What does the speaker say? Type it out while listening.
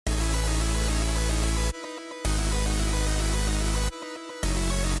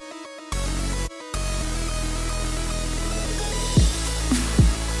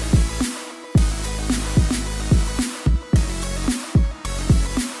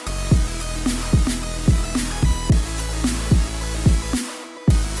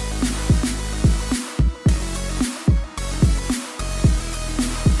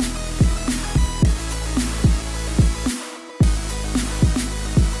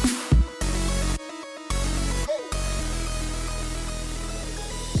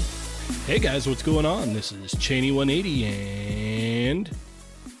Hey guys, what's going on? This is Cheney 180 and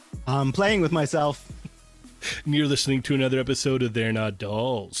I'm playing with myself. you're listening to another episode of They're Not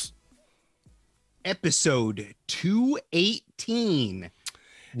Dolls. Episode 218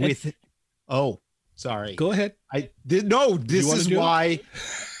 with sorry. Go ahead. This is why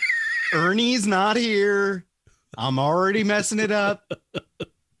Ernie's not here. I'm already messing it up.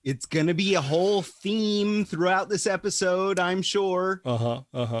 It's going to be a whole theme throughout this episode, I'm sure.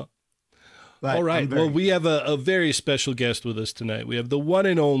 But all right. Well, we have a very special guest with us tonight. We have the one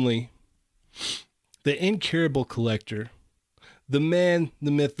and only, the incurable collector, the man,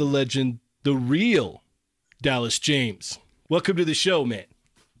 the myth, the legend, the real Dallas James. Welcome to the show, man.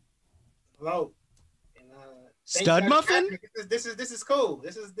 Hello. And, Stud Muffin? This is cool.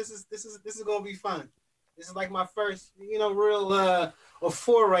 This is gonna be fun. This is like my first, real a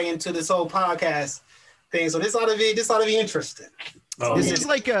foray into this whole podcast thing. So this ought to be interesting. This is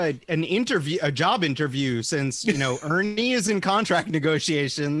like a job interview, since Ernie is in contract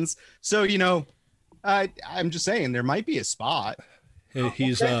negotiations. So I'm just saying there might be a spot.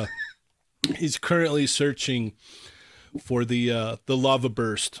 He's currently searching for the lava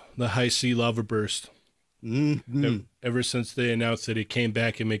burst, the high sea lava burst. Mm-hmm. Ever since they announced that he came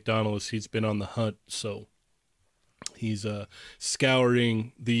back in McDonald's, he's been on the hunt. So he's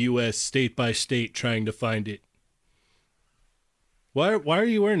scouring the U.S. state by state trying to find it. Why are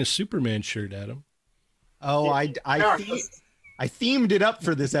you wearing a Superman shirt, Adam? Oh, I themed it up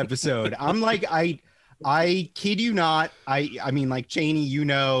for this episode. I'm like, I kid you not. I mean, like, Cheney,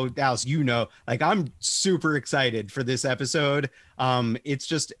 Dallas, like, I'm super excited for this episode. It's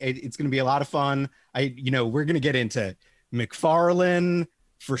going to be a lot of fun. We're going to get into McFarlane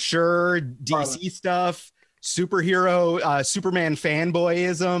for sure, DC stuff, superhero, Superman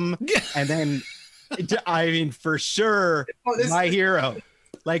fanboyism, and then, for sure, my hero.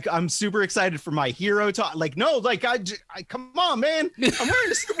 Like, I'm super excited for my hero talk. Like, no, like, I come on, man. I'm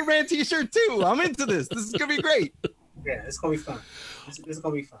wearing a Superman t-shirt too. I'm into this. This is gonna be great. Yeah, it's gonna be fun. This is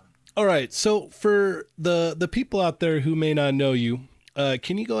gonna be fun. All right. So for the people out there who may not know you,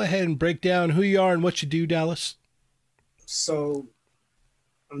 can you go ahead and break down who you are and what you do, Dallas? So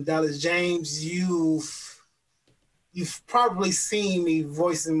I'm Dallas James. You've probably seen me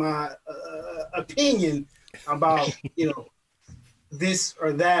voicing my opinion about this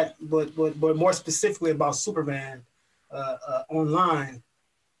or that, but more specifically about Superman online,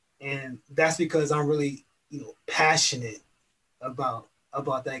 and that's because I'm really passionate about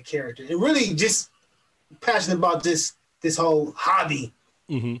that character, and really just passionate about this whole hobby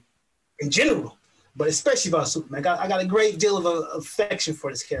in general, but especially about Superman. I got a great deal of affection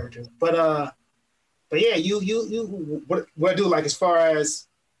for this character, but yeah, what I do, like, as far as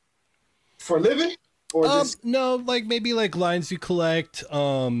for a living. No, like maybe like lines you collect.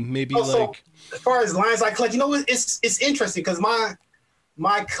 Maybe so as far as lines I collect, it's interesting because my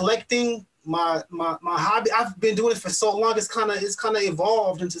collecting, my hobby, I've been doing it for so long. It's kind of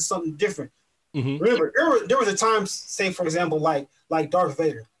evolved into something different. Mm-hmm. Remember, there was a time, say for example, like Darth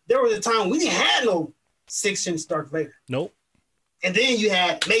Vader. There was a time we didn't have no 6-inch Darth Vader. Nope. And then you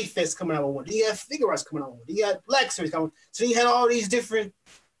had Mayfest coming out with one. Then you had Figure Arts coming out with one. You had Black Series coming. So you had all these different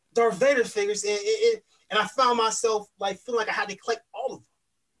Darth Vader figures, and I found myself like feeling like I had to collect all of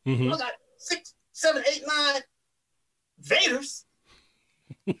them. Mm-hmm. I got 6, 7, 8, 9 Vaders,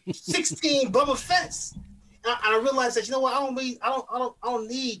 16 Boba Fett's, and I realized that I don't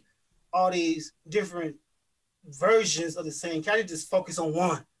need all these different versions of the same character. Just focus on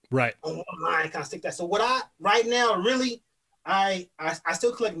one, right? On one line, kind of stick that. So what right now really I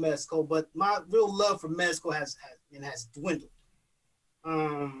still collect Mezco, but my real love for Mezco has dwindled.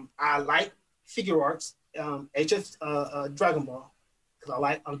 I like Figure Arts, HF Dragon Ball,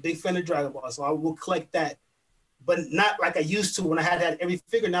 because I'm a big fan of Dragon Ball, so I will collect that, but not like I used to when I had every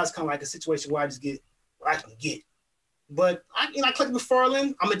figure. Now it's kind of like a situation where I just get what I can get. But I collect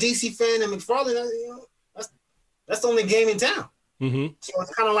McFarlane. I'm a DC fan, and McFarlane, that's the only game in town. Mm-hmm. So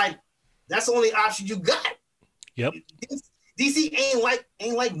it's kind of like that's the only option you got. Yep. DC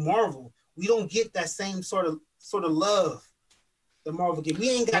ain't like Marvel. We don't get that same sort of love the Marvel get. We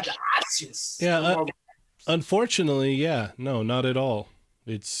ain't got the options. Yeah, unfortunately, yeah, no, not at all.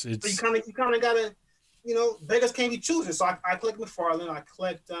 It's so you kind of gotta, beggars can't be choosers. So I collect McFarlane. I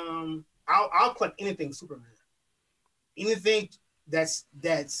collect I'll collect anything Superman, anything that's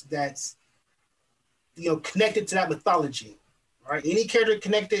connected to that mythology, right? Any character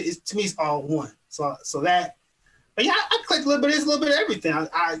connected to me is all one. So that. But yeah, I collect a little bit. It's a little bit of everything.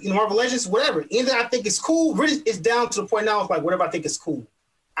 Marvel Legends, whatever. Anything I think is cool. Really, it's down to the point now. It's like whatever I think is cool.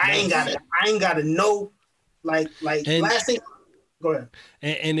 I ain't gotta know. Like last thing Go ahead.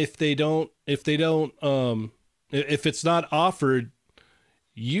 And if it's not offered,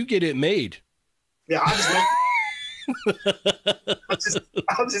 you get it made. Yeah, I'll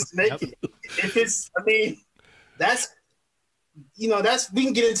just make it. If it's, I mean, that's we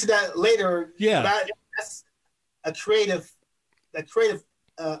can get into that later. Yeah, that's a creative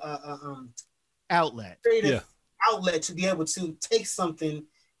outlet. Outlet to be able to take something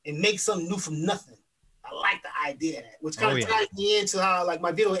and make something new from nothing. I like the idea of that, which kind of ties me into how like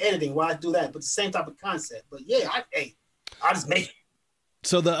my video editing, why I do that, but the same type of concept. But yeah, I'll just make it.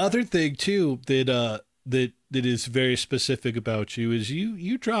 So the other thing too that is very specific about you is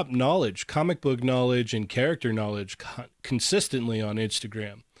you drop knowledge, comic book knowledge and character knowledge consistently on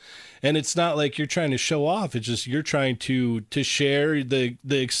Instagram. And it's not like you're trying to show off, it's just you're trying to share the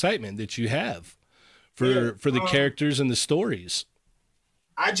excitement that you have for the characters and the stories.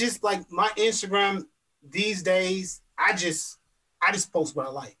 I just like my Instagram these days, I just post what I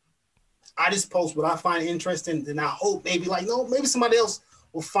like. I just post what I find interesting, and I hope maybe somebody else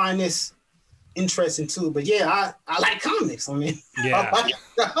will find this interesting too. But yeah, I like comics. I mean, yeah. I like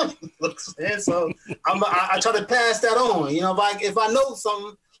comics, and so I try to pass that on. You know, if I know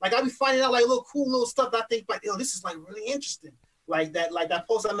something, like I be finding out like little cool little stuff that I think like, this is like really interesting. Like that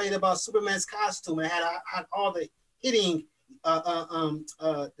post I made about Superman's costume, and I had all the hitting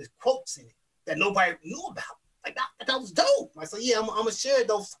the quotes in it that nobody knew about. Like that was dope. I said, yeah, I'm gonna share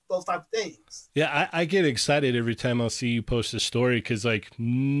those type of things. Yeah, I get excited every time I'll see you post a story because like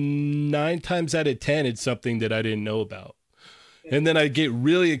 9 times out of 10 it's something that I didn't know about. Yeah. And then I get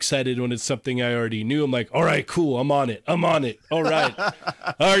really excited when it's something I already knew. I'm like, all right, cool, I'm on it. All right.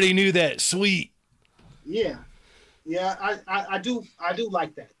 I already knew that. Sweet. Yeah. Yeah, I do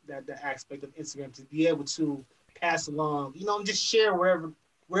like that aspect of Instagram, to be able to pass along, and just share wherever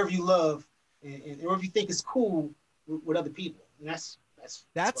you love. And or if you think it's cool with other people, and that's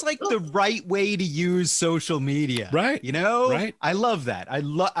like the right way to use social media, right? Right. I love that. I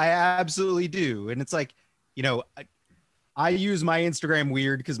absolutely do. And it's like, I use my Instagram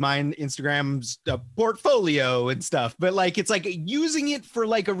weird because my Instagram's a portfolio and stuff, but like it's like using it for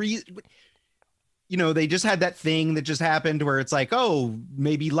like a reason. They just had that thing that just happened where it's like, oh,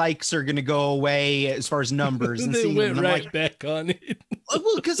 maybe likes are going to go away as far as numbers. And they went right back on it.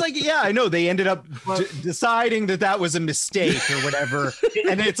 Well, because I know they ended up deciding that was a mistake or whatever.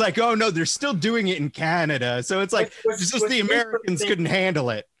 And it's like, oh, no, they're still doing it in Canada. So it's like, it's just the Americans couldn't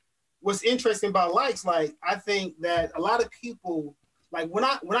handle it. What's interesting about likes, like, I think that a lot of people, like when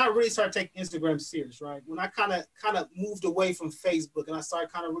I really started taking Instagram serious, right? When I kind of moved away from Facebook and I started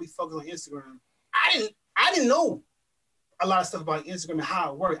kind of really focusing on Instagram, I didn't know a lot of stuff about Instagram and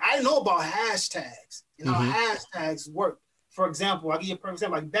how it worked. I didn't know about hashtags and how hashtags work. For example, I'll give you a perfect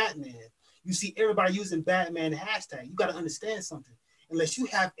example, like Batman. You see everybody using Batman hashtag. You got to understand something. Unless you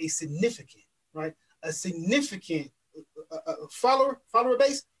have a significant follower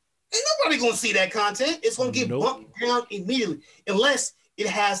base, ain't nobody going to see that content. It's going to get bumped down immediately unless it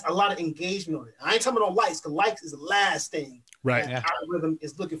has a lot of engagement on it. I ain't talking about likes, because likes is the last thing that algorithm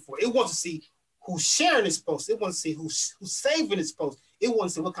is looking for. It wants to see who's sharing this post. It wants to see who's saving this post. It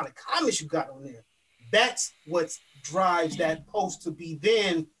wants to see what kind of comments you got on there. That's what drives that post to be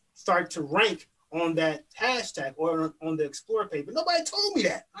then start to rank on that hashtag or on the Explore page. But nobody told me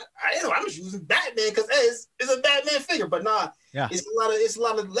that. I'm just using Batman because it's a Batman figure. But it's a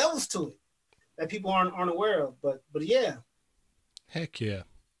lot of levels to it that people aren't aware of. But yeah. Heck yeah.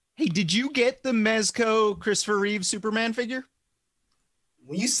 Hey, did you get the Mezco Christopher Reeve Superman figure?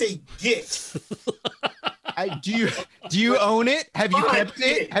 When you say get, do you own it? Have you kept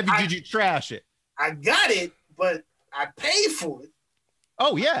it? Did you trash it? I got it, but I paid for it.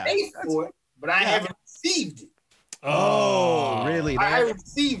 Oh yeah, I paid for it, but I haven't received it. Oh, really? I haven't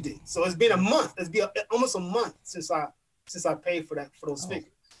received it, so it's been a month. It's been almost a month since I paid for those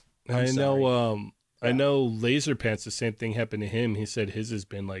figures. I know Laser Pants. The same thing happened to him. He said his has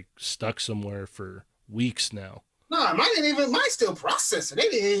been like stuck somewhere for weeks now. No, mine still processing. They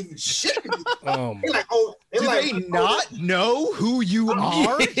didn't even ship it. Do they not know who you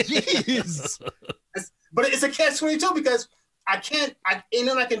are? Jeez. But it's a catch-22 because ain't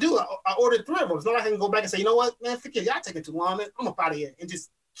nothing I can do. I ordered 3 of them. It's not like I can go back and say, you know what, man, forget it. Y'all taking too long, man. I'm up out of here and just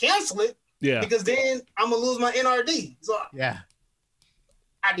cancel it. Yeah. Because then I'm gonna lose my NRD. So yeah.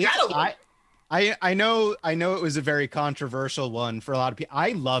 I know it was a very controversial one for a lot of people.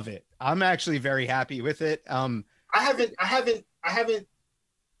 I love it. I'm actually very happy with it. I haven't,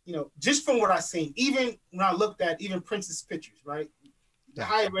 just from what I've seen, even when I looked at even Prince's pictures, right? The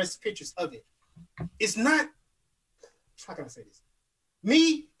high-res pictures of it. It's not, how can I say this?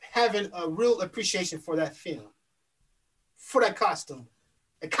 Me having a real appreciation for that film for that costume.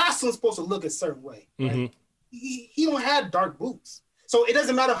 The costume's supposed to look a certain way. Right? Mm-hmm. He don't have dark boots. So it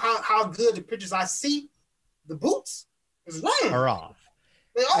doesn't matter how good the pictures I see, the boots is wrong. Are off.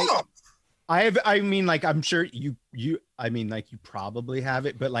 They are. I mean, like, I'm sure you probably have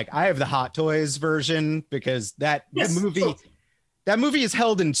it, but like I have the Hot Toys version because that movie is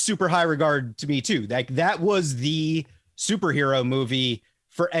held in super high regard to me too. Like that was the superhero movie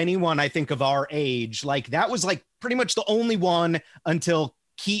for anyone I think of our age. Like that was like pretty much the only one until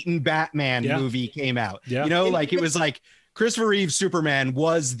Keaton Batman movie came out. Yeah. You know, like it was like Christopher Reeve's Superman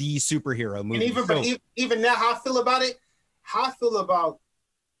was the superhero movie. And even now, how I feel about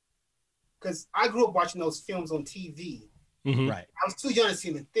because I grew up watching those films on TV. Mm-hmm. Right. I was too young to see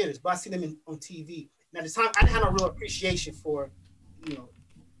them in theaters, but I see them on TV. Now, at the time, I had a real appreciation for,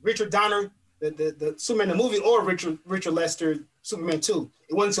 Richard Donner, the Superman the movie, or Richard Lester, Superman 2.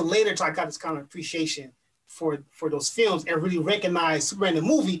 It wasn't until later until I got this kind of appreciation for those films and really recognized Superman the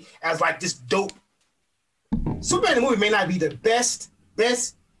movie as like this dope. Superman the movie may not be the best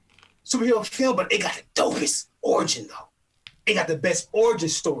superhero film, but it got the dopest origin though. It got the best origin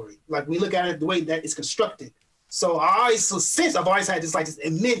story. Like we look at it the way that it's constructed. So I've always had this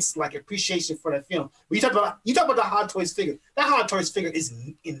immense appreciation for that film. When you talk about the Hot Toys figure. That Hot Toys figure is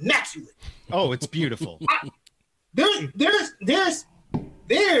immaculate. Oh, it's beautiful. There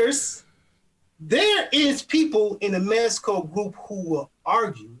is people in the Mezco group who will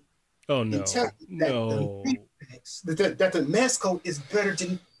argue. Oh no! That the Mezco is better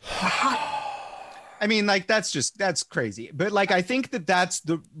than the Hot. I mean, like that's crazy. But like I think that's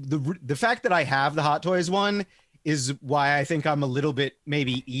the fact that I have the Hot Toys one is why I think I'm a little bit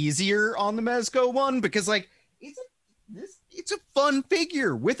maybe easier on the Mezco one, because like it's a fun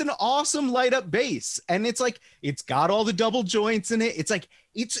figure with an awesome light up base, and it's like it's got all the double joints in it. It's like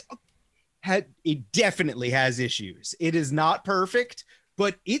it definitely has issues. It is not perfect,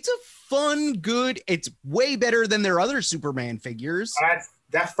 but it's a fun, good. It's way better than their other Superman figures.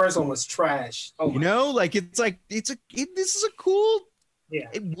 That first one was trash. Oh, this is a cool. Yeah.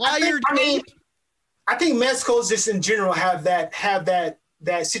 I think Mezco's just in general have that.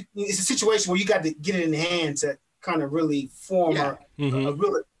 It's a situation where you got to get it in the hand to kind of really form a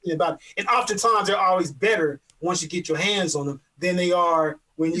real opinion about it. And oftentimes they're always better once you get your hands on them than they are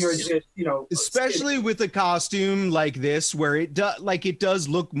when you're just, especially with a costume like this where it does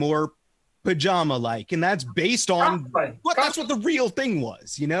look more pajama like, and that's based on that's what the real thing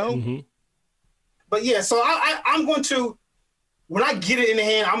was, Mm-hmm. But yeah, so I'm going to, when I get it in the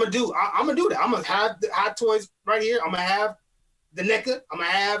hand, I'm gonna do that. I'm gonna have the Hot Toys right here. I'm gonna have the NECA. I'm gonna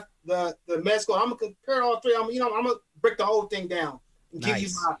have the Mezco. I'm gonna compare all three. I'm gonna break the whole thing down and give you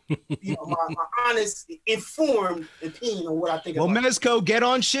my honest, informed opinion on what I think. Well, Mezco, get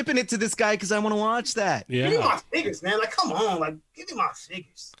on shipping it to this guy because I want to watch that. Yeah. Give me my figures, man. Like, come on, give me my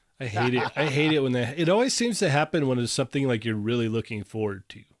figures. I hate it. I hate it when it always seems to happen when it's something like you're really looking forward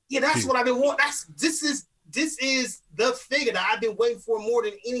to. Yeah, that's what I've been wanting. This is the figure that I've been waiting for more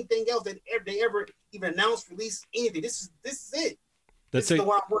than anything else that they ever even announced, released anything. This is it. This is the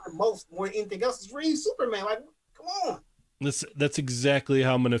one I wanted most more than anything else. It's really Superman. Like, come on. That's exactly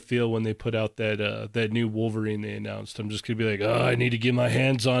how I'm gonna feel when they put out that new Wolverine they announced. I'm just gonna be like, oh, I need to get my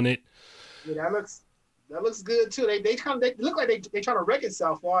hands on it. Yeah, that looks good too. They look like they trying to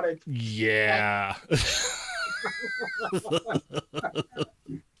reconcile for all that. Yeah.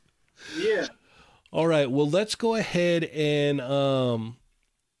 Yeah. All right. Well, let's go ahead and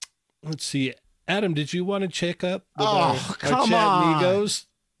let's see. Adam, did you want to check up with our chat amigos?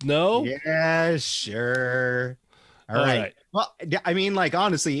 No? Yeah, sure. All right. Well, I mean, like,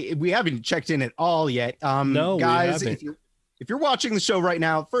 honestly, we haven't checked in at all yet. No, guys, we haven't. if you're watching the show right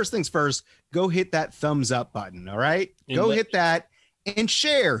now, first things first, go hit that thumbs up button. All right. Go hit that and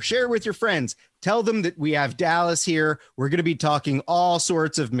share with your friends. Tell them that we have Dallas here. We're going to be talking all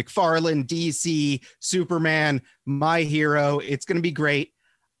sorts of McFarlane, DC, Superman, My Hero. It's going to be great.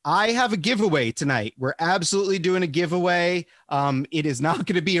 I have a giveaway tonight. We're absolutely doing a giveaway. It is not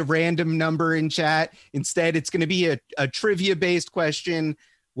going to be a random number in chat. Instead, it's going to be a trivia-based question.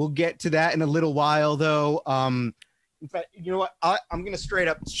 We'll get to that in a little while, though. In fact, you know what? I'm going to straight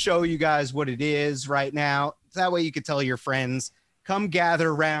up show you guys what it is right now. That way you can tell your friends. Come gather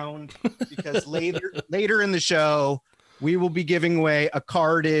around because later in the show, we will be giving away a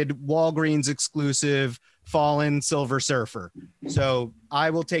carded Walgreens exclusive Fallen Silver Surfer. So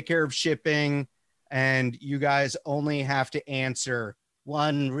I will take care of shipping, and you guys only have to answer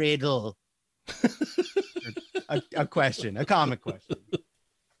one riddle, a question, a comic question.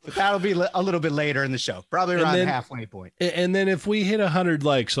 But that'll be a little bit later in the show, probably around the halfway point. And then if we hit 100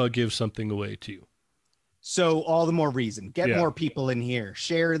 likes, I'll give something away too. So all the more reason. Get more people in here.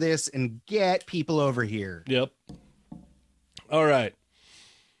 Share this and get people over here. Yep. All right.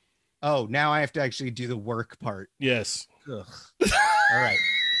 Oh, now I have to actually do the work part. Yes. Ugh. All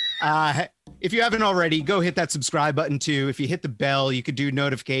right. If you haven't already, go hit that subscribe button too. If you hit the bell, you could do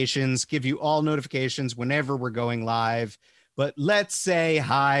notifications, give you all notifications whenever we're going live. But let's say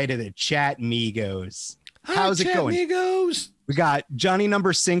hi to the chat migos. How's it going? Amigos? We got Johnny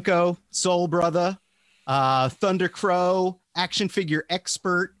Number Cinco, Soul Brother, Thunder Crow, Action Figure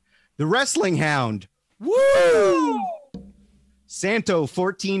Expert, The Wrestling Hound, woo! Santo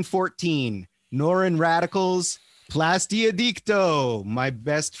 1414, Norin Radicals, Plastia Dicto, my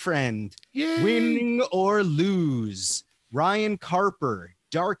best friend, Yay. Win or Lose, Ryan Carper,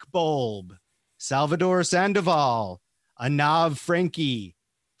 Dark Bulb, Salvador Sandoval, Anav Frankie,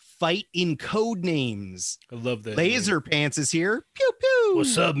 Fight in Code Names. I love that. Laser Pants is here. Pew pew.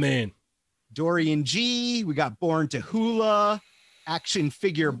 What's up, man? Dorian G. We got Born to Hula. Action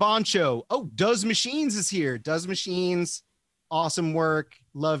Figure Boncho. Oh, Does Machines is here. Does Machines. Awesome work.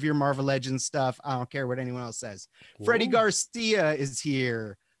 Love your Marvel Legends stuff. I don't care what anyone else says. Whoa. Freddie Garcia is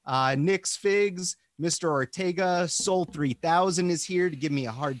here. Nick's Figs. Mr. Ortega. Soul 3000 is here to give me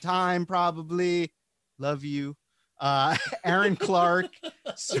a hard time, probably. Love you. Aaron Clark.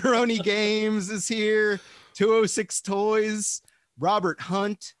 Cerrone Games is here. 206 Toys. Robert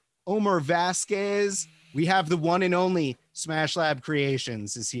Hunt. Omar Vasquez. We have the one and only Smash Lab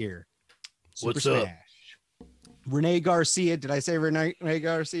Creations is here. Super What's Smash. up? Renee Garcia. Did I say Renee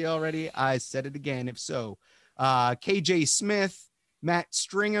Garcia already? I said it again. If so, KJ Smith, Matt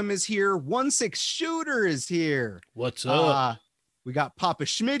Stringham is here. 1-6 Shooter is here. What's up? We got Papa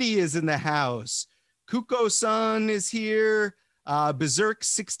Schmitty is in the house. Kuko-san is here. Berserk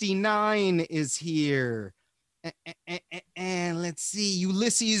 69 is here. And let's see,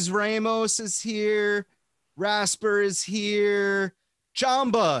 Ulysses Ramos is here. Rasper is here.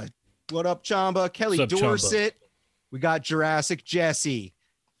 Chamba. What up, Chamba? Kelly What's up, Dorset. We got Jurassic Jesse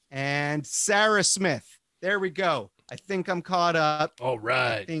and Sarah Smith. There we go. I think I'm caught up. All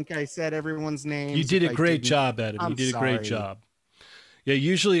right. I think I said everyone's name. You did a great job, Adam. You did a great job. Yeah,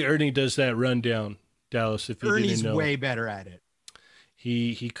 usually Ernie does that rundown, Dallas, if you Ernie's didn't know. way better at it.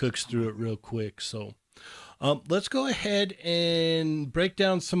 He cooks through it real quick. So let's go ahead and break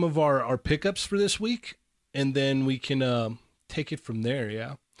down some of our pickups for this week, and then we can take it from there,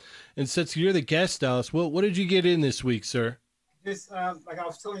 yeah? And since you're the guest, Dallas, what did you get in this week, sir? This, like I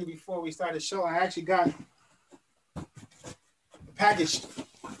was telling you before we started the show, I actually got a package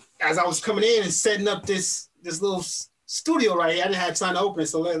as I was coming in and setting up this little studio right here. I didn't have time to open it,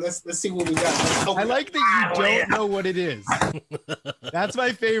 so let's see what we got. I like that you don't know what it is. That's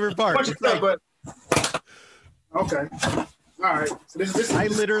my favorite part. Okay. All right. So this I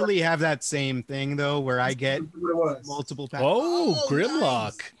literally have that same thing though, where I get multiple packs. Oh,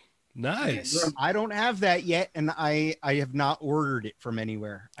 Grimlock. Nice. I don't have that yet, and I have not ordered it from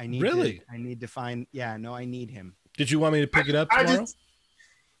anywhere. I need I need to find. Yeah, no, I need him. Did you want me to pick it up tomorrow?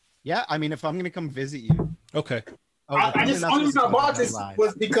 Yeah, I mean, if I'm gonna come visit you. Okay. Oh, I just only reason I bought this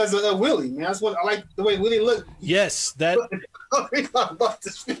was because of Willie. Man, that's what I like the way Willie looked. Yes, that. I bought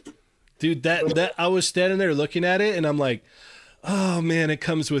this. Dude, that I was standing there looking at it, and I'm like, oh man, it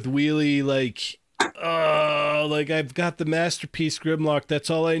comes with Wheelie, like I've got the Masterpiece Grimlock. That's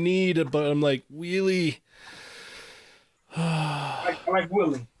all I need. But I'm like, Wheelie. I like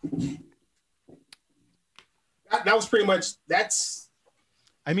Willie. That was pretty much. That's.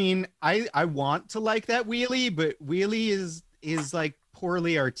 I mean, I want to like that Wheelie, but Wheelie is like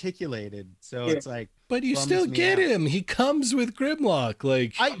poorly articulated, so it's like. But you still get him. He comes with Grimlock.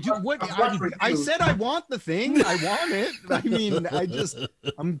 Like I said, I want the thing. I want it. I mean,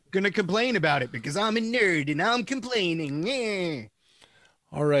 I'm gonna complain about it because I'm a nerd and I'm complaining. Yeah.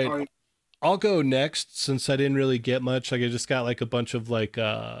 All right, I'll go next since I didn't really get much. Like I just got like a bunch of like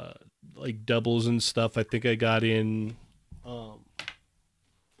doubles and stuff. I think I got in.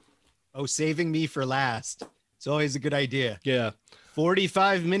 Saving me for last. It's always a good idea. Yeah.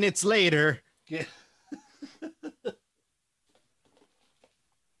 45 minutes later. Yeah.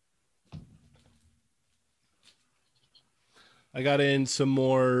 I got in some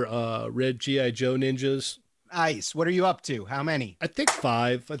more red G.I. Joe ninjas. Nice. What are you up to? How many? I think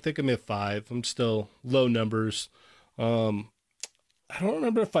 5. I think I'm at 5. I'm still low numbers. I don't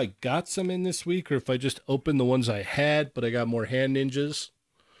remember if I got some in this week or if I just opened the ones I had, but I got more hand ninjas.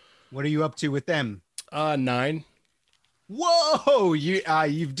 What are you up to with them? 9. Whoa!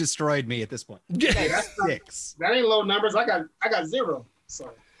 You've destroyed me at this point. Yeah, that's 6. That ain't low numbers. I got 0.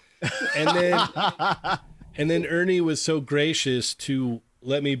 So. And then Ernie was so gracious to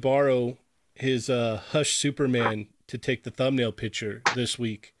let me borrow his Hush Superman to take the thumbnail picture this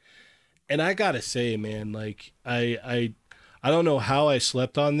week. And I gotta say, man, like I don't know how I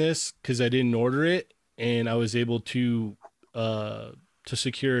slept on this because I didn't order it and I was able to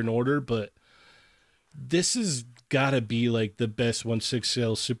secure an order, but this has gotta be like the best 1/6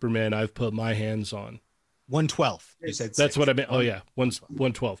 scale Superman I've put my hands on. 1/12. You said that's what I meant. Oh yeah,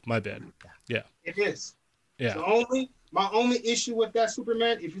 1/12. My bad. Yeah. It is. Yeah. My only issue with that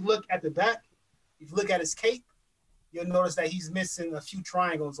Superman, if you look at the back, if you look at his cape, you'll notice that he's missing a few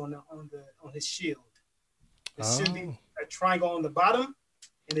triangles on his shield. There should be a triangle on the bottom,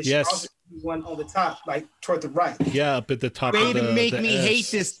 and there should also be one on the top, like toward the right. Yeah, up at the top. Way to make me hate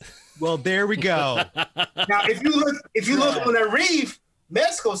this. Well, there we go. Now, if you look on that Reeve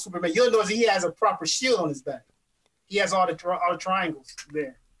Mezco Superman, you'll notice he has a proper shield on his back. He has all the triangles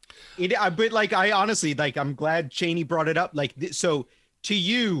there. But like, I honestly, like, I'm glad Cheney brought it up. Like, so to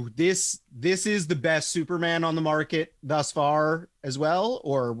you, this is the best Superman on the market thus far as well,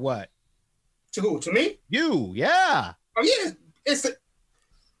 or what? To who? To me? You, yeah. Oh yeah, it's the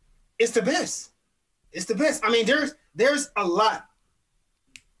best. It's the best. I mean, there's a lot.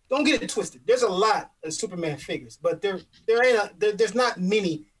 Don't get it twisted. There's a lot of Superman figures, but there's not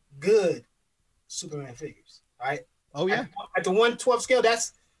many good Superman figures. All right. Oh yeah. At the 1/12 scale,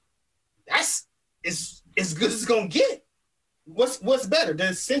 that's as good as it's gonna get. What's better? The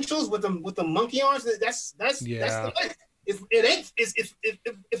essentials with the monkey arms. That's the best. If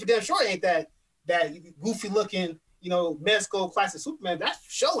it damn sure ain't that goofy looking, Mezco classic Superman, that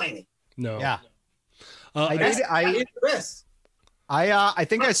show ain't it? No. Yeah. I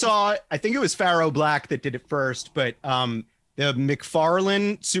think it was Pharaoh Black that did it first, but the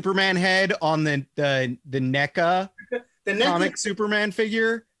McFarlane Superman head on the NECA comic Superman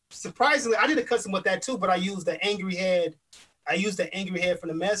figure. Surprisingly, I did a custom with that too, but I used the angry head. I used the angry head from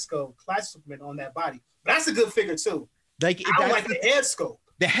the Mezco classic Superman on that body. But that's a good figure too. Like, I don't like the head scope.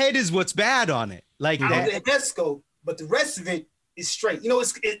 The head is what's bad on it. Like, I like the head scope, but the rest of it is straight.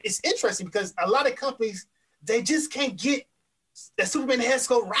 It's interesting because a lot of companies, they just can't get the Superman head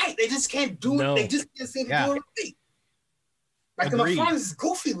scope right. They just can't do it. They just can't seem to do it right. Like, the McFarlane is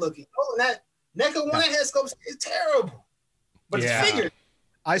goofy looking. Oh, and that NECA one head scope is terrible. But the figure.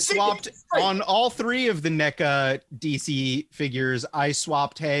 I swapped on all three of the NECA DC figures. I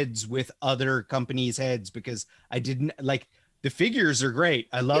swapped heads with other companies' heads because I didn't like the figures are great.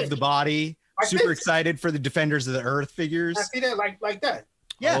 I love the body. Super excited for the Defenders of the Earth figures. I see that like that.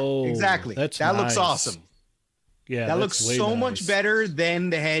 Yeah, exactly. That looks awesome. Yeah, that looks so much better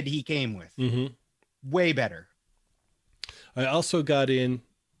than the head he came with. Mm-hmm. Way better. I also got in.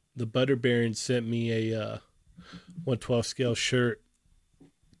 The Butter Baron sent me a 1/12 scale shirt.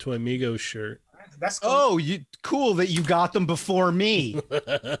 Toy Amigos shirt. That's cool. Oh, cool that you got them before me.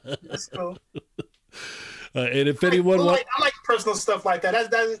 That's cool. And if anyone I like personal stuff like that.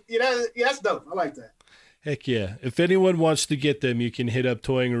 That's dope. I like that. Heck yeah! If anyone wants to get them, you can hit up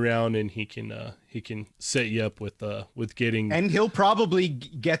Toying Around, and he can set you up with getting. And he'll probably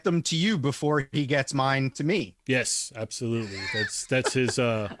get them to you before he gets mine to me. Yes, absolutely. That's his.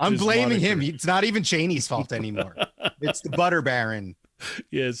 I'm blaming him. It's not even Cheney's fault anymore. It's the Butter Baron.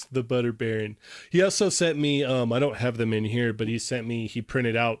 Yes, the Butter Baron. He also sent me. I don't have them in here, but he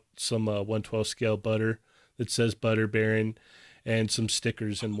printed out some 1/12 scale butter that says Butter Baron, and some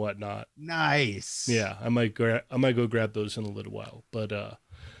stickers and whatnot. Nice. Yeah, I might go grab those in a little while. But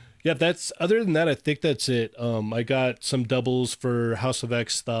yeah, other than that, I think that's it. I got some doubles for House of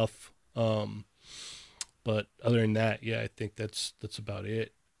X stuff. But other than that, yeah, I think that's about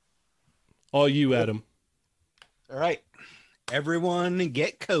it. All you, Adam. All right. Everyone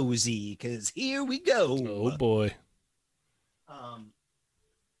get cozy, because here we go. Oh boy.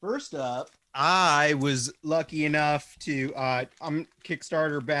 First up, I was lucky enough to I'm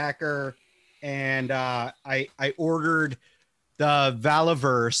Kickstarter backer, and I ordered the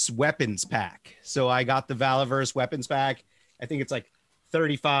Valaverse weapons pack. So I got the Valaverse weapons pack. I think it's like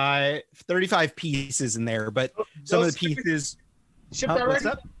 35 pieces in there, but some of the pieces shipped already.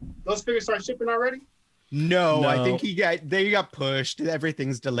 Those figures start shipping already? No, I think they got pushed.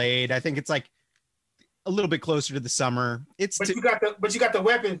 Everything's delayed. I think it's like a little bit closer to the summer. But you got the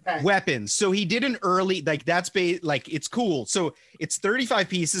weapon pack. Weapons. So he did an early, like, that's it's cool. So it's 35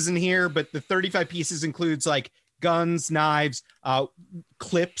 pieces in here, but the 35 pieces includes like guns, knives,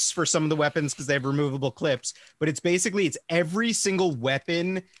 clips for some of the weapons because they have removable clips. But it's every single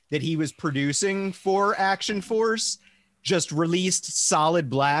weapon that he was producing for Action Force, just released solid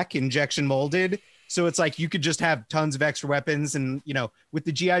black injection molded. So it's like you could just have tons of extra weapons. And, you know, with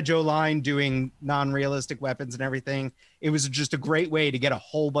the G.I. Joe line doing non-realistic weapons and everything, it was just a great way to get a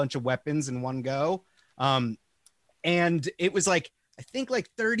whole bunch of weapons in one go. And it was like, I think like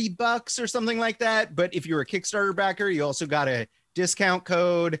 $30 or something like that. But if you're a Kickstarter backer, you also got a discount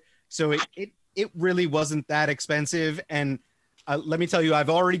code. So it really wasn't that expensive. And let me tell you, I've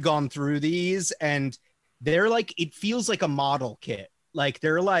already gone through these and they're like, it feels like a model kit. Like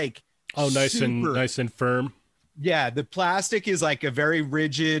they're like, oh, nice and firm. Yeah, the plastic is like a very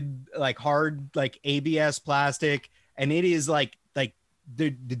rigid, like hard, like ABS plastic, and it is like the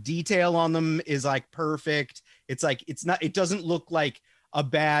detail on them is like perfect. It's like it doesn't look like a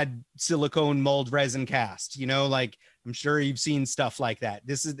bad silicone mold resin cast, you know, like I'm sure you've seen stuff like that.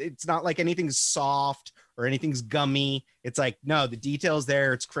 It's not like anything's soft or anything's gummy. It's like, no, the detail's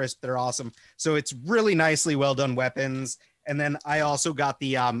there, it's crisp, they're awesome. So it's really nicely well done weapons. And then I also got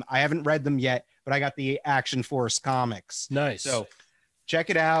the I haven't read them yet, but I got the Action Force comics. Nice. So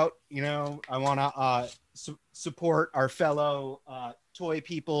check it out. You know, I want to support our fellow toy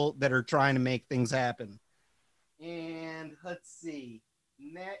people that are trying to make things happen. And let's see.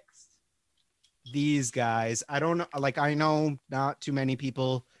 Next, these guys. I don't know. Like, I know not too many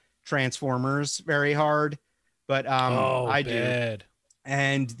people Transformers very hard, but I do.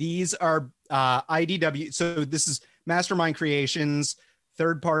 And these are IDW. So this is Mastermind Creations,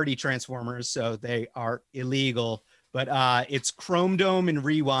 third-party Transformers, so they are illegal. But it's Chrome Dome and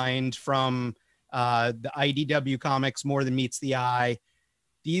Rewind from the IDW comics, More Than Meets the Eye.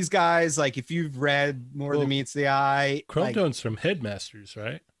 These guys, like, if you've read More Than Meets the Eye, Chrome Dome's from Headmasters,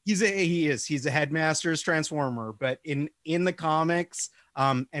 right? He's a Headmasters Transformer, but in the comics,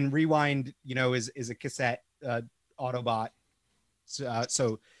 and Rewind, you know, is a cassette Autobot.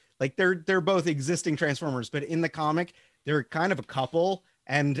 So like they're both existing Transformers, but in the comic, they're kind of a couple,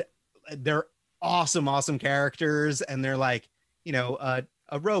 and they're awesome characters, and they're like, you know,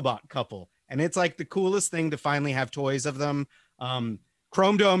 a robot couple, and it's like the coolest thing to finally have toys of them.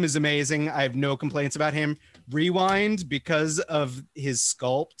 Chrome Dome is amazing. I have no complaints about him. Rewind, because of his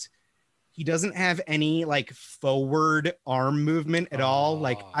sculpt, he doesn't have any like forward arm movement at all.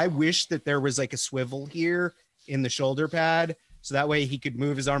 Like I wish that there was like a swivel here in the shoulder pad, so that way he could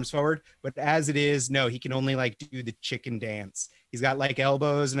move his arms forward. But as it is, no, he can only like do the chicken dance. He's got like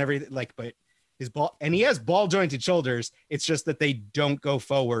elbows and everything, like, but his ball, and he has ball jointed shoulders. It's just that they don't go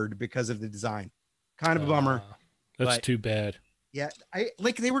forward because of the design. Kind of a bummer. That's too bad. Yeah, I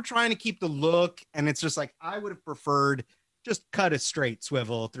like they were trying to keep the look, and it's just like I would have preferred just cut a straight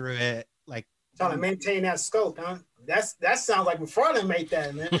swivel through it. Like trying to maintain that scope, huh? That sounds like McFarlane made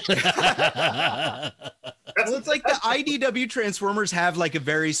that, man. Well, it's like the IDW Transformers have like a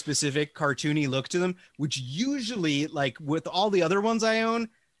very specific cartoony look to them, which usually, like with all the other ones I own,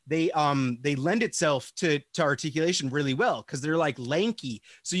 they lend itself to articulation really well because they're like lanky,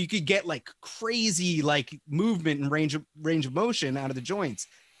 so you could get like crazy like movement and range of motion out of the joints.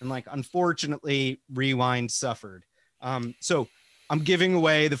 And like unfortunately, Rewind suffered. So I'm giving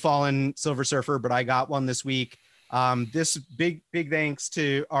away the Fallen Silver Surfer, but I got one this week. This big thanks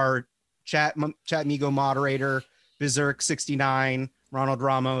to our Chat Migo moderator, Berserk69, Ronald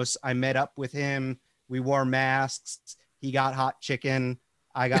Ramos. I met up with him. We wore masks. He got hot chicken.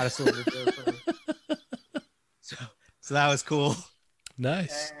 I got a Silver Surfer. So that was cool.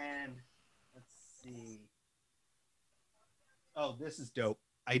 Nice. And let's see. Oh, this is dope.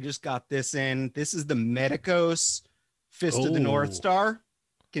 I just got this in. This is the Medicos Fist of the North Star,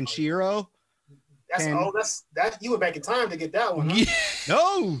 Kenshiro. That's you went back in time to get that one.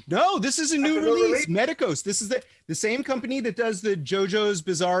 Huh? No, this is a new release. Medicos. This is the same company that does the JoJo's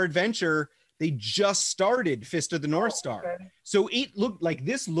Bizarre Adventure. They just started Fist of the North Star. Okay. So it looked like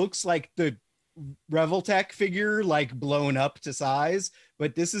this looks like the Revoltech figure, like blown up to size,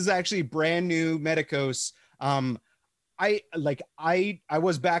 but this is actually brand new Medicos. I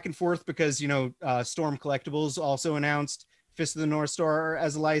was back and forth because, you know, Storm Collectibles also announced Fist of the North Star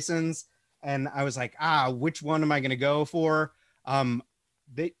as a license. And I was like, which one am I going to go for?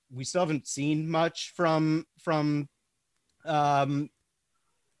 We still haven't seen much from Storm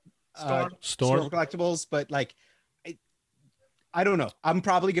Collectibles, but like, I don't know. I'm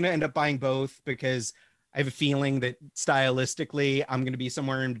probably going to end up buying both because I have a feeling that stylistically I'm going to be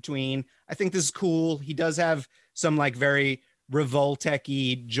somewhere in between. I think this is cool. He does have some like very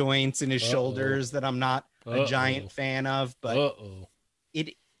Revoltech-y joints in his shoulders that I'm not a giant fan of, but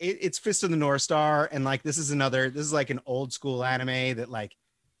it's Fist of the North Star, and like this is like an old school anime that, like,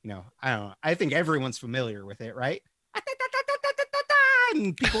 you know, I don't know. I think everyone's familiar with it, right?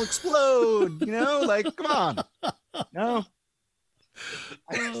 And people explode, you know, like, come on. No,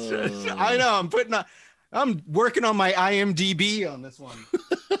 I know. I'm working on my IMDb on this one.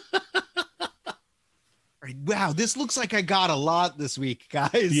 Wow, this looks like I got a lot this week,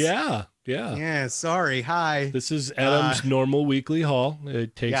 guys. Yeah. Sorry. Hi. This is Adam's normal weekly haul.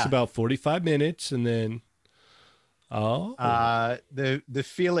 It takes about 45 minutes, and then the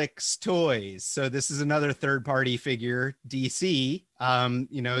Felix Toys. So this is another third-party figure, DC.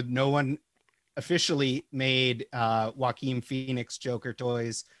 No one officially made Joaquin Phoenix Joker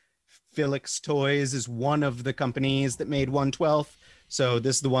toys. Felix Toys is one of the companies that made 1/12. So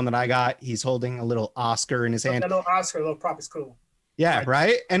this is the one that I got. He's holding a little Oscar in his hand. That little Oscar, little prop is cool. Yeah,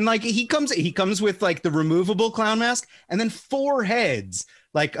 right. And like he comes with like the removable clown mask, and then 4 heads,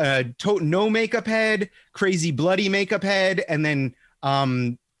 like a no makeup head, crazy bloody makeup head, and then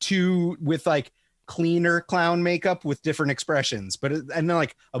 2 with like cleaner clown makeup with different expressions. And then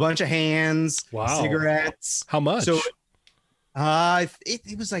like a bunch of hands, cigarettes. How much? So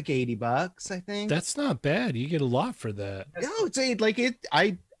it was like $80, I think. That's not bad. You get a lot for that. No,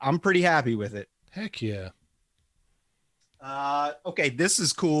 I'm pretty happy with it. Heck yeah. Okay, this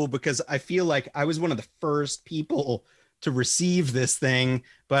is cool because I feel like I was one of the first people to receive this thing,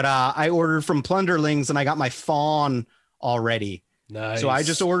 but I ordered from Plunderlings and I got my fawn already. Nice. So I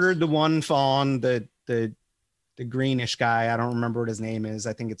just ordered the one fawn, the greenish guy. I don't remember what his name is.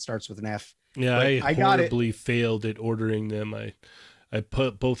 I think it starts with an F. Yeah, I horribly failed at ordering them. I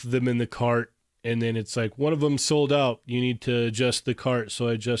put both of them in the cart, and then it's like, one of them sold out. You need to adjust the cart. So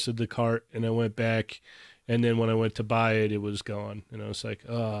I adjusted the cart, and I went back, and then when I went to buy it, it was gone. And I was like,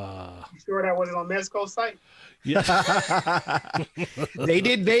 You sure that wasn't on Mezco's site? Yeah.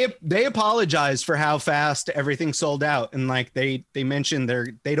 They apologized for how fast everything sold out. And like they mentioned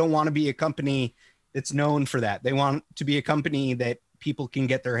they don't want to be a company that's known for that. They want to be a company that people can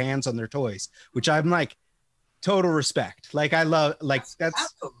get their hands on their toys, which I'm like, total respect. Like I love, like that's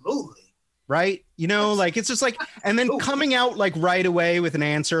absolutely right. Like it's just like, and then coming out like right away with an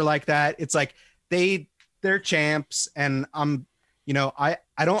answer like that, it's like they're champs. And I'm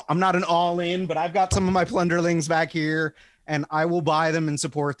not an all in, but I've got some of my Plunderlings back here and I will buy them and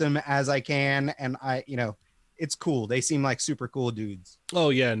support them as I can. And it's cool. They seem like super cool dudes.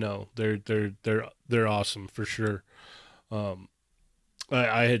 Oh yeah, no, they're awesome for sure.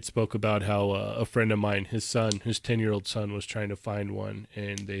 I had spoke about how a friend of mine, his 10-year-old son was trying to find one,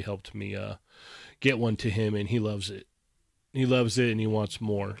 and they helped me get one to him, and he loves it. He loves it, and he wants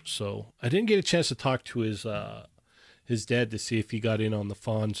more. So I didn't get a chance to talk to his dad to see if he got in on the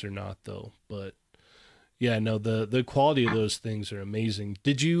fawns or not, though. But yeah, no, the quality of those things are amazing.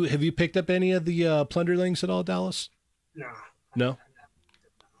 Have you picked up any of the Plunderlings at all, Dallas? No.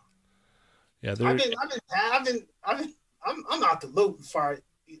 Yeah, I'm out the loop as far as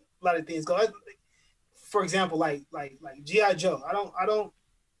a lot of things go. For example, like G.I. Joe.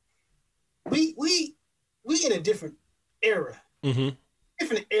 We in a different era. Mm-hmm.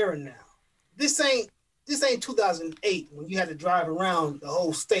 Different era now. This ain't 2008 when you had to drive around the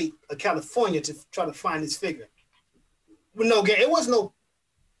whole state of California to try to find this figure. With no game, it wasn't no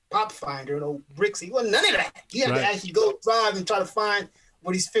pop finder, no Brixie. It wasn't none of that. You had to actually go drive and try to find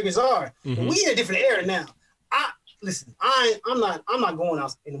where these figures are. Mm-hmm. We in a different era now. Listen, I'm not going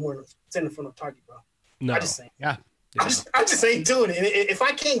out anymore sitting in front of Target, bro. No. I just saying. Yeah. I just ain't doing it. And if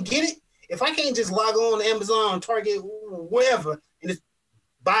I can't get it, if I can't just log on to Amazon, Target, wherever, and just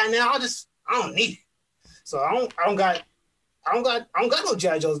buy it now, I don't need it. So I don't got no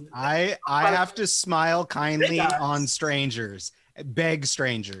G.I. Joes. I have to smile kindly on strangers, beg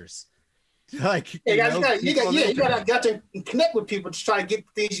strangers. Like you got to connect with people to try to get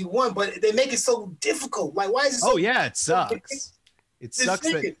things you want, but they make it so difficult. Like, why is it so it sucks. It sucks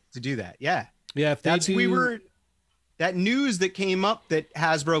to do that. Yeah. Yeah. That news that came up that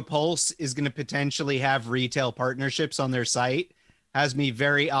Hasbro Pulse is going to potentially have retail partnerships on their site has me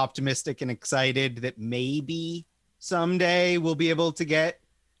very optimistic and excited that maybe someday we'll be able to get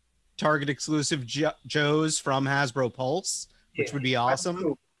Target exclusive Joes from Hasbro Pulse, which would be awesome.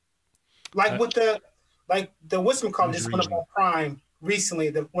 Cool. Like with the Wisdom card just went up on Prime recently,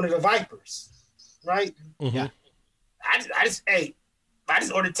 one of the Vipers, right? Mm-hmm. Yeah. I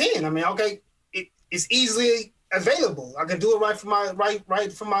just ordered 10. I mean, okay, it's easily available. I can do it right from my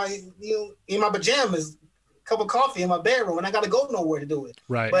in my pajamas, cup of coffee in my bedroom, and I gotta go nowhere to do it.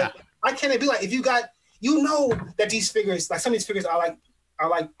 Right. But I can't be like, if you got, that these figures, like some of these figures are like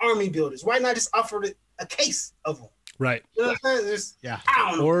army builders. Why not just offer a case of them? Right. You know what I'm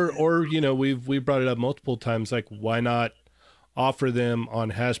saying? Or we brought it up multiple times. Like, why not offer them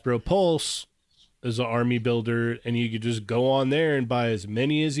on Hasbro Pulse as an army builder, and you could just go on there and buy as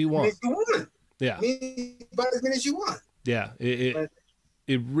many as you want. Yeah. Buy as many as you want. Yeah.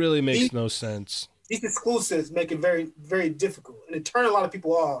 It really makes no sense. These exclusives make it very, very difficult, and it turn a lot of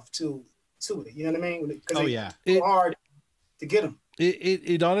people off to it. You know what I mean? Because it's hard to get them.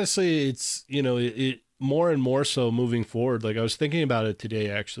 It honestly, it's, you know, it more and more so moving forward. Like I was thinking about it today,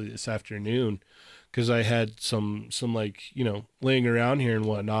 actually, this afternoon, because I had some like, you know, laying around here and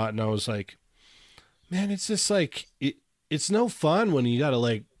whatnot, and I was like, man, it's just like it's no fun when you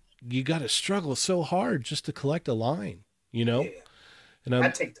gotta struggle so hard just to collect a line, you know. Yeah. And I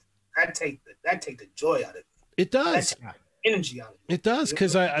take the joy out of it. It does. Energy out of it. It does,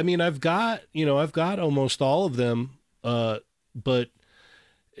 because I mean I've got almost all of them, but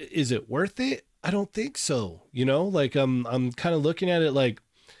is it worth it? I don't think so. You know, like I'm kind of looking at it like,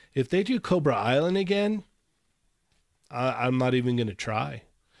 if they do Cobra Island again, I'm not even gonna try.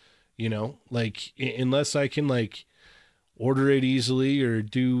 You know, like unless I can like order it easily or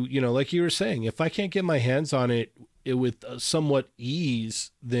do, you know, like you were saying, if I can't get my hands on it with somewhat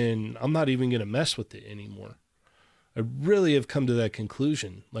ease, then I'm not even gonna mess with it anymore. I really have come to that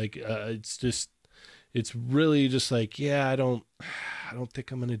conclusion. Like it's really just like, yeah, I don't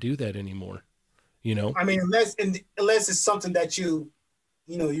think I'm gonna do that anymore. You know, I mean, unless it's something that you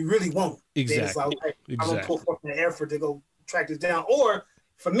really want. Exactly. It's like, exactly. I'm gonna put forth an effort to go track this down. Or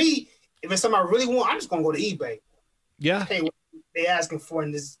for me, if it's something I really want, I'm just gonna go to eBay. Yeah. Hey, what they asking for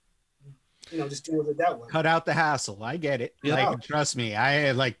in this, you know, just do it that way. Cut out the hassle. I get it. Yeah. Like, trust me.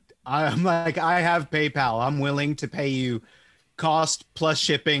 I'm like, I have PayPal. I'm willing to pay you cost plus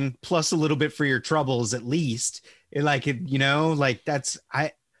shipping plus a little bit for your troubles at least. You know, like that's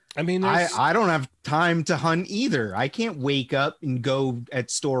I mean, I don't have time to hunt either. I can't wake up and go at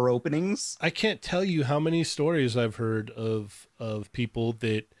store openings. I can't tell you how many stories I've heard of people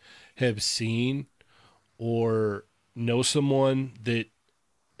that have seen or know someone that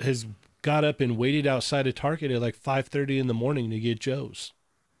has got up and waited outside a Target at like 5:30 in the morning to get Joe's.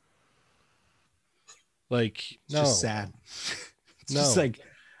 Like, it's just sad. It's just like,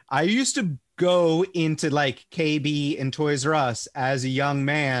 I used to go into like KB and Toys R Us as a young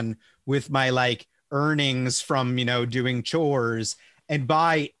man with my like earnings from, you know, doing chores and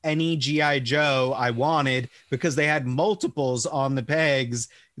buy any GI Joe I wanted because they had multiples on the pegs.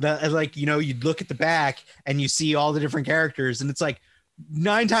 That, like, you know, you'd look at the back and you see all the different characters, and it's like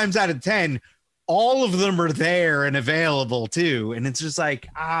 9 times out of 10, all of them are there and available too. And it's just like,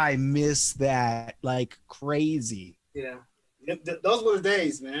 I miss that like crazy. Yeah. Those were the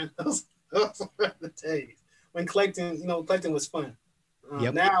days, man. Those were the days when collecting was fun.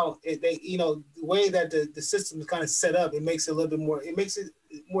 Now the way that the system is kind of set up, it makes it a little bit more, it makes it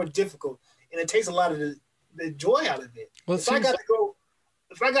more difficult, and it takes a lot of the joy out of it. Well, if I got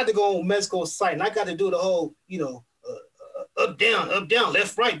to go on Mezco's site and I got to do the whole, you know, up, down,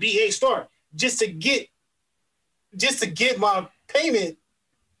 left, right, BA start, just to get my payment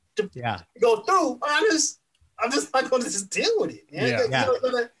to go through, I'm just not going to just deal with it. Man. Yeah. You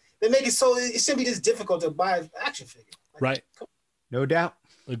know, they make it so it shouldn't be this difficult to buy an action figure. Like, right. No doubt.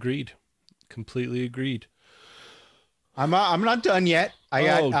 Agreed. Completely agreed. I'm not done yet. I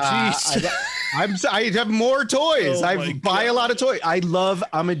have more toys. I buy a lot of toys.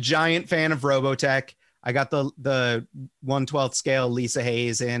 I'm a giant fan of Robotech. I got the 1/12 scale Lisa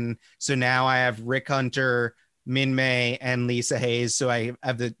Hayes in. So now I have Rick Hunter, Min May, and Lisa Hayes. So I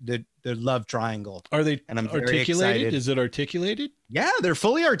have the love triangle. Are they and I'm articulated? Is it articulated? Yeah, they're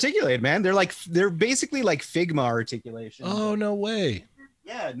fully articulated, man. They're basically like Figma articulation. Oh, no way.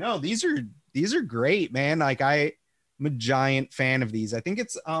 Yeah, no, these are great, man. Like I'm a giant fan of these. I think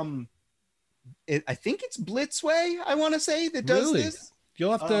it's Blitzway, I want to say, that does this.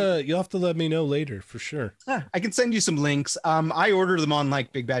 You'll have to let me know later for sure. I can send you some links. I order them on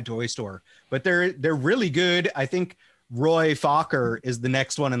like Big Bad Toy Store, but they're really good. I think Roy Fokker is the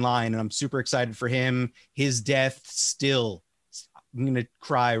next one in line, and I'm super excited for him. His death still, I'm gonna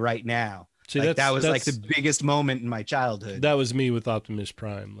cry right now. See, that was like the biggest moment in my childhood. That was me with Optimus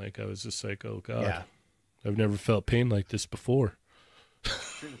Prime. Like I was just like, oh God, yeah. I've never felt pain like this before.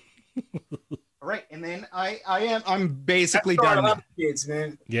 All right, and then I'm basically done. Kids,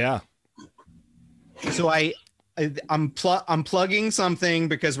 man. Yeah. So I'm plugging something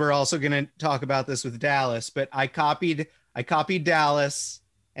because we're also going to talk about this with Dallas, but I copied Dallas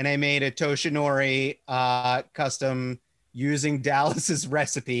and I made a Toshinori custom using Dallas's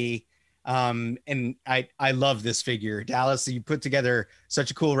recipe. And I love this figure. Dallas, you put together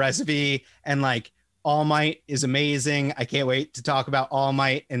such a cool recipe, and like All Might is amazing. I can't wait to talk about All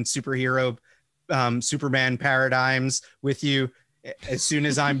Might and superhero Superman paradigms with you as soon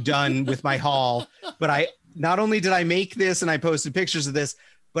as I'm done with my haul. But not only did I make this and I posted pictures of this,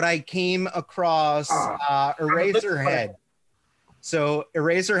 but I came across Eraserhead. So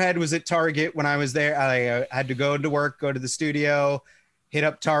Eraserhead was at Target when I was there. I had to go to work, go to the studio, hit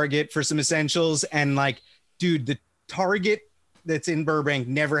up Target for some essentials. And like, dude, the Target that's in Burbank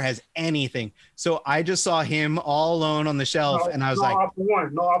never has anything. So I just saw him all alone on the shelf, and I was like,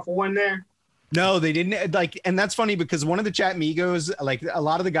 no All For One there. No, they didn't. Like, and that's funny because one of the Chat Migos, like a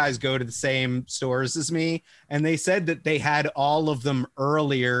lot of the guys go to the same stores as me, and they said that they had all of them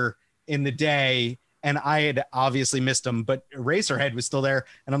earlier in the day, and I had obviously missed them, but Eraserhead was still there,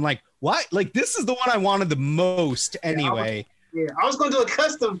 and I'm like, what? Like, this is the one I wanted the most anyway. I was going to do a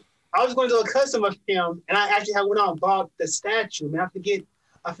custom. I was going to do a custom of him, and I actually went out and bought the statue. Man, I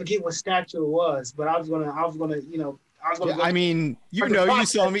forget what statue it was, but I was gonna, you know. I mean, you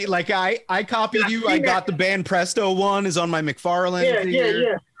saw me. Like I copied you. I got the Band Presto one is on my McFarlane.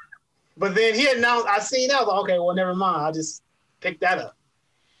 Yeah. But then he announced. I seen that. I was like, okay, well, never mind. I'll just pick that up.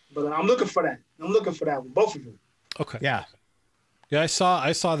 But I'm looking for that. With both of you. Okay. Yeah. Yeah, I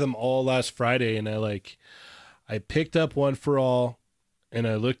saw them all last Friday, and I picked up One for All, and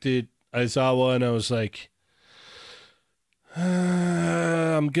I looked at Aizawa, and I was like,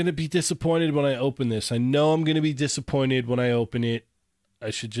 I'm going to be disappointed when I open this. I know I'm going to be disappointed when I open it.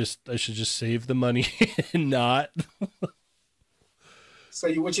 I should just save the money and not.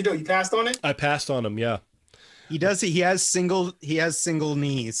 So what you do? You passed on it? I passed on him. Yeah. He does. He has single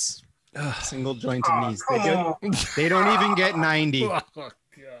knees, single jointed knees. They don't even get 90. Oh, God.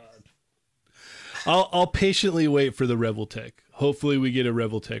 I'll patiently wait for the Revoltech. Hopefully we get a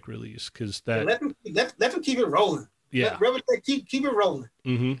Revoltech release because that. Let them keep it rolling. Yeah. Revoltech, keep it rolling.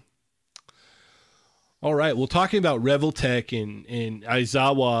 Mm-hmm. All right. Well, talking about Revoltech and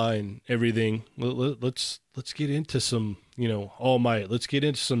Aizawa and everything, let's get into some, All Might. Let's get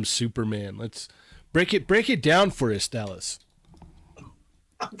into some Superman. Let's break it down for us, Dallas.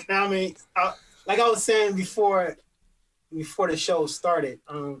 Okay, I mean, like I was saying before the show started,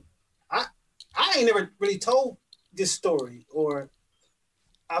 I ain't never really told this story, or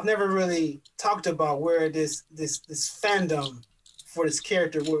I've never really talked about where this fandom for this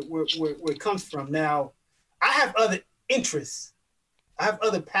character where it comes from. Now, I have other interests, I have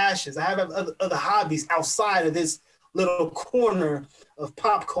other passions, I have other hobbies outside of this little corner of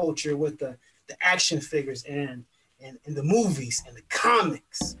pop culture with the action figures and the movies and the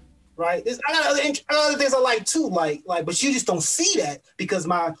comics, right? I got other things I like too, like, but you just don't see that because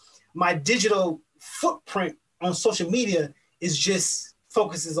my digital footprint on social media is just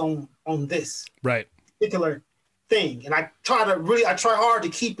focuses on this particular thing, and I try hard to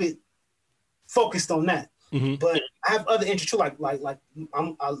keep it focused on that. Mm-hmm. But I have other interests too, like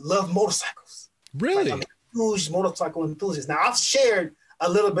I love motorcycles. Really, like I'm a huge motorcycle enthusiast. Now I've shared a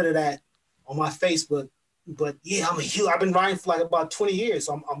little bit of that on my Facebook, but yeah, I've been riding for like about 20 years,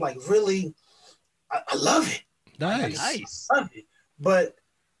 so I'm like really, I love it. Nice. I love it. But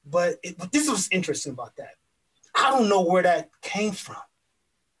this was interesting about that. I don't know where that came from.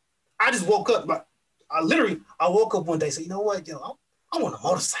 I just woke up, like I woke up one day and said, you know what, yo, I want a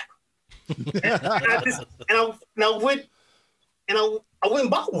motorcycle. and I went and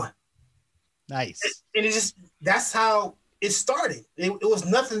bought one. Nice. And that's how it started. It was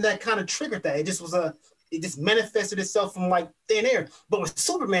nothing that kind of triggered that. It just manifested itself from like thin air. But with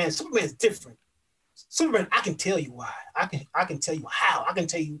Superman's different. Superman, I can tell you why. I can tell you how. I can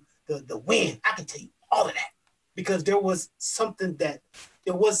tell you the when. I can tell you all of that because there was something that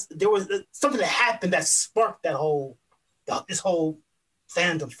something that happened that sparked this whole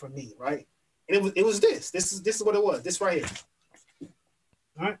fandom for me, right? And it was this. This is what it was. This right here.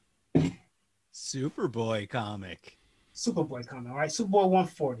 All right. Superboy comic. All right. Superboy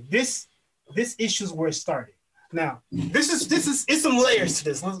 140. This issue is where it started. Now, it's some layers to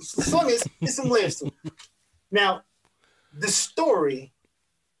this. It's some layers to it. Now, the story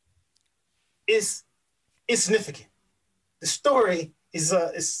is significant. The story is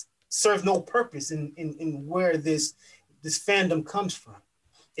serves no purpose in where this fandom comes from.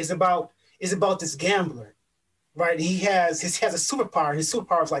 It's about this gambler, right? He has a superpower. His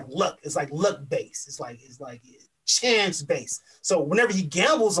superpower is like luck. It's like luck based. It's like chance based. So whenever he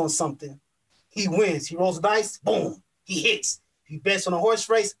gambles on something, he wins. He rolls the dice, boom, he hits. If he bets on a horse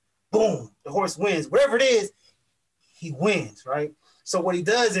race, boom, the horse wins. Whatever it is, he wins, right? So what he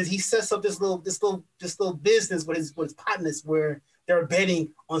does is he sets up this little business with his partners where they're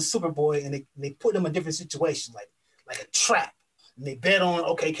betting on Superboy, and they put him in different situations, like a trap. And they bet on,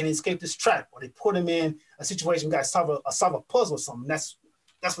 okay, can he escape this trap? Or they put him in a situation where he got to solve a puzzle or something. That's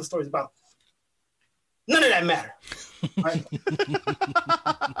what the story's about. None of that matter. Right?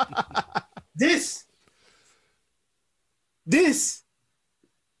 This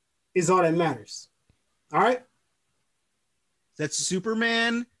is all that matters. All right. That's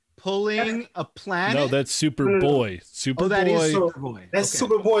Superman pulling a planet. No, that's Superboy. Superboy. That is Superboy. That's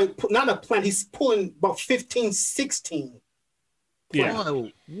okay. Superboy, not a planet. He's pulling about 15, 16. Yeah.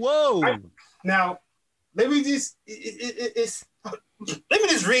 Whoa. Right? Now, let me just read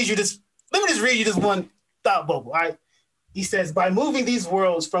you this. Let me just read you this one thought bubble. All right. He says, by moving these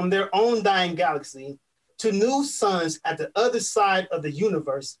worlds from their own dying galaxy to new suns at the other side of the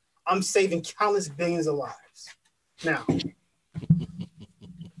universe, I'm saving countless billions of lives.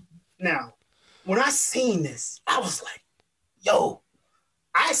 Now, when I seen this, I was like, yo,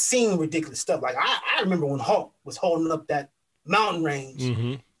 I seen ridiculous stuff. Like I remember when Hulk was holding up that mountain range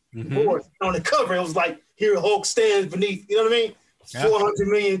board on the cover. It was like, here Hulk stands beneath, you know what I mean? 400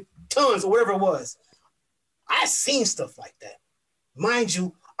 million tons or whatever it was. I seen stuff like that. Mind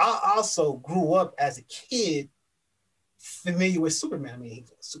you, I also grew up as a kid familiar with Superman. I mean, he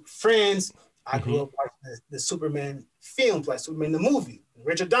was Super Friends. I grew up watching the Superman films, like Superman the movie,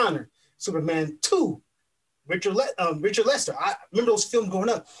 Richard Donner, Superman 2, Richard Lester. I remember those films growing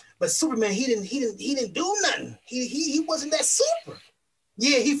up. But Superman, he didn't do nothing. He wasn't that super.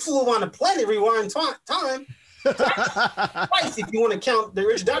 Yeah, he flew around the planet, rewind time. Twice, if you want to count the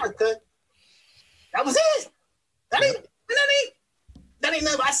Richard Donner cut. That was it. That ain't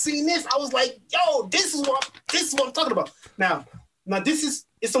nothing. I seen this. I was like, yo, this is what I'm talking about. Now it's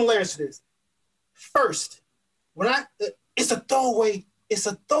some layers to this. First, it's a throwaway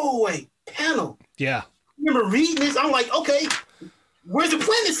panel. Yeah. I remember reading this. I'm like, okay, where's the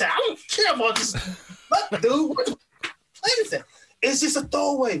planets at? I don't care about this. But dude, where's the planets at? It's just a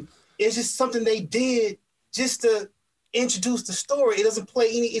throwaway. It's just something they did just to introduce the story. It doesn't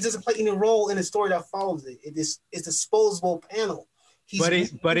play any role in the story that follows it. It's a disposable panel. But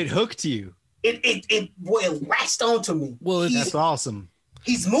it hooked you. It latched onto me. Well, that's awesome.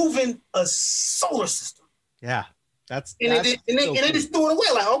 He's moving a solar system. Yeah, they just threw it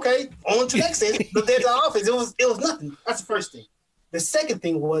away. Like, okay, on to the next thing. But there's the office. It was nothing. That's the first thing. The second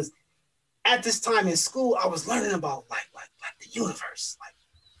thing was, at this time in school, I was learning about like the universe, like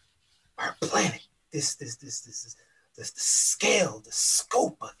our planet. This the scale, the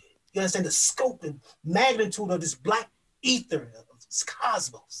scope of it. You understand the scope and magnitude of this black ether of this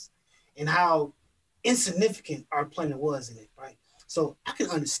cosmos, and how insignificant our planet was in it, right? So I can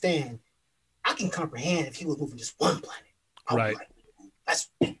comprehend if he was moving just one planet. Right. Like, that's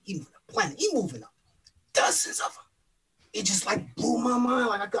he moving a planet. He moving up dozens of them. It just like blew my mind.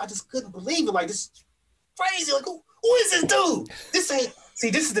 Like I just couldn't believe it. Like this is crazy. Like who is this dude? This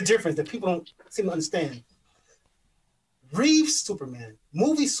is the difference that people don't seem to understand. Reeves Superman,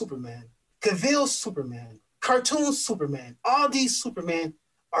 movie Superman, Cavill Superman, cartoon Superman, all these Superman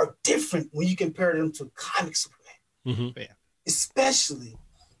are different when you compare them to comic Superman. Yeah. Especially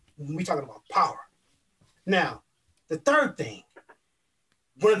when we're talking about power. Now, the third thing,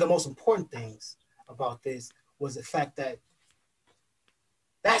 one of the most important things about this was the fact that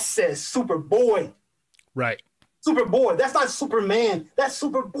says Superboy. Right. Superboy. That's not Superman. That's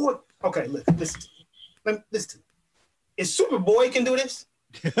Superboy. Okay, listen. If Superboy can do this,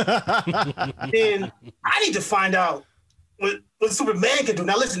 then I need to find out what Superman can do.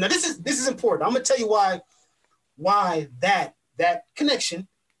 Now listen. Now this is important. I'm gonna tell you why that connection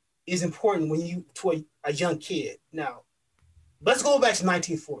is important when you to a young kid. Now, let's go back to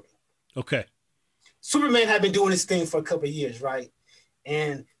 1940. Okay. Superman had been doing this thing for a couple of years, right?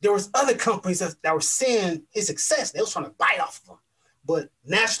 And there was other companies that were seeing his success. They was trying to bite off of him. But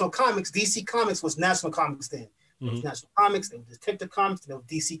National Comics, DC Comics was National Comics then. It was National Comics, there was Detective Comics, and there was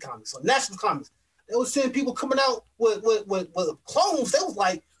DC Comics. So National Comics, they were seeing people coming out with clones. They was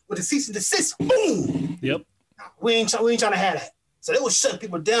like, with the cease and desist, boom. Yep. We ain't trying to have that. So they was shutting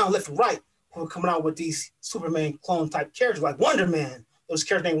people down left and right who were coming out with these Superman clone type characters like Wonder Man. There was a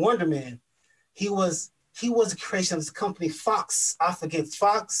character named Wonder Man. He was a creation of this company, Fox. I forget,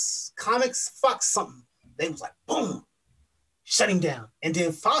 Fox Comics, Fox something. They was like, boom, shut him down. And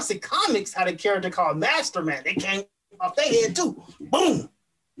then Fox Comics had a character called Master Man. They came off their head too. Boom,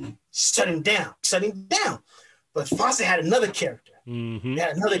 shut him down. But Fox had another character. He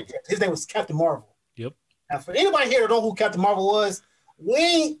had another character. His name was Captain Marvel. Yep. Now, for anybody here that don't know who Captain Marvel was, we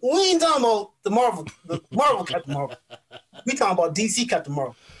ain't talking about the Marvel Captain Marvel. We talking about DC Captain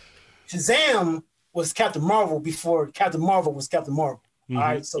Marvel. Shazam was Captain Marvel before Captain Marvel was Captain Marvel. All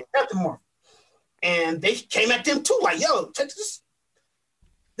right, so Captain Marvel. And they came at them too, like, yo, check this.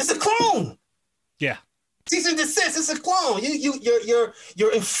 This is a clone. Yeah. Cease and desist, it's a clone.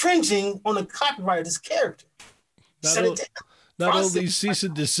 You're infringing on the copyright of this character. Not only cease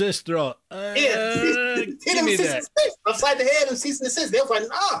and desist, they're all, hit him upside the head and cease and desist. They was like,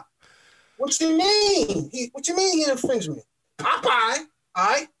 nah. What you mean? What you mean he infringement? Popeye, all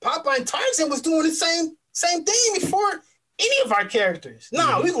right, Popeye and Tarzan was doing the same thing before any of our characters.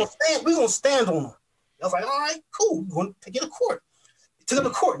 No, we're gonna stand on them. I was like, all right, cool. We're going to take it to court. They took it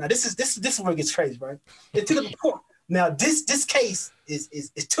to court. Now this is where it gets crazy, right? They took it to court. Now this case is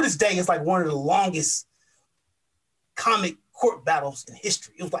to this day is like one of the longest comic court battles in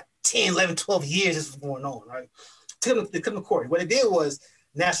history. It was like 10, 11, 12 years this was going on, right? They took it to court. What they did was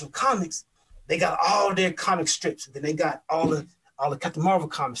National Comics, they got all their comic strips, and then they got all the Captain Marvel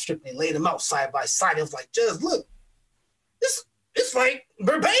comic strips, and they laid them out side by side. It was like, Judge, look, it's like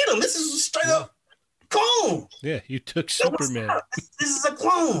verbatim. This is a straight up clone. Yeah, you took Superman. This is a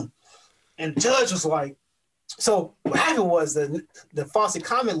clone. And Judge was like, so what happened was the Fawcett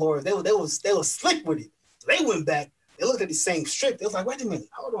comic lawyers, they were slick with it. So they went back, they looked at the same strip. They was like, wait a minute,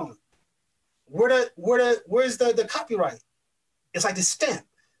 hold on. Where's the copyright? It's like this stamp,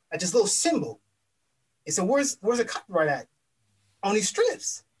 like this little symbol. And so where's the copyright at on these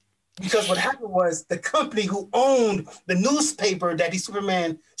strips? Because what happened was the company who owned the newspaper that these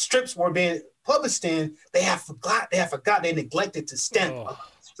Superman strips were being published in, they neglected to stamp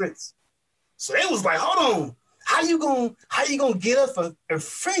strips. So they was like, hold on, how you gonna get up for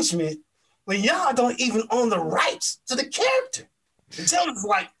infringement when y'all don't even own the rights to the character? The judge was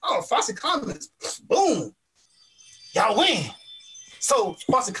like, oh, Fawcett Comics, boom, y'all win. So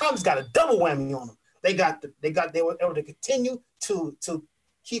Fawcett Comics got a double whammy on them. They were able to continue to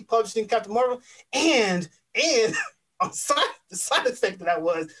keep publishing Captain Marvel, and the side effect of that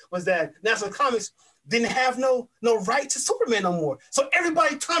was that National Comics didn't have no right to Superman no more. So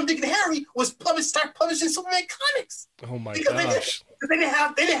everybody, Tom, Dick, and Harry, start publishing Superman comics. Oh my gosh! They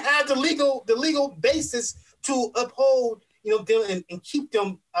didn't have the legal basis to uphold them and keep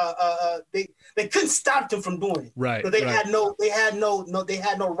them. They couldn't stop them from doing it. Right. So they had no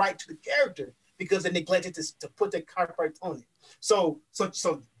right to the character because they neglected to put their copyright on it. So that's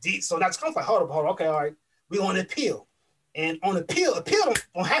kind of like, hold up, okay, all right, we on appeal, and on appeal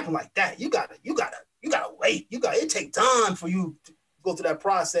don't happen like that. You gotta wait. It take time for you to go through that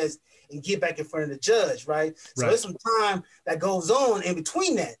process and get back in front of the judge, right? So there's some time that goes on in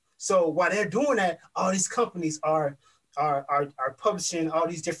between that. So while they're doing that, all these companies are publishing all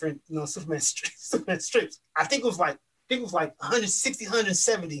these different Superman strips. I think it was like 160,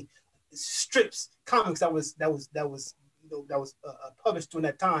 170 strips, comics that was published during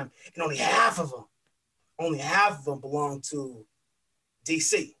that time, and only half of them belonged to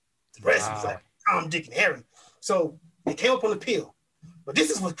DC. The rest was like Tom, Dick, and Harry. So they came up on appeal. But this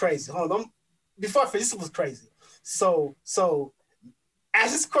is what's crazy. Hold on. Before I finish, this was crazy. So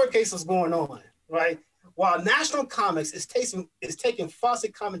as this court case was going on, right, while National Comics is taking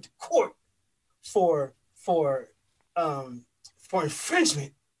Fawcett Comics to court for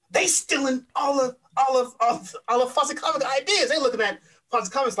infringement, they stealing all of Fawcett Comics ideas. They looking at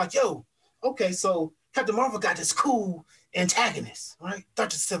Fawcett Comics like, yo, okay, so Captain Marvel got this cool antagonist, right?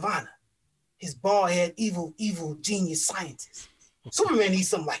 Dr. Sivana, his bald head, evil genius scientist. Superman needs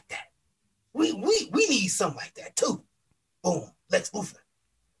something like that. We need something like that too. Boom, Lex Luthor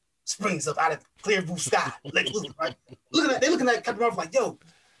springs up out of clear blue sky. Lex Luthor, right? They looking at Captain Marvel like, yo,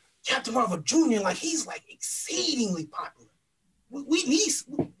 Captain Marvel Jr. like he's like exceedingly popular. We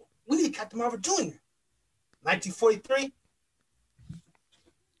need Captain Marvel Jr. 1943.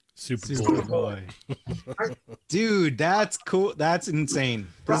 Superboy. Dude, that's cool. That's insane.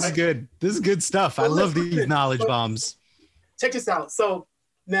 This is good. This is good stuff. I love these knowledge bombs. Check this out. So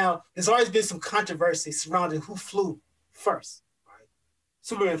now there's always been some controversy surrounding who flew first. Right?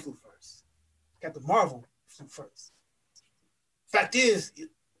 Superman flew first. Captain Marvel flew first. Fact is,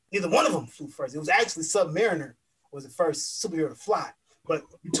 neither one of them flew first. It was actually Submariner was the first superhero to fly. But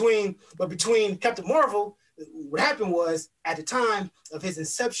between Captain Marvel, what happened was at the time of his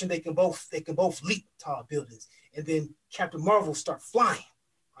inception, they can both leap tall buildings, and then Captain Marvel start flying.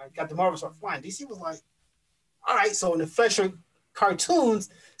 Right? Captain Marvel start flying. DC was like, all right. So in the Fleischer cartoons,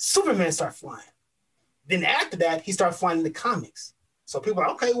 Superman start flying. Then after that, he started flying in the comics. So people are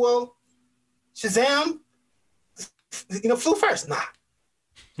like, okay, well, Shazam, flew first. Nah.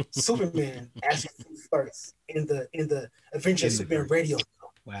 Superman actually flew first in the Avengers Superman radio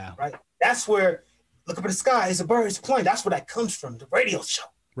show. Wow. Right? That's where look up in the sky, it's a bird, it's a plane. That's where that comes from, the radio show.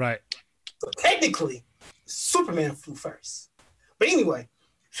 Right. So technically, Superman flew first. But anyway,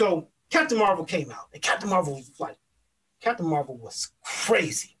 so Captain Marvel came out, and Captain Marvel was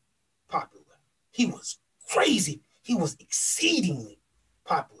crazy popular. He was crazy. He was exceedingly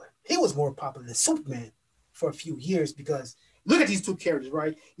popular. He was more popular than Superman for a few years because look at these two characters,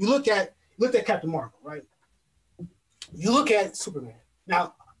 right? You look at Captain Marvel, right? You look at Superman.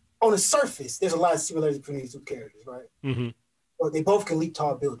 Now, on the surface, there's a lot of similarities between these two characters, right? Mm-hmm. they both can leap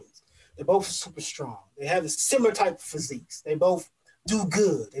tall buildings. They're both super strong. They have a similar type of physiques. They both do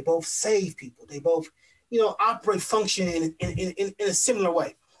good. They both save people. They both, operate, function in a similar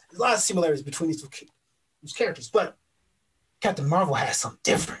way. There's a lot of similarities between these two characters, but Captain Marvel has something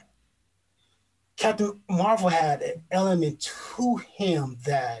different. Captain Marvel had an element to him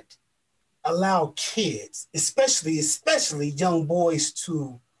that allowed kids, especially young boys,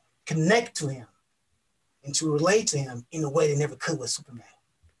 to connect to him and to relate to him in a way they never could with Superman.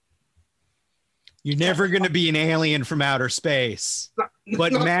 You're never going to be an alien from outer space,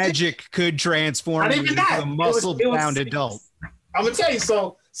 but magic could transform you into a muscle-bound adult. I'm gonna tell you.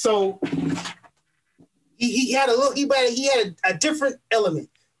 So he had a different element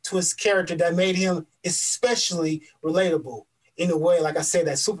to his character that made him especially relatable in a way, like I said,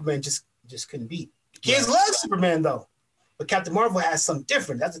 that Superman just couldn't beat. Kids love Superman though, but Captain Marvel has something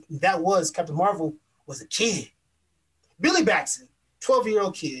different. Captain Marvel was a kid. Billy Batson,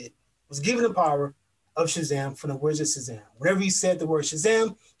 12-year-old kid, was given the power of Shazam from the words of Shazam. Whenever he said the word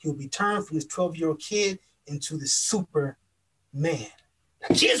Shazam, he would be turned from this 12-year-old kid into the Superman.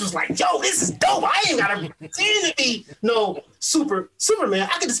 The kids was like, yo, this is dope. I ain't gotta pretend to be no Superman.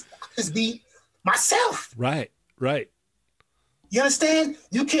 I can just be myself. Right. You understand?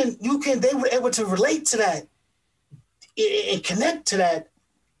 You can, they were able to relate to that and connect to that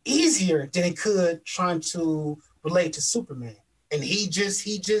easier than they could trying to relate to Superman. And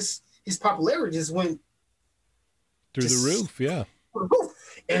his popularity just went through the roof, yeah. Through the roof.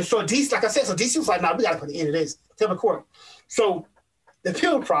 And so DC, like I said, DC was like, we gotta put an end to this. Tell the court. So the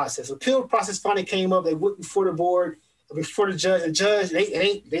appeal process finally came up. They went before the board, before the judge. The judge,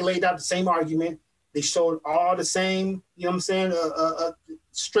 they laid out the same argument. They showed all the same,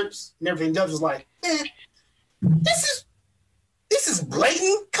 strips and everything. The judge was like, man, this is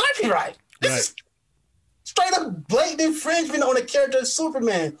blatant copyright. This is straight up blatant infringement on the character of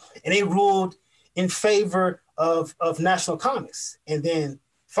Superman. And they ruled in favor of National Comics. And then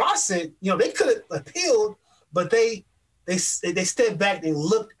Fawcett, they could have appealed, but they stepped back and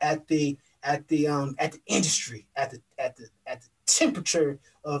looked at the industry, at the temperature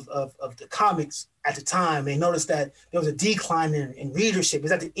of the comics at the time. They noticed that there was a decline in readership. It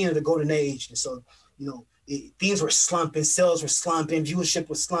was at the end of the golden age. And so, things were slumping, sales were slumping, viewership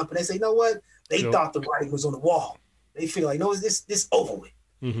was slumping. They say, you know what? They thought the writing was on the wall. They feel like, no, this over with.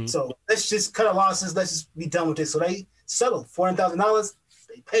 Mm-hmm. So let's just cut our losses. Let's just be done with this. So they settled $400,000.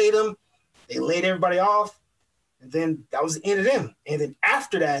 They paid them. They laid everybody off. And then that was the end of them. And then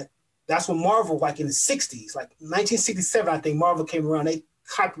after that, that's when Marvel, like in the 60s, like 1967, I think Marvel came around. They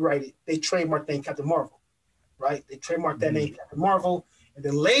copyrighted, they trademarked the name Captain Marvel, right? They trademarked that name Captain Marvel. And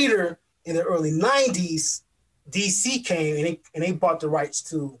then later, in the early 90s, DC came and they bought the rights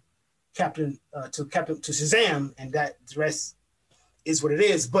to Shazam, and that the rest is what it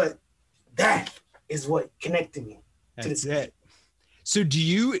is. But that is what connected me to this. That's it. So do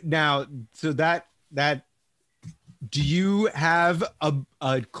you now? So that do you have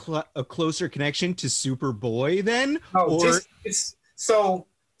a closer connection to Superboy then? No, so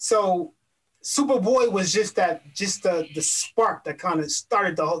Superboy was just the spark that kind of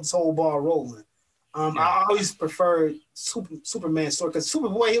started this whole ball rolling. I always preferred Superman story because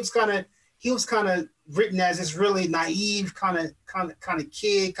Superboy he was kind of written as this really naive kind of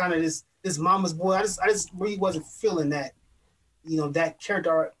kid, kind of this mama's boy. I just really wasn't feeling that, that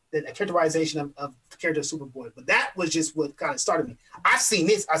characterization of the character of Superboy. But that was just what kind of started me. I seen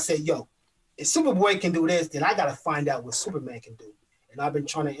this. I said, yo, if Superboy can do this, then I got to find out what Superman can do. And I've been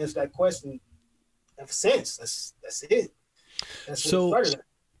trying to answer that question ever since. That's it. That's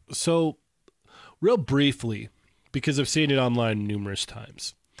so real briefly, because I've seen it online numerous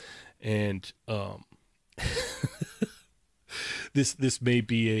times, and this may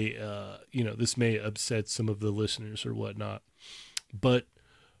be this may upset some of the listeners or whatnot, but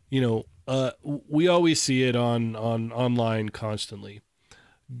we always see it on online constantly.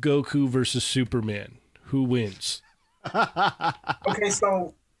 Goku versus Superman, who wins? Okay,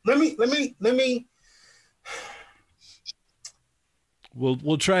 so let me.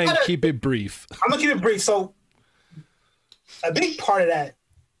 We'll try and keep it brief. I'm gonna keep it brief. So a big part of that,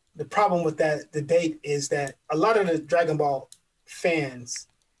 the problem with that debate is that a lot of the Dragon Ball fans,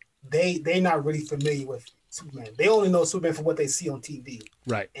 they're not really familiar with Superman. They only know Superman for what they see on TV.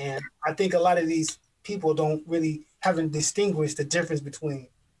 Right. And I think a lot of these people haven't distinguished the difference between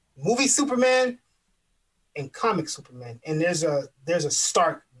movie Superman and comic Superman. And there's a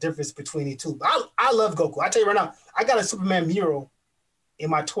stark difference between the two. I love Goku. I tell you right now, I got a Superman mural in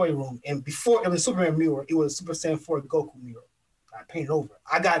my toy room. And before it was a Superman mural, it was a Super Saiyan 4 Goku mural. I painted over.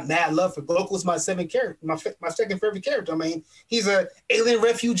 I got mad love for Goku. It's my second favorite character. I mean, he's a alien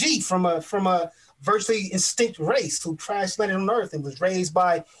refugee from a virtually extinct race who crash landed on Earth and was raised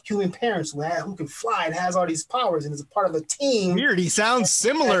by human parents who can fly and has all these powers and is a part of a team. Weird. He sounds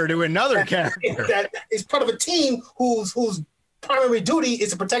similar to another character. That is part of a team whose primary duty is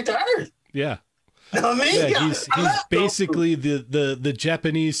to protect the Earth. Yeah. You know what I mean? Yeah, he's basically the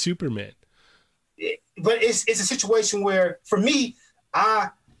Japanese Superman. But it's a situation where, for me,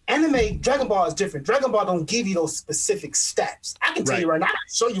 anime Dragon Ball is different. Dragon Ball don't give you those specific stats. I can tell you right now. I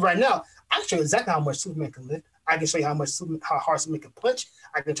can show you right now. I can show you exactly how much Superman can lift. I can show you how hard Superman can punch.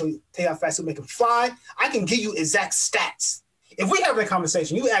 I can tell you how fast Superman can fly. I can give you exact stats. If we have that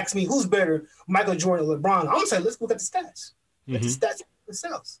conversation, you ask me who's better, Michael Jordan or LeBron, I'm gonna say let's look at the stats. Let the stats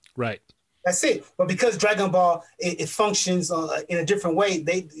themselves. Right. That's it. But because Dragon Ball it functions in a different way,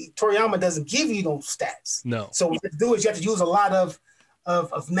 Toriyama doesn't give you those stats. No. So what you have to do is you have to use a lot of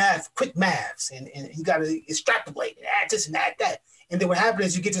math, quick maths, and you got to extrapolate and add this and add that. And then what happens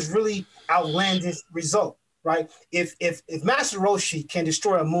is you get this really outlandish result, right? If Master Roshi can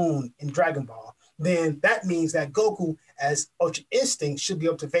destroy a moon in Dragon Ball, then that means that Goku, as Ultra Instinct, should be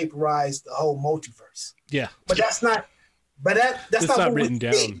able to vaporize the whole multiverse. Yeah. But that's not. But that's not written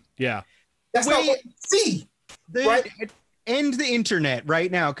down. See. Yeah. That's not what you see. Right? End the internet right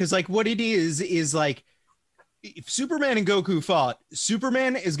now, because like what it is like, if Superman and Goku fought,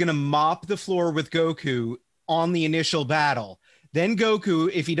 Superman is gonna mop the floor with Goku on the initial battle. Then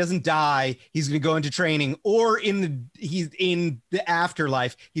Goku, if he doesn't die, he's gonna go into training, or he's in the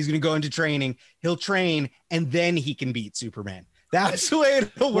afterlife, he's gonna go into training. He'll train, and then he can beat Superman. That's the way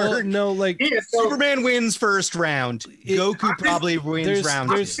it'll work. Well, no, like Superman wins first round. Goku probably wins round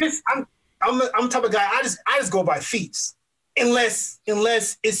two. I'm the type of guy. I just go by feats, unless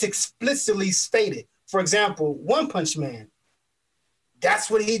it's explicitly stated. For example, One Punch Man. That's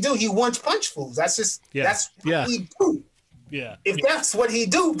what he do. He punch fools. That's just that's what he do. Yeah. If that's what he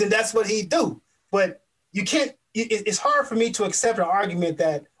do, then that's what he do. But you can't. It's hard for me to accept an argument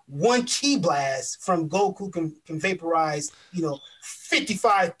that one ki blast from Goku can vaporize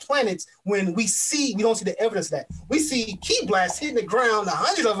 55 planets when we don't see the evidence of that. We see ki blasts hitting the ground,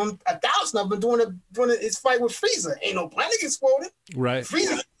 100 of them, 1,000 of them during his fight with Frieza. Ain't no planet exploded. Right.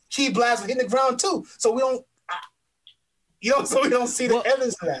 Frieza ki blasts hitting the ground too. So we don't. So we don't see the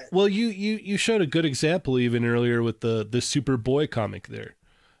evidence of that. Well, you showed a good example even earlier with the Superboy comic there.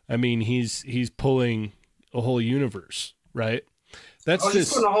 I mean, he's pulling a whole universe, right? That's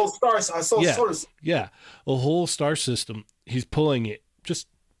he's pulling a whole star. Yeah, a whole star system. He's pulling it, just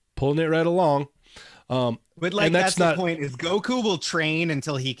pulling it right along. But like that's the point is Goku will train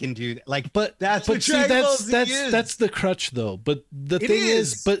until he can do that. Like, but that's the crutch though. But the thing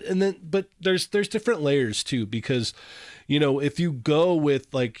is, but there's different layers too, because if you go with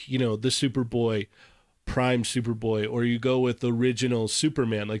like the Superboy, Prime Superboy, or you go with original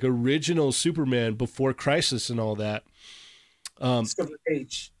Superman, like original Superman before Crisis and all that. Silver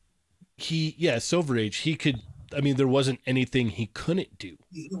Age. Silver Age. He could. I mean, there wasn't anything he couldn't do.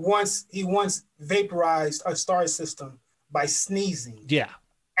 He once vaporized a star system by sneezing. Yeah.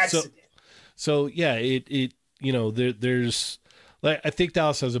 Accident. So yeah, there's like, I think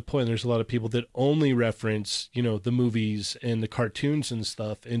Dallas has a point. There's a lot of people that only reference the movies and the cartoons and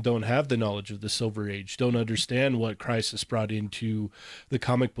stuff and don't have the knowledge of the Silver Age, don't understand what Crisis brought into the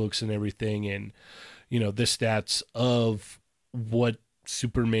comic books and everything, and the stats of what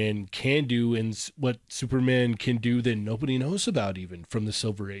Superman can do and what Superman can do that nobody knows about even from the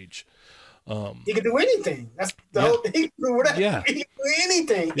Silver Age. He can do anything. That's the whole thing. He can do whatever. Yeah. He can do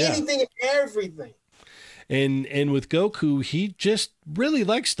anything. Yeah. Anything and everything. And with Goku, he just really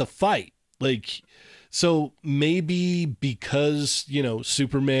likes to fight. Like, so maybe because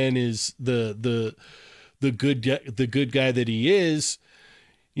Superman is the good guy that he is,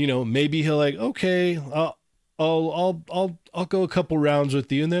 maybe he'll like, okay, I'll go a couple rounds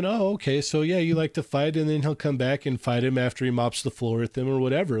with you, and then okay, so yeah, you like to fight, and then he'll come back and fight him after he mops the floor with him or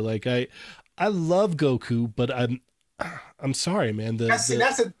whatever. Like I love Goku, but I'm sorry, man. That's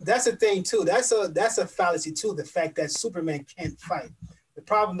a thing too. That's a fallacy too. The fact that Superman can't fight. The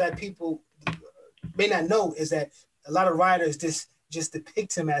problem that people may not know is that a lot of writers just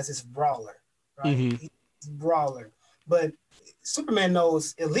depict him as this brawler, right? Mm-hmm. He's a brawler, but Superman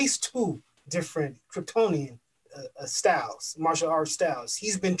knows at least two different Kryptonian styles, martial arts styles.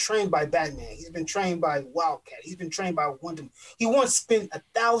 He's been trained by Batman. He's been trained by Wildcat. He's been trained by Wonder Woman. He once spent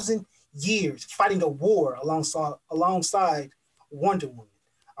 1,000 years fighting a war alongside Wonder Woman.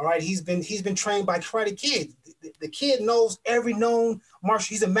 All right, he's been trained by Karate Kid. The kid knows every known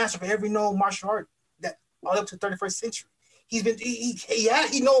martial. He's a master of every known martial art that all up to the 31st century.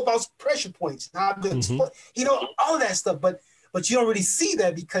 he know about pressure points. He know all of that stuff, but you don't really see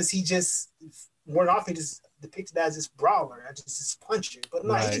that because he just more often just depicted as this brawler, as just this puncher. But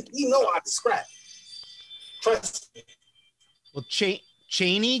no, he know how to scrap. Trust me. Well,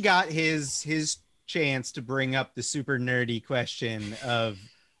 Cheney got his chance to bring up the super nerdy question of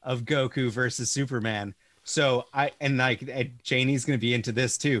Goku versus Superman. So Cheney's going to be into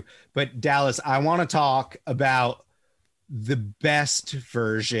this too. But Dallas, I want to talk about the best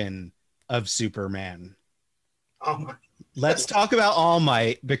version of Superman. Let's talk about All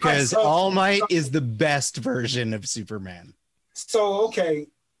Might, because All Might is the best version of Superman. So, okay.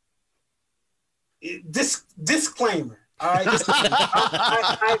 Disclaimer. All right.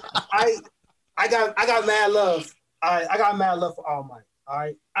 I got mad love. I got mad love for All Might. All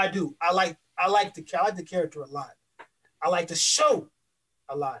right. I do. I like the character a lot. I like the show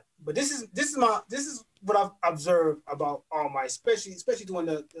a lot. But this is what I've observed about All Might, especially during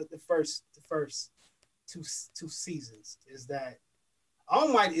the first two seasons, is that All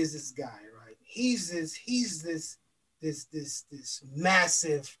Might is this guy, right? He's this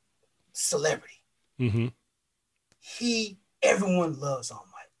massive celebrity. Mm-hmm. Everyone loves All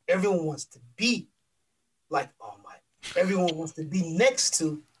Might. Everyone wants to be like All Might. Everyone wants to be next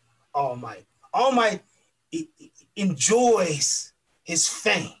to All Might. All Might enjoys his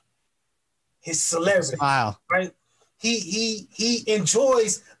fame, his celebrity. Wow. Right? He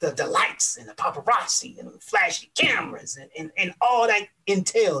enjoys the lights and the paparazzi and the flashy cameras and all that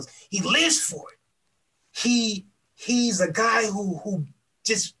entails. He lives for it. He's a guy who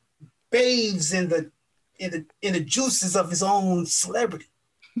just bathes in the juices of his own celebrity.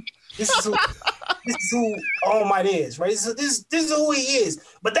 This is who All Might is, right? So this is who he is,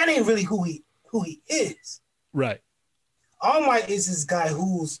 but that ain't really who he is. Right. All Might is this guy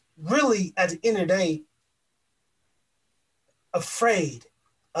who's really, at the end of the day, afraid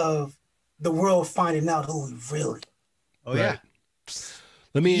of the world finding out who he really. Oh yeah.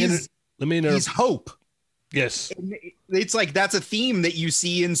 Let me interrupt. He's hope. Yes. It's like that's a theme that you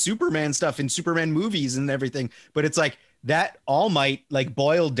see in Superman stuff, in Superman movies and everything. But it's like that All Might, like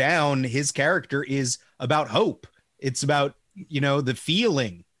boiled down, his character is about hope. It's about, the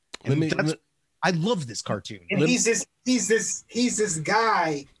feeling. And I love this cartoon. And he's this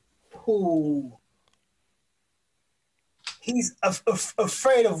guy who he's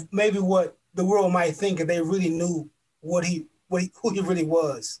afraid of maybe what the world might think if they really knew who he really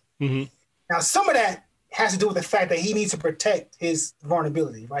was. Mm-hmm. Now, some of that has to do with the fact that he needs to protect his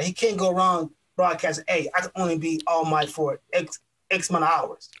vulnerability, right? He can't go around broadcasting, "Hey, I can only be All Might for X amount of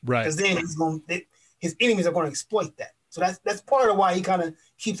hours," right? Because then his enemies are going to exploit that. So that's part of why he kind of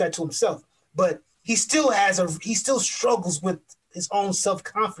keeps that to himself. But he still struggles with his own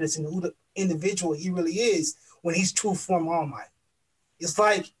self-confidence in who the individual he really is when he's true form All Might. It's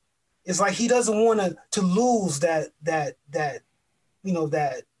like he doesn't want to lose that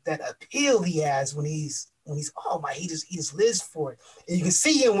appeal he has when he's All Might. He just lives for it. And you can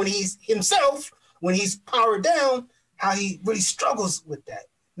see him when he's himself, when he's powered down, how he really struggles with that.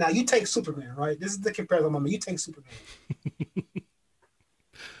 Now you take Superman, right? This is the comparison moment. You take Superman.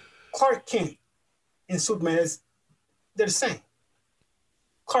 Clark Kent and Superman they're the same.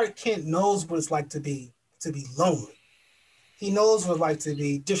 Clark Kent knows what it's like to be lonely. He knows what it's like to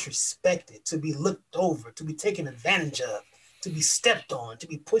be disrespected, to be looked over, to be taken advantage of, to be stepped on, to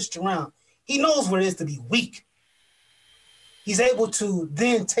be pushed around. He knows what it is to be weak. He's able to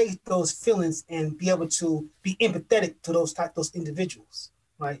then take those feelings and be able to be empathetic to those individuals,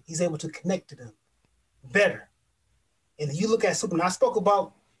 right? He's able to connect to them better. And you look at Superman. I spoke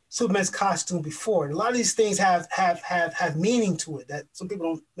about Superman's costume before, and a lot of these things have meaning to it that some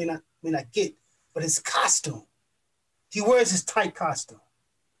people may not get. But his costume, he wears his tight costume.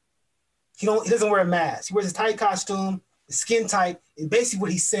 He doesn't wear a mask. He wears his tight costume, the skin tight, and basically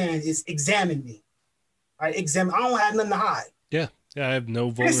what he's saying is examine me. Right? Examine. I don't have nothing to hide. Yeah. I have no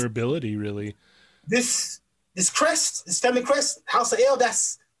vulnerability really. This crest, this family crest, House of L,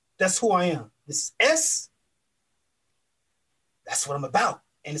 that's who I am. This S, that's what I'm about.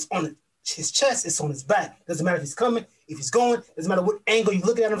 And it's on his chest, it's on his back. Doesn't matter if he's coming, if he's going, doesn't matter what angle you're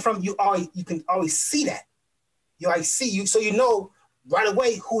looking at him from, you can always see that. You always see you, so you know right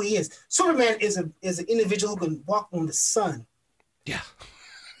away who he is. Superman is an individual who can walk on the sun. Yeah.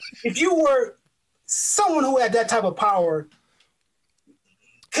 If you were someone who had that type of power,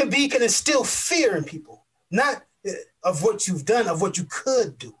 can instill fear in people, not of what you've done, of what you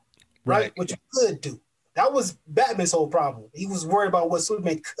could do, right? What you could do. That was Batman's whole problem. He was worried about what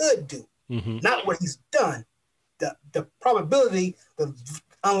Superman could do, not what he's done. The probability, the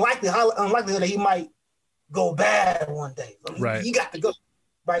unlikelihood that he might go bad one day. Right. He got to go.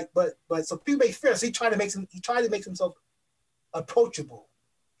 Right. But so people make fear. So he tried to make himself approachable.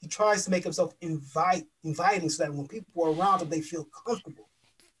 He tries to make himself inviting so that when people are around him, they feel comfortable.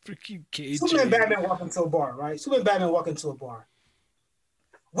 Freaking KJ. Superman and Batman walk into a bar, right? Superman and Batman walk into a bar.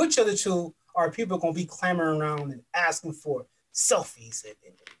 Which of the two are people going to be clamoring around and asking for selfies and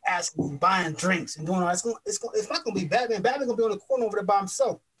asking, buying drinks and doing all that? It's not going to be Batman. Batman's going to be on the corner over there by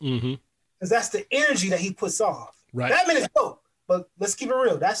himself. Because that's the energy that he puts off. Right. Batman is dope, but let's keep it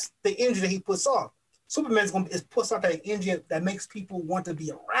real. That's the energy that he puts off. Superman's puts out that energy that makes people want to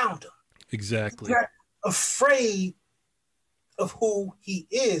be around him. Exactly. He's not afraid of who he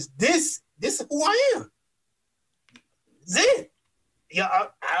is. This is who I am. This is it. Yeah,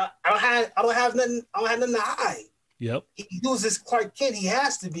 I don't have nothing to hide. Yep. He uses Clark Kent. He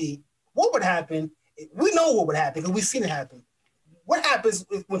has to be. What would happen? We know what would happen because we've seen it happen. What happens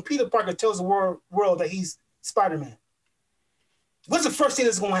when Peter Parker tells the world that he's Spider-Man? What's the first thing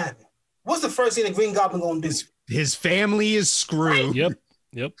that's going to happen? What's the first thing that Green Goblin going to do? His family is screwed. Yep.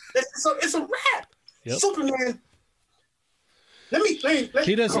 It's a wrap. Yep. Superman. Let me.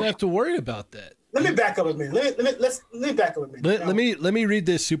 He doesn't have to worry about that. Let me back up a minute. Let me back up a minute. Let me read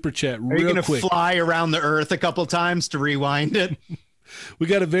this super chat real quick. Are you going to fly around the earth a couple times to rewind it? We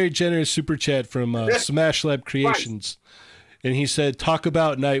got a very generous super chat from Smash Lab Creations, and he said, "Talk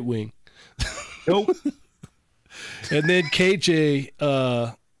about Nightwing." Nope. And then KJ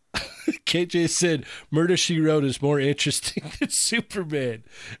said, "Murder She Wrote is more interesting than Superman,"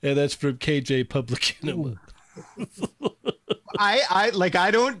 and that's from KJ Public Enema. I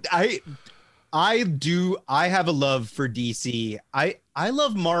have a love for DC. I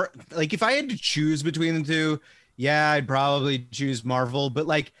love like if I had to choose between the two, yeah, I'd probably choose Marvel, but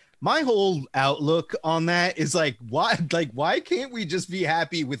like my whole outlook on that is like why can't we just be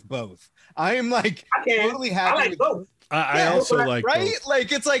happy with both? I am like totally happy like with both. I also like right? both.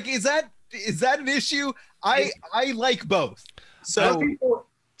 Like it's like is that an issue? I like both. So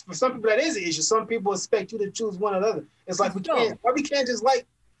for some people that is an issue. Some people expect you to choose one or the other. It's like we can't just like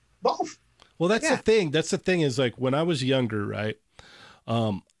both. Well, that's the thing. That's the thing is like when I was younger, right?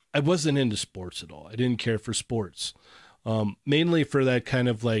 I wasn't into sports at all. I didn't care for sports. Mainly for that kind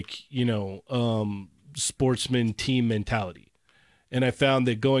of like, sportsman team mentality. And I found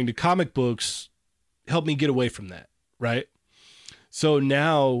that going to comic books helped me get away from that. Right. So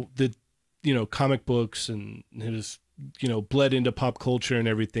now that, comic books and has, bled into pop culture and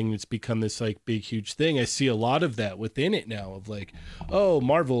everything, it's become this like big, huge thing. I see a lot of that within it now of like, oh,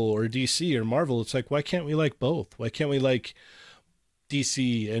 Marvel or DC or Marvel. It's like, why can't we like both? Why can't we like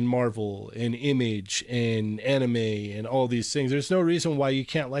DC and Marvel and Image and anime and all these things? There's no reason why you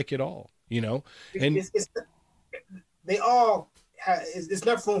can't like it all, And they all have, it's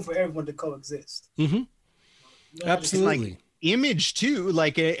not room for everyone to coexist. Mm-hmm. Absolutely. Like Image too,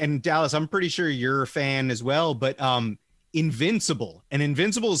 like, and Dallas, I'm pretty sure you're a fan as well, but Invincible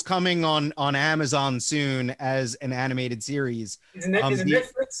is coming on Amazon soon as an animated series. Is it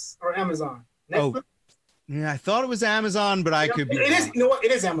Netflix or Amazon? Netflix? Oh, yeah, I thought it was Amazon, but I could be. It is. You know what?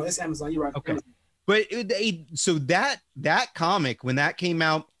 It is Amazon. It's Amazon. You're right. Okay. But so that comic, when that came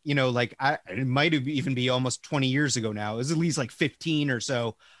out, like it might have even be almost 20 years ago now. It was at least like 15 or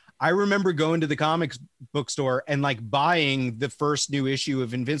so. I remember going to the comics bookstore and like buying the first new issue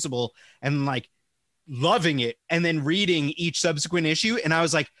of Invincible and like loving it and then reading each subsequent issue. And I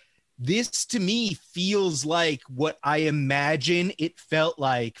was like, this to me feels like what I imagine it felt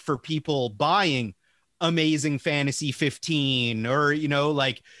like for people buying Amazing Fantasy 15 or,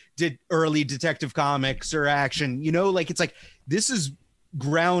 like did early Detective Comics or Action, like it's like, this is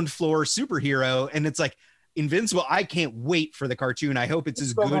ground floor superhero. And it's like, Invincible, I can't wait for the cartoon. I hope it's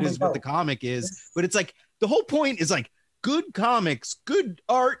as good as what the comic is. But it's like the whole point is like good comics, good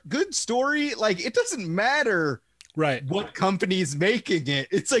art, good story. Like it doesn't matter what company's making it.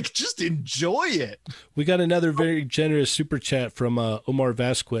 It's like just enjoy it. We got another very generous super chat from Omar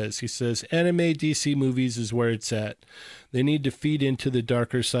Vasquez. He says, anime DC movies is where it's at. They need to feed into the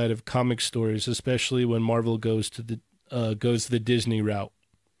darker side of comic stories, especially when Marvel goes the Disney route.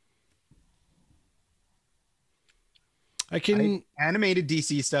 Animated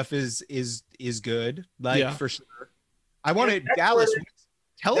DC stuff is good, for sure. I want to Dallas.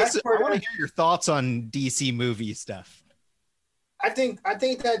 Tell us. I want to hear your thoughts on DC movie stuff. I think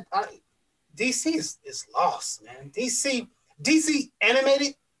that DC is lost, man. DC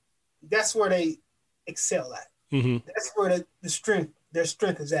animated. That's where they excel at. Mm-hmm. That's where their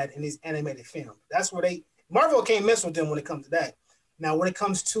strength is at in these animated films. That's where Marvel can't mess with them when it comes to that. Now, when it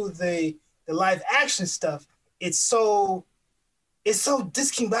comes to the live action stuff, it's so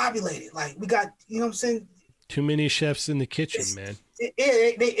discombobulated. Like we got, what I'm saying? Too many chefs in the kitchen, man.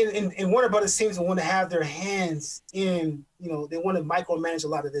 And Warner Brothers seems to want to have their hands in, they want to micromanage a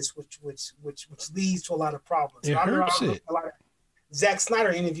lot of this, which leads to a lot of problems. It hurts it. A lot of Zack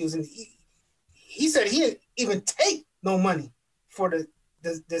Snyder interviews, and he said he didn't even take no money for the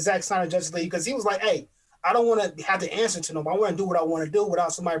Zack Snyder Justice League, because he was like, hey, I don't want to have to answer to nobody. I want to do what I want to do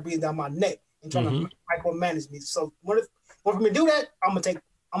without somebody breathing down my neck and trying to micromanage me. So for me to do that, I'm gonna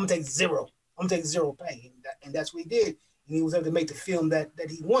take zero. I'm gonna take zero pay, and that's what he did. And he was able to make the film that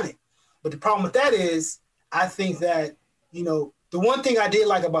he wanted. But the problem with that is, I think that the one thing I did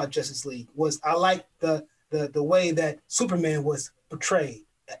like about Justice League was I liked the way that Superman was portrayed,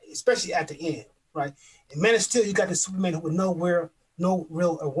 especially at the end, right? And Man of Steel, you got the Superman with no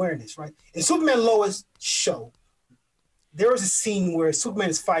real awareness, right? In Superman Lois show, there was a scene where Superman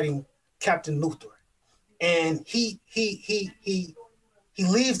is fighting Captain Luthor, and he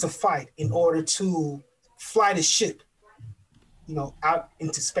leaves the fight in order to fly the ship, out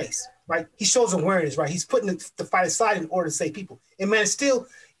into space, right? He shows awareness, right? He's putting the fight aside in order to save people. And Man, still,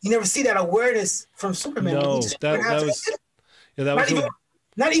 you never see that awareness from Superman. No,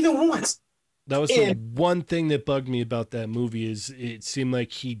 not even once. That was the one thing that bugged me about that movie, is it seemed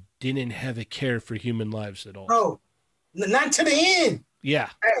like he didn't have a care for human lives at all. Bro, not to the end. Yeah.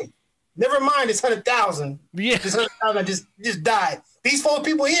 Hey, never mind this 100,000. Yeah. This 100,000 just died. These 4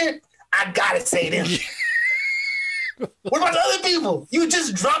 people here, I gotta say them. What about the other people? You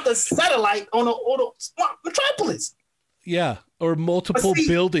just dropped a satellite on a metropolis. Yeah, or multiple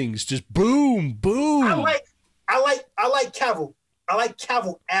buildings, just boom, boom. I like Cavill. I like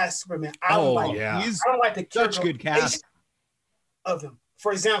Cavill as Superman. I don't like the such good cast of him.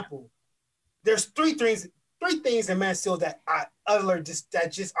 For example, there's three things in Man of Steel that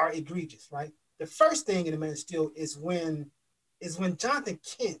just are egregious, right? The first thing in the Man of Steel is when Jonathan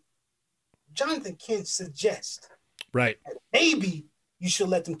Kent suggests, right, that maybe you should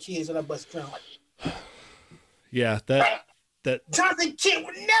let them kids on that bus drown. Yeah, that Jonathan Kent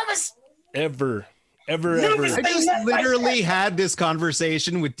would never ever. I just literally had this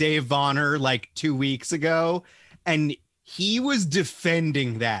conversation with Dave Vonner like 2 weeks ago, and he was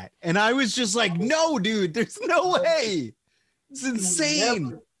defending that, and I was just like, no, dude, there's no way. It's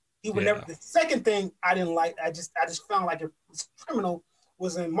insane. He would never. The second thing I didn't like, I just found like it was criminal,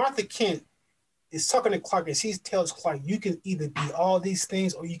 was when Martha Kent is talking to Clark, and she tells Clark, you can either be all these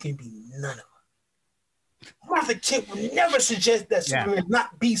things or you can be none of them. Martha Kent would never suggest that Superman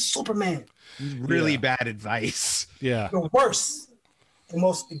not be Superman. Really bad advice. Yeah. The worst, the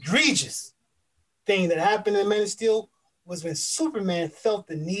most egregious thing that happened in Man of Steel was when Superman felt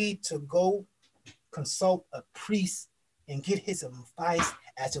the need to go consult a priest and get his advice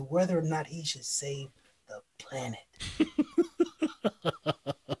as to whether or not he should save the planet.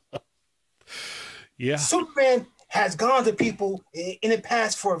 Yeah. Superman has gone to people in the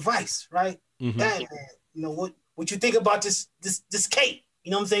past for advice, right? Mm-hmm. Batman, what you think about this cape? You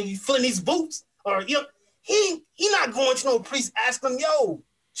know what I'm saying? You feeling these boots? Or he not going to no priest asking him, yo,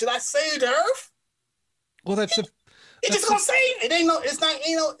 should I save the earth? Well, that's the It's just gonna say it ain't no. It's not.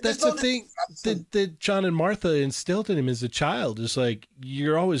 That's the thing that John and Martha instilled in him as a child. Is like,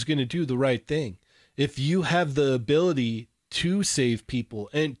 you're always going to do the right thing. If you have the ability to save people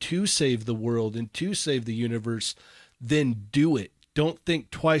and to save the world and to save the universe, then do it. Don't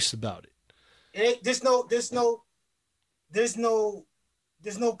think twice about it. There's no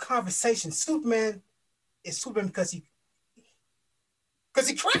conversation. Superman is Superman because he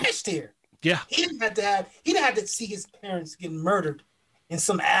crashed here. Yeah. He didn't have to see his parents get murdered in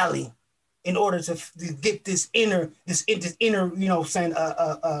some alley in order to get this inner,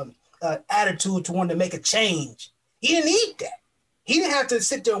 attitude to want to make a change. He didn't need that. He didn't have to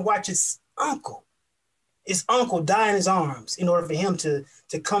sit there and watch his uncle die in his arms in order for him to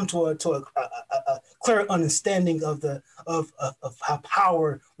come to a clear understanding of how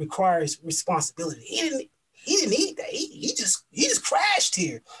power requires responsibility. He didn't need that. He just crashed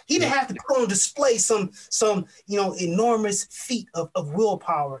here. He didn't have to put on display some enormous feat of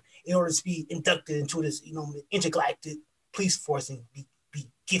willpower in order to be inducted into this intergalactic police force and be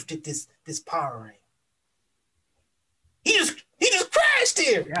gifted this power ring. He just crashed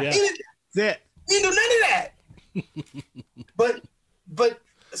here. Yeah. He didn't do none of that. but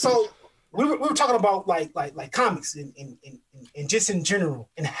so we were talking about like comics and just in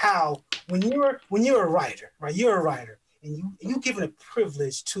general, and how when you're a writer, right? You're a writer and you given a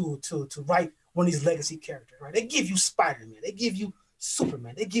privilege to write one of these legacy characters, right? They give you Spider-Man, they give you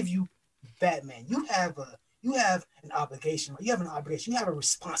Superman, they give you Batman. You have an obligation, right? You have a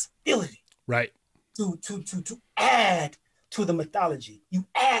responsibility, right? To add to the mythology. You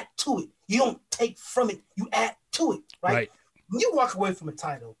add to it. You don't take from it. You add to it, right? When you walk away from a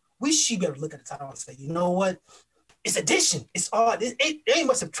title, we should be able to look at the title and say, you know what? It's addition. It's all. It ain't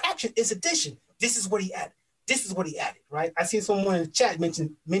much subtraction. It's addition. This is what he added. This is what he added, right? I see someone in the chat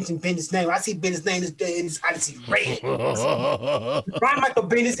mention Bendis' name. I see Bendis' name this day, and I see red. Brian Michael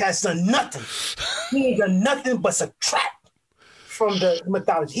Bendis has done nothing. He ain't done nothing but subtract from the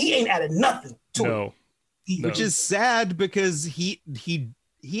mythology. He ain't added nothing to it. Which is sad because he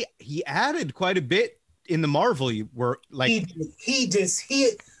added quite a bit in the Marvel.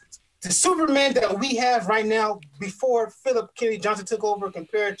 The Superman that we have right now, before Philip Kennedy Johnson took over,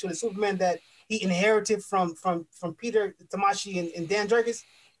 compared to the Superman that he inherited from Peter Tomasi and Dan Jurgens,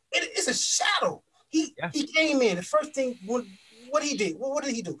 it's a shadow. He came in. The first thing, what he did? What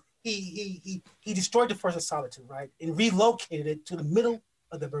did he do? He destroyed the Force of Solitude, right, and relocated it to the middle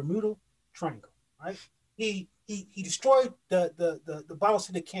of the Bermuda Triangle, right. He destroyed the Bottle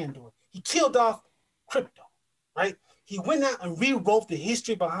City Kandor. He killed off Krypton, right. He went out and rewrote the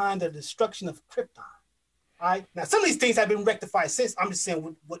history behind the destruction of Krypton. All right. Now, some of these things have been rectified since. I'm just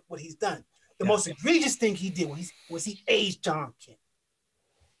saying what he's done. The most egregious thing he did was he aged John Kent.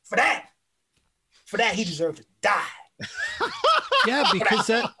 For that, he deserved to die. Yeah, because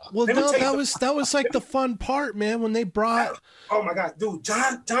that was like the fun part, man, when they brought. Oh my God, dude,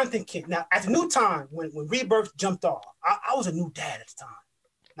 Jonathan Kent. Now, at the new time, when Rebirth jumped off, I was a new dad at the time.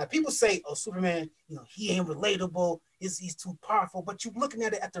 Now, people say, "Oh, Superman, he ain't relatable. He's too powerful." But you're looking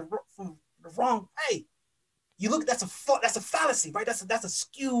at it from the wrong way. You look. That's a fallacy, right? That's a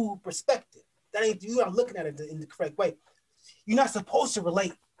skewed perspective. You are looking at it in the correct way. You're not supposed to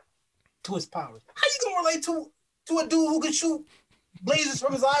relate to his powers. How you gonna relate to a dude who can shoot blazes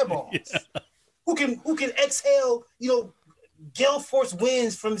from his eyeballs? Who can exhale, gale force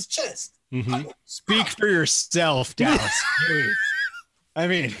winds from his chest? Mm-hmm. Speak for yourself, Dallas. I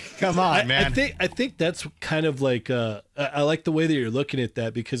mean, come on, man. I think that's kind of like I like the way that you're looking at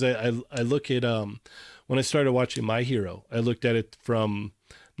that, because I look at when I started watching My Hero, I looked at it from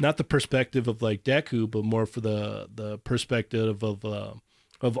not the perspective of like Deku, but more for the perspective of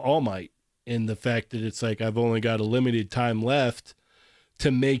All Might, and the fact that it's like I've only got a limited time left to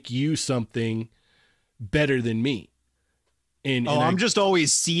make you something better than me. And I'm just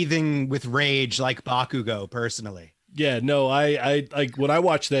always seething with rage like Bakugo personally. Yeah, no, I like when I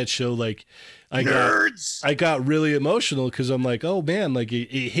watched that show, like I got really emotional because I'm like, oh man, like it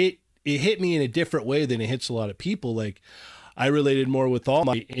hit me in a different way than it hits a lot of people. Like I related more with All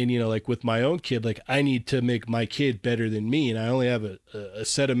Might, and like with my own kid, like I need to make my kid better than me, and I only have a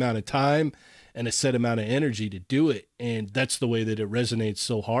set amount of time and a set amount of energy to do it, and that's the way that it resonates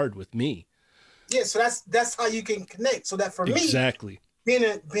so hard with me. Yeah, so that's how you can connect. So that for me, exactly. Being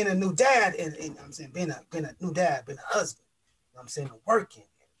a new dad, and I'm saying being a new dad, being a husband, I'm saying working,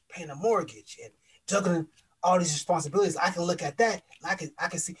 and paying a mortgage, and juggling all these responsibilities, I can look at that and I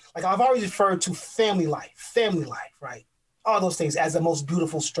can see, like I've always referred to family life, right? All those things as the most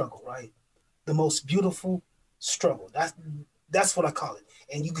beautiful struggle, right? The most beautiful struggle. That's what I call it.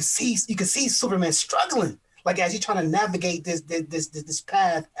 And you can see Superman struggling, like as he's trying to navigate this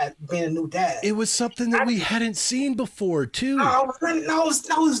path at being a new dad. It was something that we hadn't seen before, too. No, it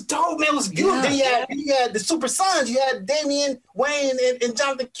was dope, man. It was beautiful. Yeah. Then you had the Super Sons. You had Damian Wayne and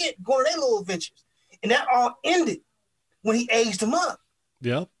Jonathan Kent going on their little adventures, and that all ended when he aged him up.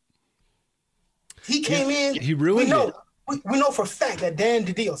 Yep. He came in. He ruined it. We know for a fact that Dan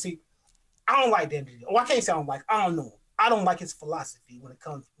DiDio. See, I don't like Dan DiDio. Well, I can't say I don't like. I don't know him. I don't like his philosophy when it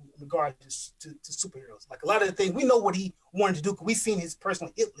comes in regards to superheroes. Like a lot of the things, we know what he wanted to do because we've seen his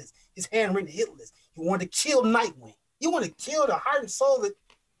personal hit list, his handwritten hit list. He wanted to kill Nightwing. You want to kill the heart and soul that.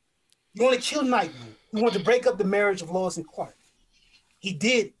 You want to kill Nightwing. You want to break up the marriage of Lois and Clark. He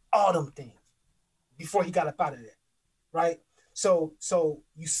did all them things before he got up out of there, right? So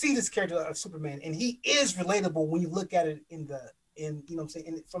you see this character of Superman, and he is relatable when you look at it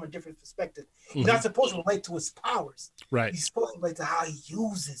from a different perspective. Mm-hmm. You're not supposed to relate to his powers. Right. He's supposed to relate to how he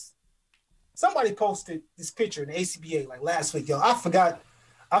uses. Somebody posted this picture in the ACBA like last week, yo. I forgot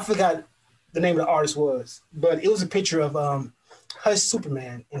the name of the artist was, but it was a picture of Hush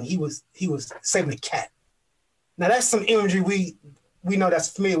Superman, and he was saving a cat. Now that's some imagery we know that's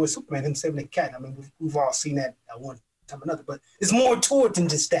familiar with Superman, him saving a cat. I mean, we've all seen that at one time or another, but it's more to it than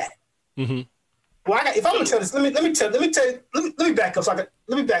just that. Mm-hmm. Well, if I'm gonna tell this, let me back up. Let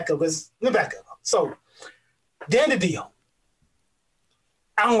me back up. So, Dan DiDio,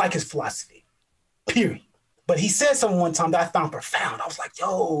 I don't like his philosophy, period. But he said something one time that I found profound. I was like,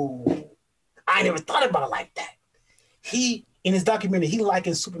 yo, I never thought about it like that. He, in his documentary, he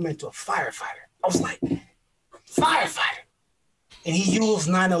likened Superman to a firefighter. I was like, firefighter? and he used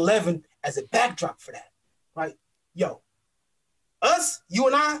 9/11 as a backdrop for that, right? Yo, us, you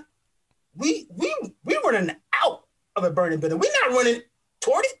and I, we running out of a burning building. We're not running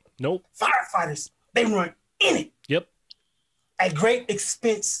toward it. Nope. Firefighters, they run in it. Yep. At great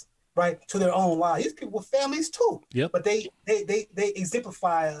expense, right, to their own lives. These people with families too. Yep. But they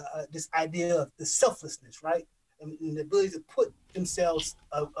exemplify this idea of the selflessness, right, and the ability to put themselves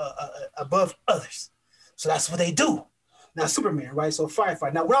above others. So that's what they do. Now, Superman, right? So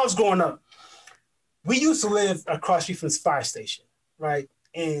firefighter. Now, when I was growing up, we used to live across the street from this fire station, right?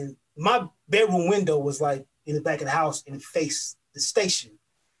 And my bedroom window was like in the back of the house and it faced the station.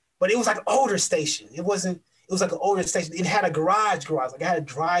 But it was like an older station. It was like an older station. It had a garage. Like it had a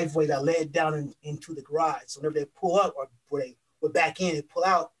driveway that led down into the garage. So whenever they pull up or where they would back in and pull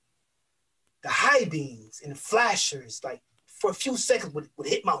out, the high beams and the flashers, like for a few seconds would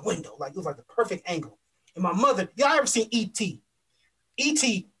hit my window. Like it was like the perfect angle. And my mother, y'all ever seen E.T.?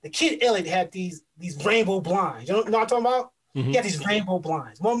 E.T., the kid Elliot had these rainbow blinds. You know what I'm talking about? Mm-hmm. He had these rainbow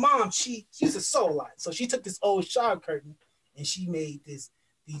blinds. My mom, she used to sew a lot. So she took this old shower curtain and she made these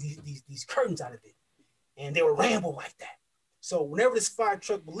curtains out of it. And they were rainbow like that. So whenever this fire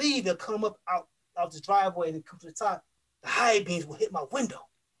truck would leave, they'll come up out the driveway and come to the top, the high beams will hit my window.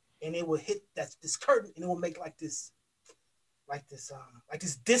 And it will hit this curtain and it will make like this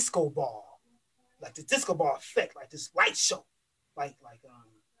disco ball. Like the disco ball effect, like this light show. Like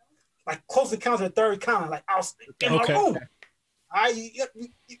Close Encounters of the Third Kind, like I was in my room.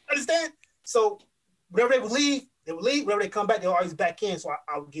 You understand? So whenever they would leave. Whenever they come back, they're always back in. So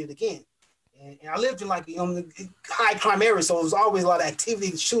I would get it again. And I lived in like high crime area, so it was always a lot of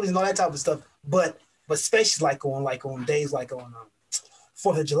activity, shootings, and all that type of stuff. But especially on days like on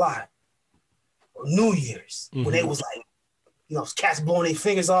 4th of July or New Year's, when they was like, cats blowing their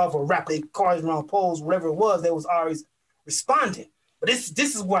fingers off or wrapping their cars around poles, whatever it was, they was always responding. But this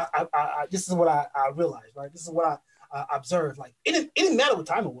is what I realized, right? This is what I observed. Like it didn't matter what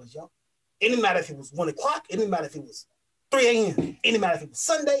time it was, y'all. It didn't matter if it was 1 o'clock. It didn't matter if it was 3 a.m. It didn't matter if it was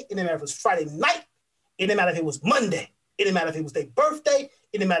Sunday. It didn't matter if it was Friday night. It didn't matter if it was Monday. It didn't matter if it was their birthday.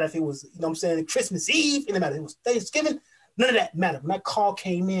 It didn't matter if it was, Christmas Eve. It didn't matter if it was Thanksgiving. None of that mattered. When that call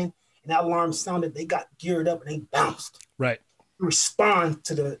came in and that alarm sounded, they got geared up and they bounced. Right. To respond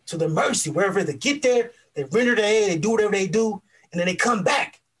to the emergency. Wherever they get there, they render their aid, they do whatever they do, and then they come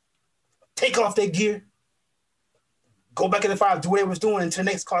back, take off their gear, go back in the fire, do whatever they was doing until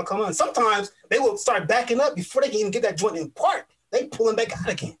the next call come on. Sometimes they will start backing up before they can even get that joint in park. They pulling back out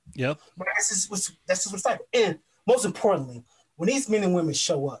again. Yep. But that's just what's happening. And most importantly, when these men and women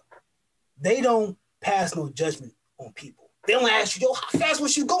show up, they don't pass no judgment on people. They don't ask you, yo, how fast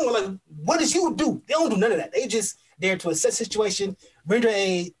was you going? Like, what did you do? They don't do none of that. They just there to assess the situation, render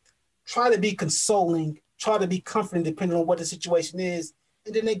aid, try to be consoling, try to be comforting depending on what the situation is,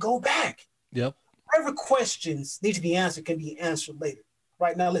 and then they go back. Yep. Whatever questions need to be answered can be answered later.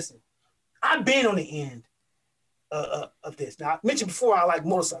 Right now, listen, I've been on the end of this. Now, I mentioned before I like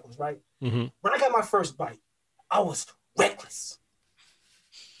motorcycles, right? Mm-hmm. When I got my first bike, I was reckless.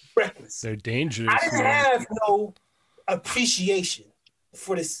 They're dangerous. I didn't have no appreciation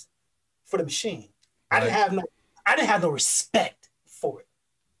for the machine. Right. I didn't have no respect for it.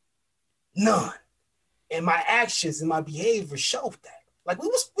 None. And my actions and my behavior showed that. Like we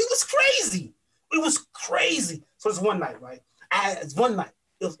was crazy. It was crazy. So it's one night, right?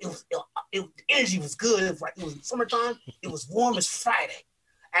 The energy was good. It was summertime. It was warm as Friday.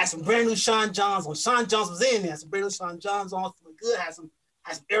 I had some brand new Sean Johns on. Sean Johns was in there. Some brand new Sean Johns on. Feeling good. Had some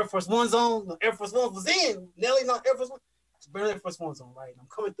Air Force Ones on. No, Air Force Ones was in. Nelly, no Air Force One. Some brand new Air Force Ones on, right? And I'm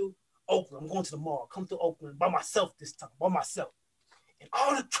coming through Oakland. I'm going to the mall. Come through Oakland by myself this time. By myself. And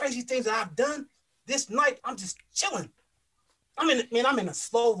all the crazy things that I've done this night, I'm just chilling. I'm in a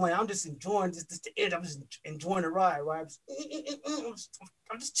slow lane. I'm just enjoying the edge. I'm just enjoying the ride, right?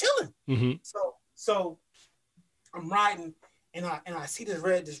 I'm just chilling. Mm-hmm. So I'm riding, and I see this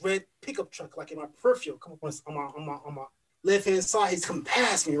red pickup truck like in my peripheral come up on my left hand side. He's coming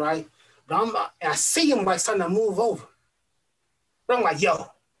past me, right? But I see him like starting to move over. But I'm like, yo,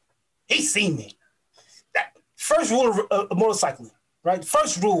 he seen me. That first rule of motorcycling, right?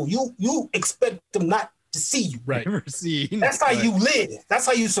 First rule, you expect them not to see you. Right. Never seen. That's how you live. That's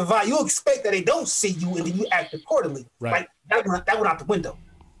how you survive. You expect that they don't see you and then you act accordingly. Right. Like that went out the window.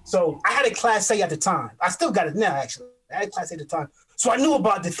 So I had a Class A at the time. I still got it now, actually. I had a Class A at the time. So I knew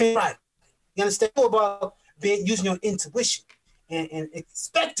about defending right. You understand? I knew about using your intuition and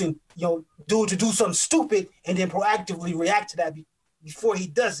expecting dude to do something stupid and then proactively react to that before he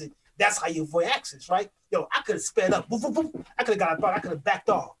does it. That's how you avoid accidents, right? Yo, I could have sped up. Boop, boop, boop. I could have got out. I could have backed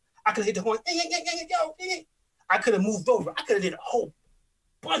off. I could have hit the horn. I could have moved over. I could have did a whole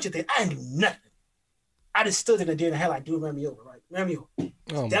bunch of things. I didn't do nothing. I just stood in the deer in the headlight, dude, ran me over, right? Ran me over.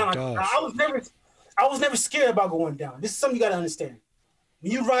 Oh down. my gosh. I was never scared about going down. This is something you got to understand.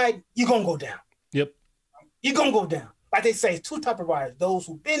 When you ride, you're going to go down. Yep. You're going to go down. Like they say, two type of riders, those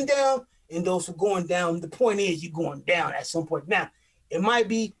who've been down and those who are going down. The point is you're going down at some point. Now, it might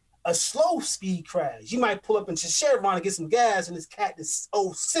be a slow speed crash. You might pull up into Chevron and get some gas and this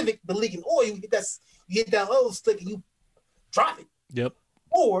old Civic, the leaking oil, you hit that oil slick and you drop it. Yep.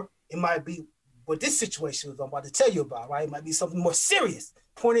 Or it might be what this situation is I'm about to tell you about, right? It might be something more serious.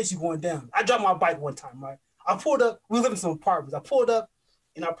 Point is, you're going down. I dropped my bike one time, right? I pulled up. We live in some apartments. I pulled up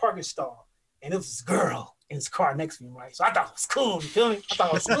in our parking stall, and it was this girl in his car next to me, right? So I thought it was cool. You feel me? I thought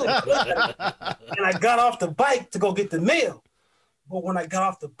it was cool. And I got off the bike to go get the mail. But when I got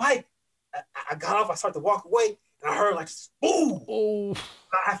off the bike, I got off. I started to walk away, and I heard like, "Ooh!" Oh.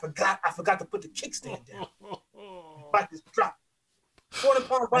 I forgot to put the kickstand down. Bike just dropped.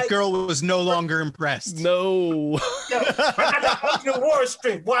 That girl was no longer impressed. No. Yeah, I got the war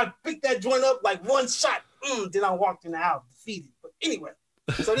strength. Boy, I picked that joint up like one shot. Then I walked in the house defeated. But anyway,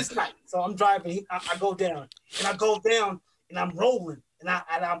 so this night, so I'm driving. I go down, and I'm rolling, and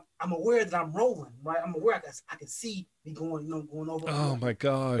I'm aware that I'm rolling. Right, I'm aware I can see me going over. Oh my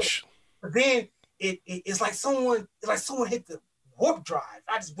gosh. But then it's like someone hit the warp drive.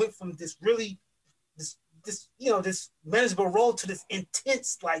 I just went from this manageable roll to this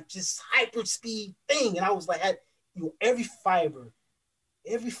intense, like just hyper speed thing. And I was like, every fiber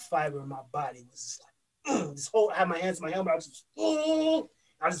in my body was just like, this whole, I had my hands in my helmet. I just,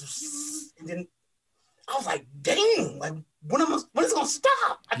 and then I was like, dang, like, when is it going to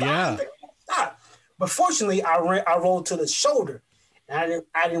stop? I thought it was gonna stop. But fortunately, I rolled to the shoulder, and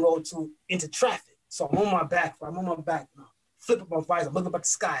I didn't roll into traffic. So I'm on my back now. Flip up my visor, I'm looking up at the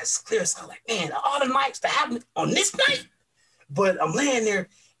sky, it's clear. So I'm like, man, all the nights that happened on this night. But I'm laying there,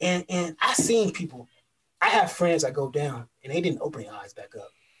 and I seen people. I have friends that go down, and they didn't open their eyes back up.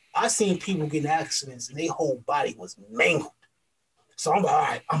 I seen people get in accidents, and their whole body was mangled. So I'm like, all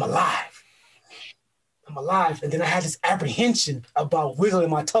right, I'm alive. And then I had this apprehension about wiggling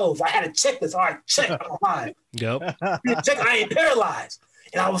my toes. I had a checklist. All right, check, I'm alive. Yep. Check, I ain't paralyzed.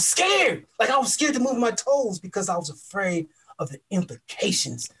 And I was scared. Like, I was scared to move my toes because I was afraid of the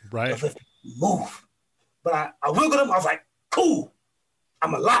implications of if you move. But I wiggled them. I was like, cool.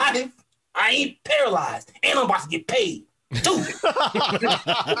 I'm alive. I ain't paralyzed. And I'm about to get paid, too.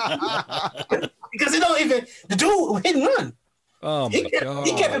 Because the dude hit and run. Oh, my God.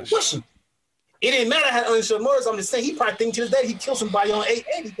 He kept it pushing. It didn't matter how uninsured motors. I'm just saying, he probably thinking to this day he killed somebody on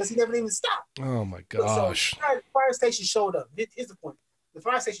 880 because he never even stopped. Oh, my gosh. So fire station showed up. Here's the point. The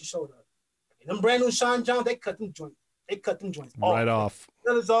fire station showed up. And them brand new Sean John, they cut them joints. Right off.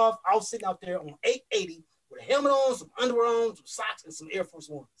 Feathers off. I was sitting out there on 880 with a helmet on, some underwear on, some socks, and some Air Force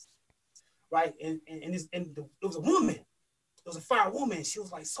Ones. Right? And it was a woman. It was a fire woman. She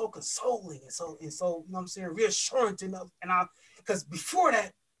was like so consoling and so, you know what I'm saying, reassuring to me. And because before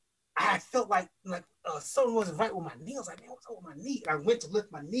that, I had felt like something wasn't right with my knee. I was like, man, what's up with my knee? And I went to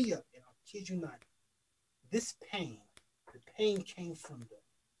lift my knee up, and I kid you not, the pain came from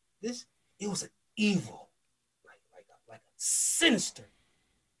it was an evil, like a sinister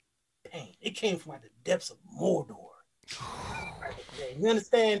pain. It came from like the depths of Mordor. Right? You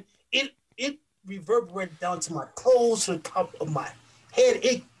understand? It reverberated down to my toes, to the top of my head.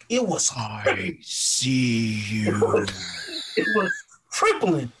 It was. I see you. It was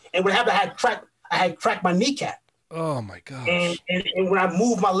crippling. And what happened? I had cracked my kneecap. Oh my gosh! And when I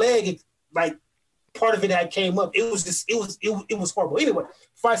moved my leg, part of it had came up. It was horrible. Anyway,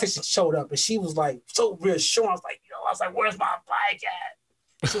 fire station showed up, and she was like so reassuring. I was like, where's my bike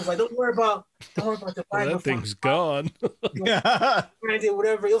at? She was like, don't worry about the bike. That thing's gone. I did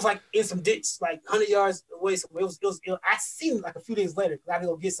whatever. It was like in some ditch, like 100 yards away. So I seen it like a few days later because I had to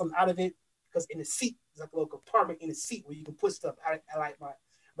go get something out of it because in the seat, there's like a little compartment in the seat where you can put stuff. I like my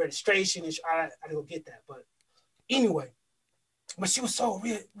registration and I had to go get that. But anyway, but she was so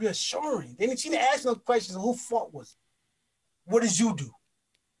reassuring. Then she didn't ask no questions of who fault was it. What did you do?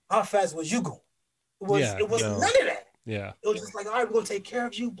 How fast was you going? It was none of that. Yeah. It was just like, all right, we're going to take care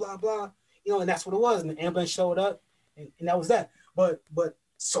of you, blah, blah. You know, and that's what it was. And the ambulance showed up, and that was that. But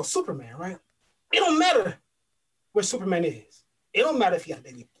so Superman, right? It don't matter where Superman is. It don't matter if he got a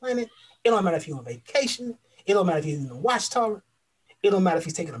Daily Planet. It don't matter if he's on vacation. It don't matter if he's in the Watchtower. It don't matter if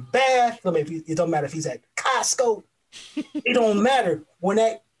he's taking a bath. It don't matter if he's at Costco. It don't matter. When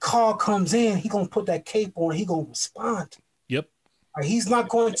that call comes in, he gonna put that cape on. He gonna respond. Yep. He's not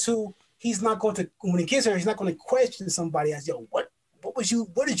going to. When he gets there, he's not going to question somebody as, yo, what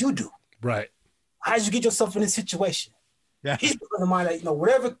did you do? Right. how did you get yourself in this situation? Yeah. He's putting in mind that, you know,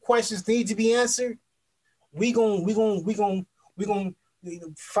 whatever questions need to be answered, we gonna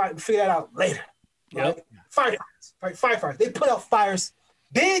figure that out later. Right? Yep. Firefighters. They put out fires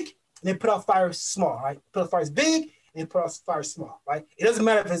big and they put out fires small, right? Put out fires big and put out fires small, right? It doesn't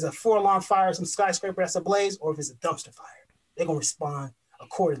matter if it's a 4-alarm fire, some skyscraper that's ablaze, or if it's a dumpster fire. They're gonna respond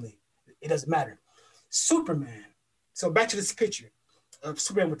accordingly. It doesn't matter. Superman. So back to this picture of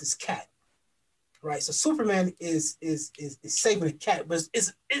Superman with this cat, right? So Superman is saving a cat, but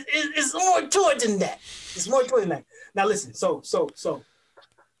it's more to it than that. It's more to it than that. Now listen. So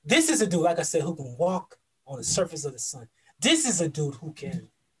this is a dude, like I said, who can walk on the surface of the sun. This is a dude who can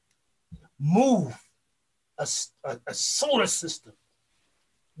move a solar system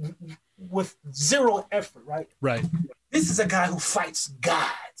with zero effort, right? Right. This is a guy who fights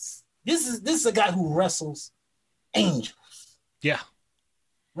gods. This is a guy who wrestles angels. Yeah.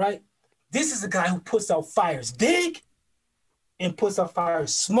 Right? This is a guy who puts out fires big and puts out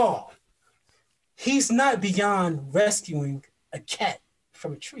fires small. He's not beyond rescuing a cat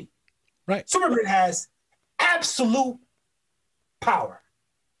from a tree. Right. Superman has absolute power.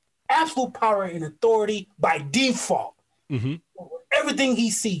 Absolute power and authority by default. Mm-hmm. Everything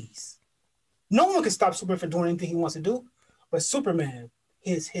he sees. No one can stop Superman from doing anything he wants to do, but Superman,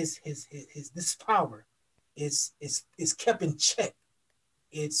 his this power is kept in check.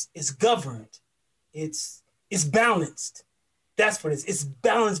 It's governed. It's balanced. That's what it is. It's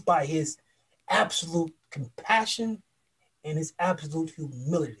balanced by his absolute compassion and his absolute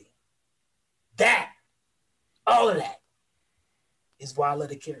humility. All of that is why I love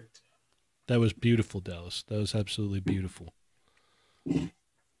the character. That was beautiful, Dallas. That was absolutely beautiful.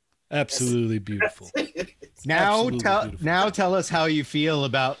 Absolutely beautiful. Now tell us how you feel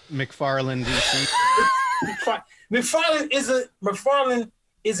about McFarlane DC. McFarlane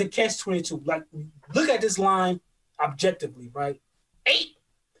is a catch-22. Like, look at this line objectively, right?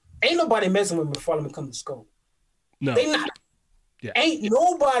 Ain't nobody messing with McFarlane when it comes to scope. No. They not. Yeah. Ain't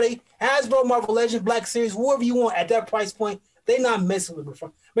nobody, Hasbro, Marvel Legends, Black Series, whoever you want at that price point, they not messing with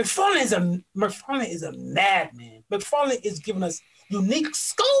McFarlane. McFarlane is a madman. McFarlane is giving us unique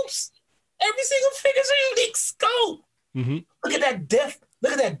scopes. Every single figure is a unique scope. Mm-hmm. Look at that death.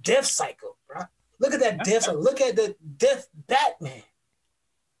 Look at that death cycle, bro. Look at that death cycle. Look at the death Batman.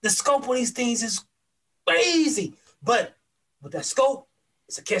 The scope of these things is crazy. But with that scope,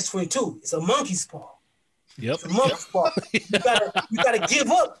 it's a catch-22. It's a monkey's paw. Yep. It's a monkey's paw. You gotta give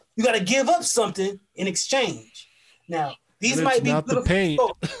up. You gotta give up something in exchange. Now, these might be not the paint.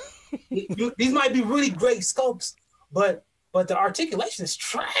 These might be really great scopes, but the articulation is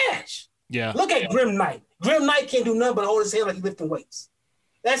trash. Yeah. Look at Grim Knight. Grim Knight can't do nothing but hold his hand like he's lifting weights.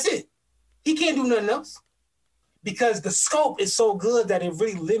 That's it. He can't do nothing else because the scope is so good that it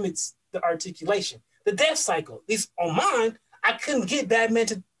really limits the articulation. The death cycle, at least on mine, I couldn't get Batman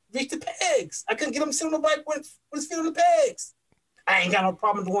to reach the pegs. I couldn't get him to sit on the bike with his feet on the pegs. I ain't got no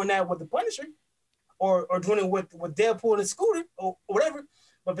problem doing that with the Punisher or doing it with Deadpool and the Scooter or whatever.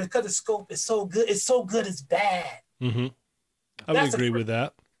 But because the scope is so good, it's bad. Mm-hmm. I would agree with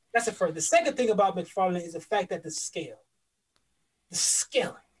that. That's the first. The second thing about McFarlane is the fact that the scaling.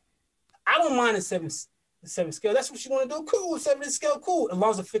 I don't mind the seven scale. That's what you want to do. Cool. 7 scale, cool. As long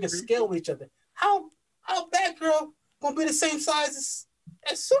as the figures scale with each other. How Batgirl gonna be the same size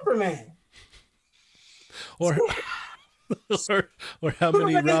as Superman? Or how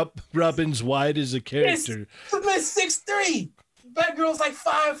many Robins wide is a character? Superman's 6'3". Batgirl's like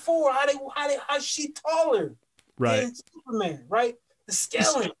 5'4". How's she taller? Right. Than Superman, right? The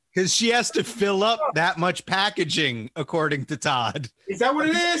scaling. Because she has to fill up that much packaging, according to Todd. Is that what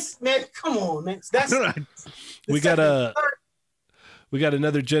it is? Man, come on, man. We got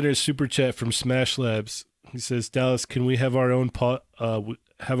another generous super chat from Smash Labs. He says, Dallas, can we have our own podcast,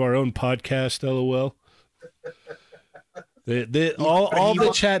 LOL? All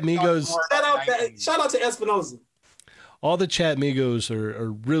the chat migos. Shout out to Espinoza. All the chat migos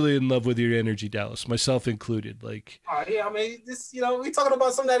are really in love with your energy, Dallas, myself included. Like, yeah, I mean, this, we're talking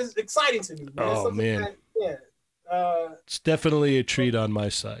about something that is exciting to me. Man. Oh man, it's definitely a treat on my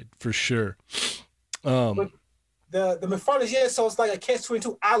side for sure. But the McFarlane, so it's like a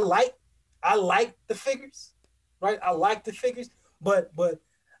catch-22. I like the figures, right? I like the figures, but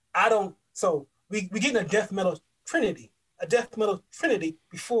I don't. So we getting a death metal trinity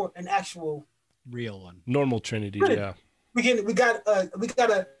before an actual real one, normal trinity. Yeah. We got a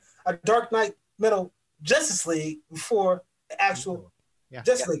Dark Knight Metal Justice League before the actual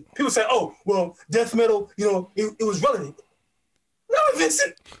Justice League. People say, "Oh, well, death metal, it was relevant." No,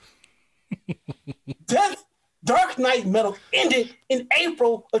 Vincent. Death Dark Knight metal ended in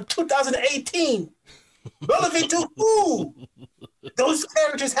April of 2018. Relevant to who? Those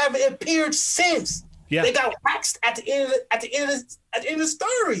characters haven't appeared since. Yeah. They got waxed at the end of the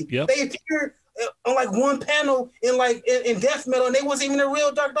story. Yep. They appeared on like one panel in death metal, and they wasn't even a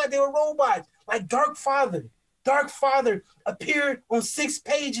real Dark Knight. They were robots. Like Dark Father. Dark Father appeared on 6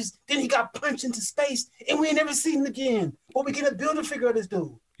 pages. Then he got punched into space, and we ain't never seen him again. But we get a build-a-figure of this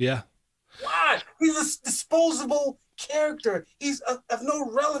dude. Yeah. Why? He's a disposable character. He's of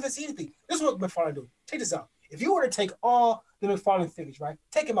no relevance to anything. This is what McFarlane do. Check this out. If you were to take all the McFarlane figures, right?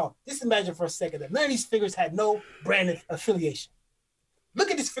 Take them out. Just imagine for a second that none of these figures had no brand affiliation.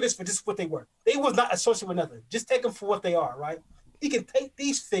 Look at these figures for just what they were. They was not associated with nothing. Just take them for what they are, right? He can take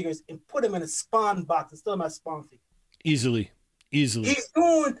these figures and put them in a Spawn box and still not Spawn figure. Easily. He's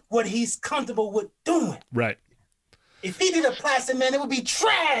doing what he's comfortable with doing. Right. If he did a Plastic Man, it would be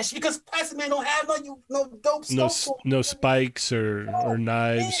trash because Plastic Man don't have no dope stuff. No spikes or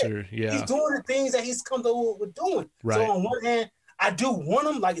knives or He's doing the things that he's comfortable with doing. Right. So on one hand, I do want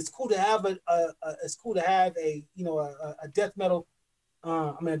him. Like it's cool to have a death metal,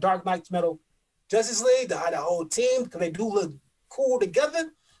 a Dark Knight metal Justice League, the whole team, because they do look cool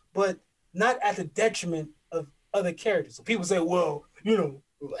together, but not at the detriment of other characters. So people say, well,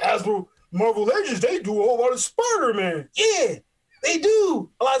 Hasbro Marvel Legends, they do a whole lot of Spider-Man. Yeah, they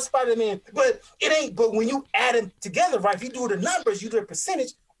do a lot of Spider-Man, but it ain't. But when you add them together, right? If you do the numbers, you do the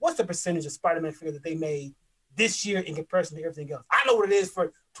percentage. What's the percentage of Spider-Man figure that they made this year in comparison to everything else? I know what it is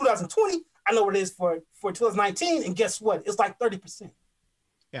for 2020. I know what it is for 2019, and guess what? It's like 30%.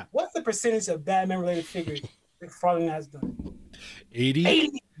 Yeah. What's the percentage of Batman-related figures that McFarlane has done?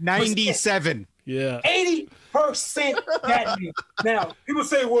 80? 97. Yeah. 80% Batman. Now, people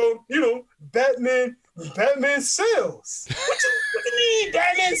say, well, Batman sells. What you mean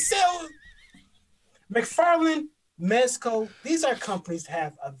Batman sells? McFarlane, Mezco, these are companies that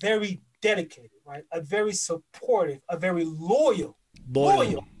have a very dedicated, right? A very supportive, a very loyal,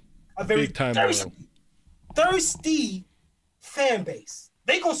 a very thirsty fan base.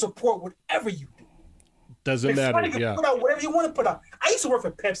 They gonna support whatever you do. Doesn't matter. Yeah. Put out whatever you want to put out. I used to work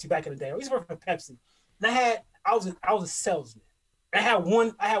for Pepsi back in the day. I used to work for Pepsi, and I was a salesman. I had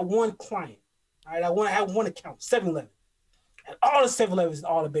one client. All right, I had one account, 7-Eleven, and all the 7-Elevens in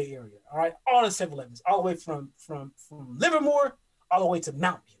all the Bay Area. All right, all the 7-Elevens, all the way from Livermore all the way to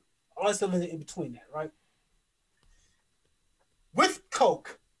Mount View, all the 7-Elevens in between that. Right. With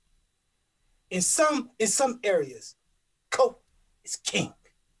Coke, in some areas, Coke is king.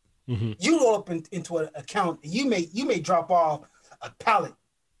 Mm-hmm. You roll up into an account and you may drop off a pallet.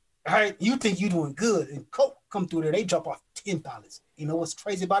 All right, you think you're doing good, and Coke come through there, they drop off 10 pallets. You know what's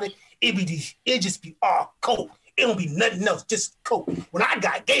crazy about it? It just be all Coke. It don't be nothing else, just Coke. When I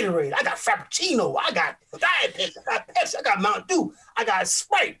got Gatorade, I got Frappuccino, I got Diet Pepsi, I got Pepsi, I got Mountain Dew, I got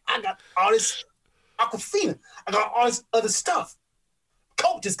Sprite, I got all this Aquafina, I got all this other stuff.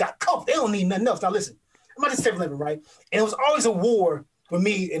 Coke just got Coke. They don't need nothing else. Now listen, I'm at the 7-Eleven, right? And it was always a war with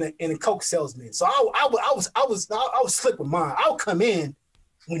me and a Coke salesman. So I was slick with mine. I would come in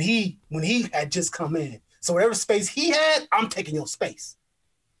when he had just come in. So whatever space he had, I'm taking your space,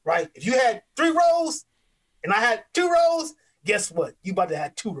 right? If you had 3 rows and I had 2 rows, guess what? You about to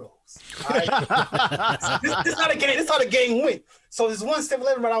have 2 rows. All right? this how the game. This how the game went. So there's one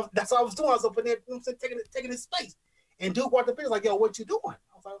 7-Eleven, right? That's what I was doing. I was up in there, taking his space. And Duke walked up in, like, yo, what you doing?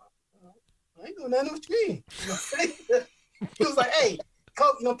 I was like, I ain't doing nothing. What you mean? He was like, hey,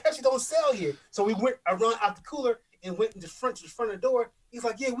 Coke, Pepsi don't sell here. So we went around out the cooler and went to the front of the door. He's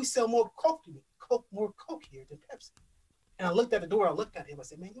like, yeah, we sell more Coke here than Pepsi. And I looked at the door. I looked at him. I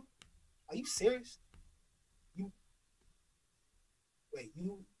said, man, are you serious?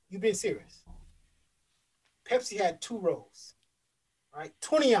 You being serious? Pepsi had 2 rows, right?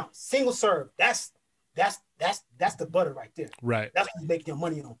 20 ounce, single serve. That's the butter right there. Right. That's what you make your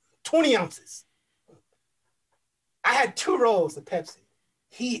money on. 20 ounces. I had 2 rows of Pepsi.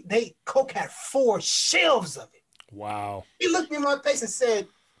 Coke had 4 shelves of it. Wow. He looked me in my face and said,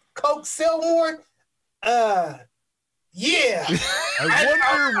 Coke sell more? Yeah. I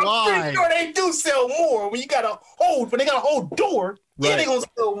wonder why. I'm pretty sure they do sell more when they got a whole door. Right. Yeah, they gonna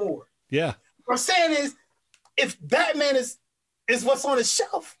sell more. Yeah. What I'm saying is, if Batman is what's on the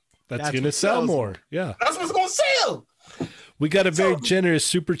shelf, that's gonna sell more. Yeah. That's what's gonna sell. We got a very generous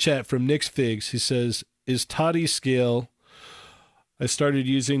super chat from Nick's Figs. He says, is Toddy scale? I started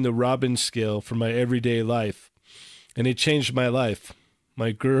using the Robin scale for my everyday life, and it changed my life.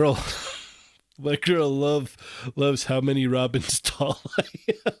 My girl loves how many Robins tall I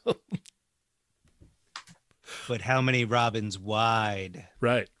am. But how many Robins wide?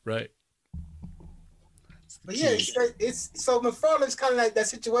 Right. But yeah, it's so McFarlane's kind of like that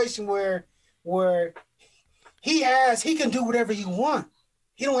situation where he can do whatever he wants.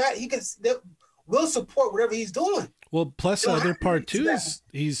 We'll support whatever he's doing. Well, plus the other part too is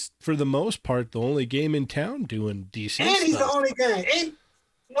he's for the most part the only game in town doing decent. And he's the only game. And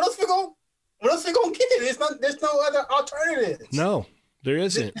what else we gonna get? There's no other alternative. No, there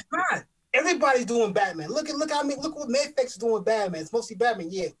isn't. It's not. Everybody's doing Batman. Look what Mayfix is doing Batman. It's mostly Batman.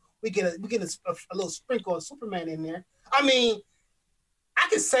 Yeah, we get a little sprinkle of Superman in there. I mean, I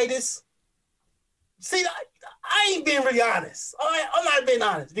can say this. See, I ain't being really honest. I'm not being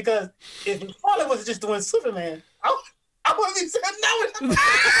honest because if McFarlane was just doing Superman, I wouldn't be saying no.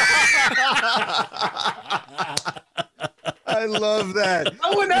 I love that.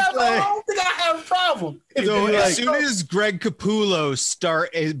 I don't think I have a problem. As soon as Greg Capullo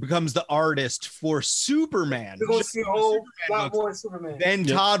becomes the artist for Superman, we're gonna see a whole lot more Superman. Then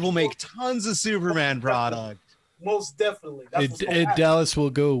Todd will make tons of Superman product. Most definitely. Dallas will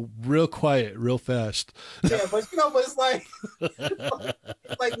go real quiet, real fast. Yeah, but it's like,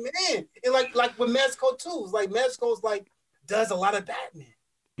 man, and like with Mezco too. It's like Mezco's does a lot of Batman.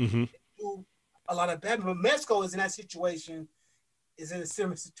 Mm-hmm. Do a lot of Batman, but Mezco is in a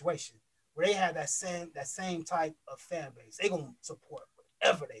similar situation where they have that same type of fan base. They gonna support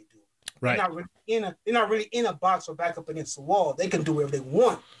whatever they do. Right. They're not really in a box or back up against the wall. They can do whatever they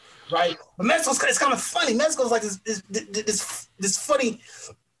want. Right, but Mezco's it's kind of funny. Mezco's like this funny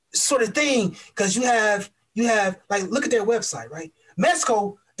sort of thing because you have like look at their website, right?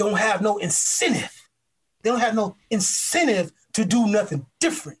 Mezco don't have no incentive. They don't have no incentive to do nothing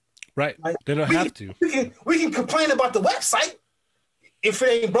different. Right. They don't have to. We can complain about the website. If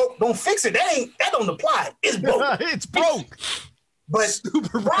it ain't broke, don't fix it. That don't apply. It's broke. It's broke. But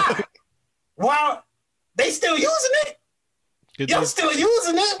super broke. While they still using it. Y'all still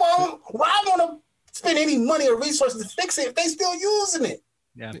using it? Well, why I want to spend any money or resources to fix it if they still using it?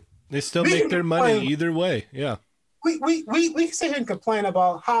 Yeah, they still make their money either way. Yeah, we can sit here and complain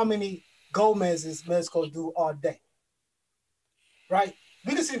about how many Gomez's Mezco do all day, right?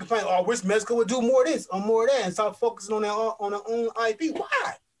 We can sit and complain, wish Mezco would do more of this or more of that, and start focusing on their own IP.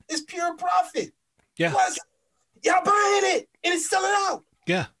 Why? It's pure profit. Yeah, plus y'all buying it and it's selling out.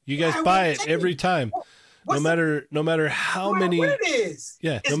 Yeah, you guys buy it every time. No matter how many it is.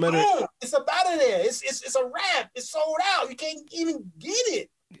 Yeah, it's gone. It's up out of there. It's a wrap. It's sold out. You can't even get it.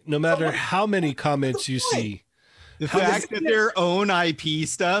 No matter how many comments you see. The fact that their own IP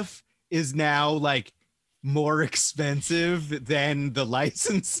stuff is now more expensive than the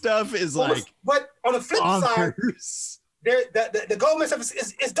licensed stuff is but on the flip side, the Goldman stuff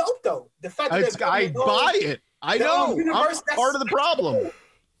is dope though. The fact that I buy it. I know. I'm part of the problem. Cool.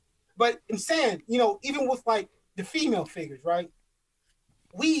 But I'm saying, even with the female figures, right?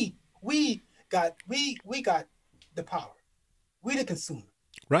 We got the power. We the consumer.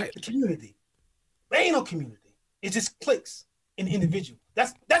 Right. The community. There ain't no community. It just clicks in the individual.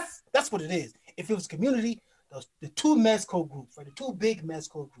 That's what it is. If it was community, the two Mezco groups, right? The two big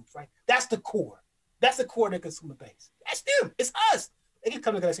Mezco groups, right? That's the core. That's the core of their consumer base. That's them. It's us. They can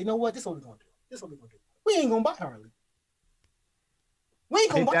come together and say, you know what? This is what we're gonna do. This is what we're gonna do. We ain't gonna buy Harley. We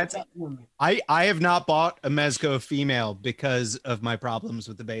ain't gonna buy that woman. I have not bought a Mezco female because of my problems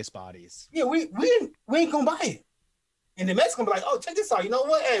with the base bodies. Yeah, we ain't gonna buy it. And the Mets gonna be like, oh, check this out. You know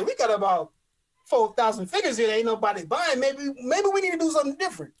what? Hey, we got about 4,000 figures here. Ain't nobody buying. Maybe we need to do something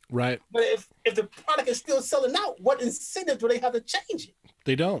different. Right. But if the product is still selling out, what incentive do they have to change it?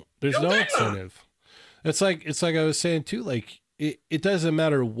 They don't. There's no incentive. It's like I was saying too. It doesn't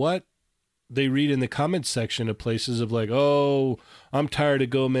matter what they read in the comments section of places of oh, I'm tired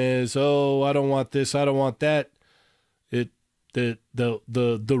of Gomez. Oh, I don't want this. I don't want that. The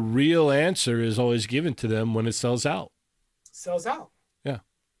real answer is always given to them when it sells out. Sells out. Yeah.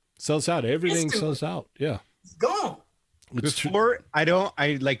 Sells out. Everything sells out. Yeah. It's gone. I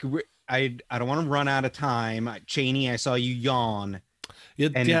don't want to run out of time. Cheney, I saw you yawn.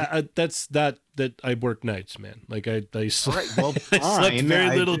 That's that I work nights, man. I slept fine.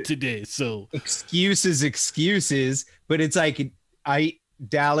 very little today, so excuses, but it's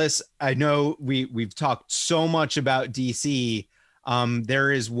Dallas, I know we've talked so much about DC.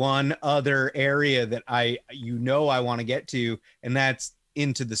 There is one other area that I want to get to, and that's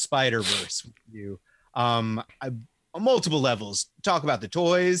Into the Spider-Verse with you. On multiple levels. Talk about the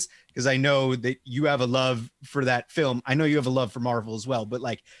toys, because I know that you have a love for that film. I know you have a love for Marvel as well, but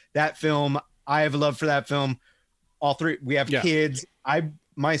that film, I have a love for that film. All three, we have kids.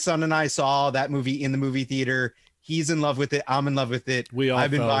 My son and I saw that movie in the movie theater. He's in love with it. I'm in love with it.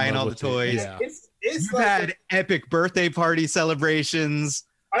 I've been buying all the toys. Yeah. You've had epic birthday party celebrations.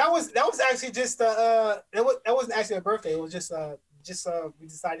 That was actually just that wasn't actually a birthday. It was just we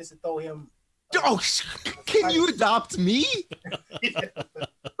decided to throw him. Can you adopt me? Yeah.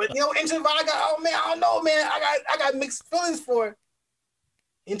 But Into the I don't know, man. I got mixed feelings for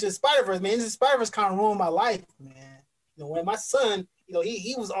Into the Spider-Verse, man. Into the Spider-Verse kind of ruined my life, man. When my son,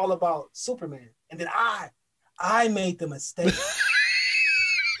 he was all about Superman, and then I made the mistake.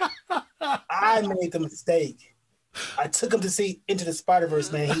 I made the mistake. I took him to see Into the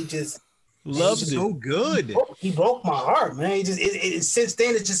Spider-Verse, man. He just loved it. So good. He broke my heart, man. He just since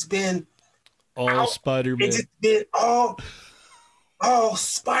then it's just been all Spider-Man. It's just been all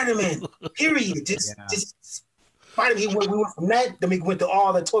Spider-Man. Period. Just Spider-Man. We went from that, then we went to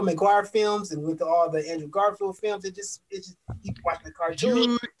all the Tobey Maguire films, and we went to all the Andrew Garfield films. It just he watched the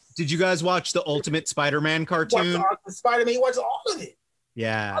cartoon. Did you guys watch the Ultimate Spider-Man cartoon? Watched Spider-Man. He watched all of it.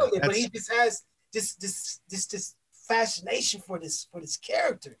 Yeah, all of it. But he just has this fascination for this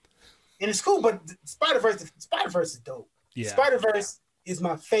character, and it's cool. But Spider-Verse is dope. Yeah, Spider-Verse is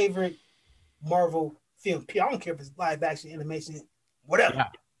my favorite Marvel film. I don't care if it's live action, animation, whatever. Yeah.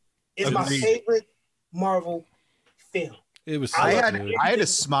 It's my favorite Marvel film. It was. I had a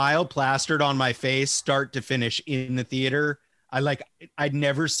smile plastered on my face, start to finish, in the theater. I'd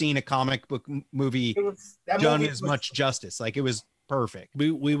never seen a comic book movie done as much justice. Like, it was perfect.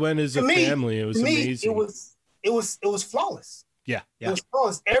 We went as a family. It was amazing. It was flawless. Yeah. It was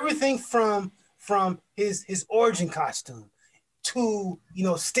flawless. Everything from his origin costume to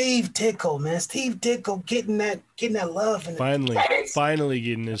Steve Ditko, man. Steve Ditko getting that love and finally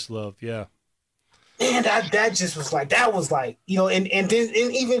getting his love. Yeah. Man, that just was like, that was like, and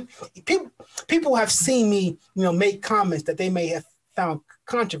even people have seen me, make comments that they may have found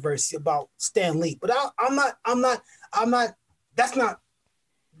controversy about Stan Lee, but I'm not.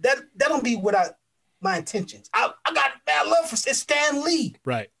 That don't be what my intentions. I got bad love for Stan Lee.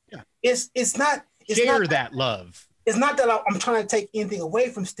 Right. Yeah. It's not. Share that love. It's not that I'm trying to take anything away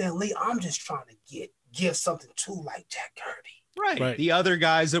from Stan Lee. I'm just trying to give something to like Jack Kirby. Right. The other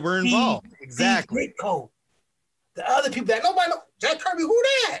guys that were involved. Exactly. Ditko. The other people that nobody know. Jack Kirby, who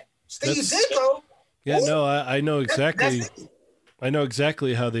that? Steve Ditko. Yeah, no, I know exactly. I know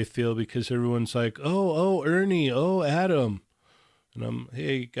exactly how they feel, because everyone's like, oh, Ernie, oh, Adam. And I'm,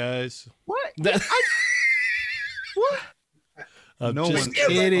 hey, guys. What? What? I'm no just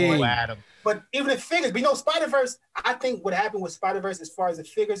kidding. Adam. But even the figures, but Spider-Verse, I think what happened with Spider-Verse as far as the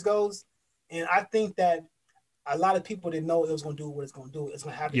figures goes, and I think that a lot of people didn't know it was going to do what it's going to do. It's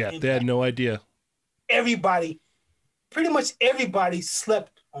going to have an impact. They had no idea. Pretty much everybody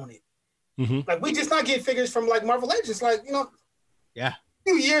slept on it. Mm-hmm. Like, we just not getting figures from like Marvel Legends, like, yeah, a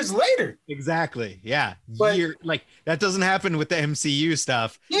few years later. Exactly. Yeah. But like, that doesn't happen with the MCU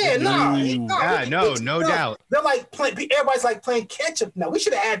stuff. Yeah, no doubt. They're like everybody's like playing catch up now. We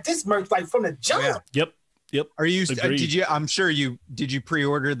should have had this merch like from the jump. Yeah. Yep. Are you? I'm sure you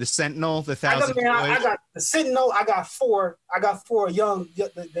pre-order the Sentinel, the 1,000 toys? I got the Sentinel. I got four young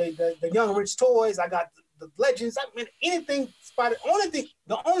the young rich toys. I got the Legends. I mean, anything Spider.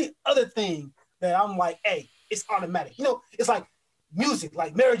 The only other thing that I'm like, hey, it's automatic. It's like music,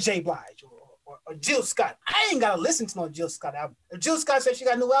 like Mary J. Blige or Jill Scott. I ain't gotta listen to no Jill Scott album. If Jill Scott says she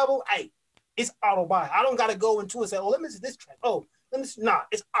got a new album, hey, it's auto buy. I don't gotta go into it and say, oh, let me see this track. Oh, it's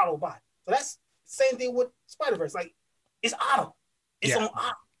auto buy. So that's same thing with Spider-Verse. Like, it's auto. It's on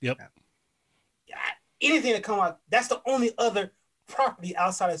auto. Yep. Yeah, anything that come out, that's the only other property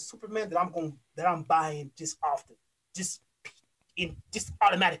outside of Superman that I'm buying just often, just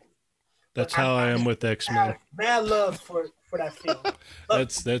automatically. That's how I am with X-Men. Bad love for that film.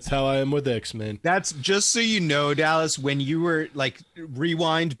 That's how I am with X-Men. That's just so you know, Dallas, when you were like,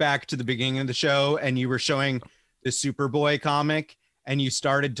 rewind back to the beginning of the show and you were showing the Superboy comic, and you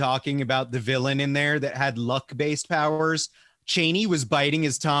started talking about the villain in there that had luck-based powers, Cheney was biting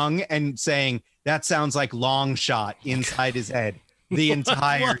his tongue and saying, that sounds like Long Shot inside his head the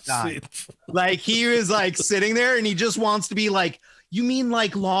entire time. Like, he was like sitting there and he just wants to be like, you mean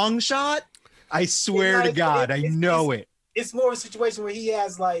like Long Shot? I swear to God, I know it. It's more of a situation where he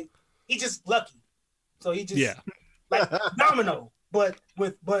has like, he's just lucky. So he just like Domino, but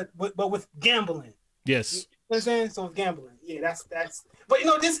with gambling. Yes. You know what I'm saying? So with gambling. Yeah, that's but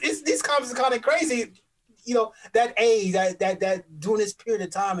these comics are kind of crazy. That age, that during this period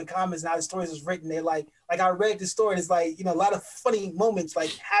of time in comics and how the stories was written, they like I read the story, it's like, a lot of funny moments like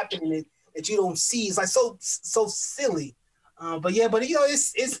happening that you don't see. It's like so silly. But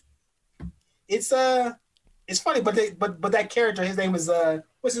it's funny, but that character, his name is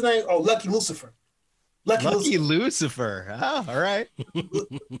what's his name? Oh, Lucky Lucifer. Lucky Lucifer. Oh, all right.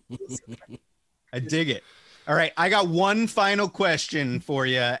 I dig it. All right, I got one final question for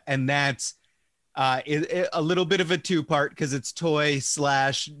you, and that's a little bit of a two-part because it's toy /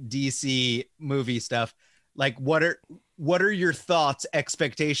 DC movie stuff. Like, what are your thoughts,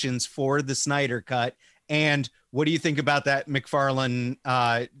 expectations for the Snyder Cut, and what do you think about that McFarlane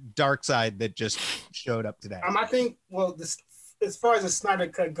Darkseid that just showed up today? I think, well, as far as the Snyder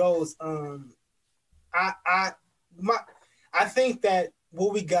Cut goes, I think that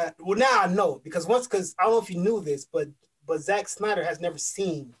what we got. Well, now I know because I don't know if you knew this, but Zack Snyder has never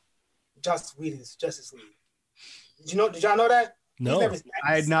seen Joss Whedon's Justice League. Did y'all know that? No,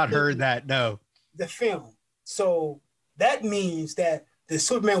 I had not heard that. No, the film. So that means that the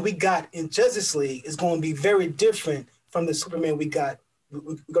Superman we got in Justice League is going to be very different from the Superman we're going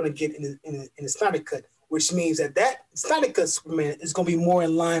to get in the Snyder Cut, which means that Snyder Cut Superman is going to be more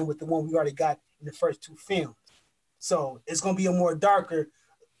in line with the one we already got in the first two films. So it's going to be a more darker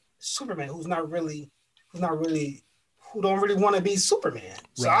Superman who don't really want to be Superman.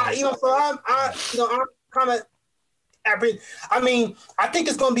 So right. I'm kind of I mean, I think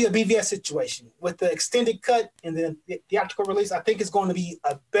it's going to be a BVS situation with the extended cut and then the theatrical release. I think it's going to be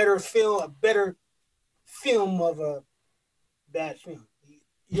a better film of a bad film.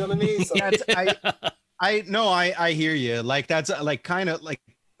 You know what I mean? So I hear you. Like that's like kind of like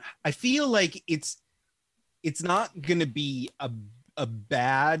I feel like it's not going to be a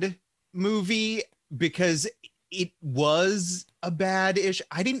bad movie because it was a bad-ish.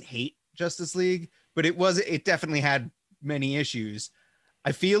 I didn't hate Justice League, but it definitely had many issues.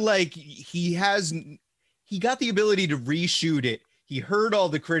 I feel like he got the ability to reshoot it. He heard all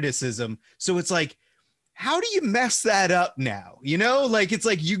the criticism. So it's like, how do you mess that up now? You know, like, it's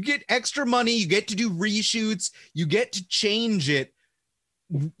like you get extra money, you get to do reshoots, you get to change it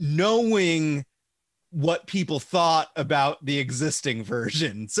knowing what people thought about the existing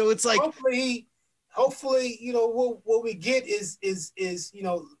version. So it's like, hopefully, what we get is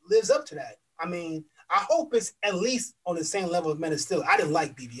lives up to that. I mean, I hope it's at least on the same level of Man of Steel. I didn't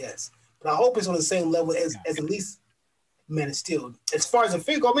like BVS, but I hope it's on the same level as at least Man of Steel. As far as the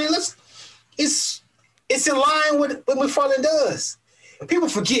figure, I mean, it's in line with what McFarlane does. And people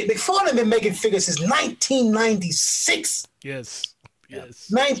forget McFarlane been making figures since 1996. Yes.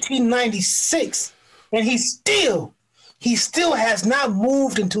 1996, and he still has not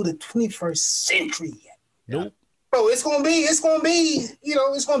moved into the 21st century yet. Nope. Bro, it's gonna be, it's gonna be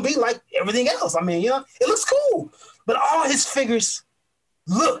like everything else. I mean, it looks cool, but all his figures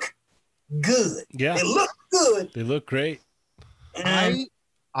look good. Yeah, they look good. They look great. And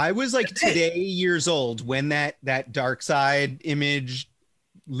I was like today years old when that Darkseid image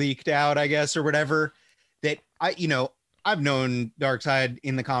leaked out, I guess, or whatever. That I've known Darkseid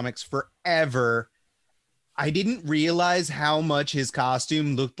in the comics forever. I didn't realize how much his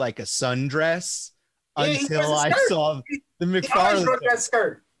costume looked like a sundress until I saw the McFarlane. That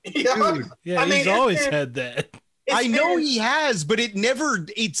skirt. Dude, yeah, he's always had that. I know he has, but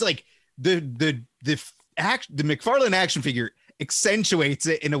it's like the McFarlane action figure accentuates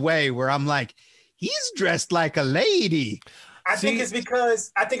it in a way where I'm like, he's dressed like a lady. I think it's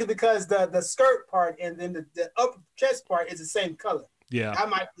because the skirt part and then the upper chest part is the same color. Yeah, that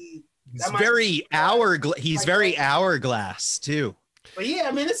might be. He's very hourglass too. But yeah,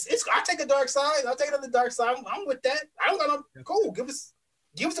 I mean, it's. I take a dark side. I'll take it on the dark side. I'm with that. I don't got no. Cool. Give us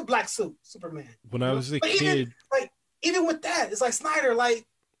a black suit, Superman. When I was a kid, even with that, it's like Snyder. Like,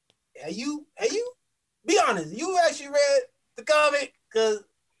 hey, you. Be honest. You actually read the comic because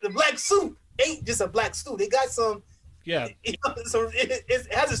the black suit ain't just a black suit. They got some. Yeah. It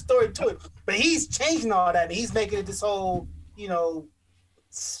has a story to it, but he's changing all that. And he's making it this whole,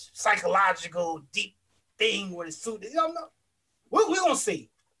 psychological deep thing with his suit. We're gonna see.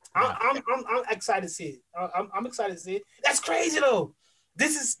 I'm excited to see it. I'm excited to see it. That's crazy though.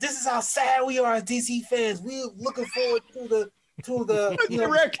 This is how sad we are as DC fans. We're looking forward to the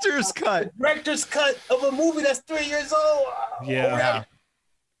director's cut. Director's cut of a movie that's 3 years old. Yeah.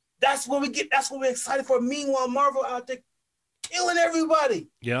 That's what we get. That's what we're excited for. Meanwhile, Marvel out there killing everybody.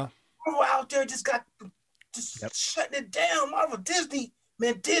 Yeah. Marvel out there just shutting it down. Marvel, Disney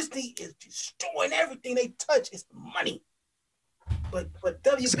is destroying everything they touch. It's money. But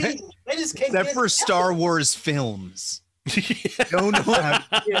WB, they just can't. Except for Star Wars films. Don't know how.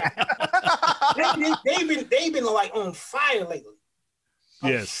 They've been like on fire lately.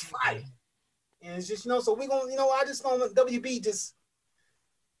 Yes. Fire. And it's just so we gonna I just know WB just.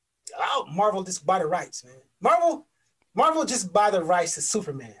 Marvel just buy the rights, man. Marvel just buy the rights to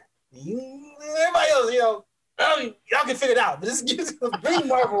Superman. Everybody else, Y'all can figure it out. But just bring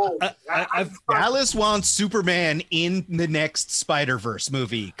Marvel. Dallas wants Superman in the next Spider-Verse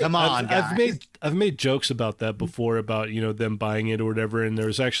movie. Come on, guys. I've made jokes about that before, about them buying it or whatever. And there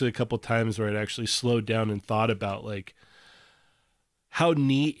was actually a couple times where I'd actually slowed down and thought about like how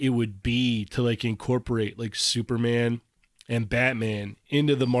neat it would be to like incorporate like Superman and Batman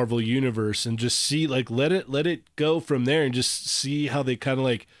into the Marvel universe and just see like let it go from there and just see how they kind of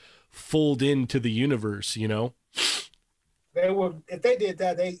like fold into the universe, They would, if they did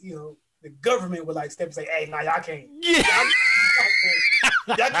that, the government would like step and say, "Hey, nah, y'all can't. Yeah.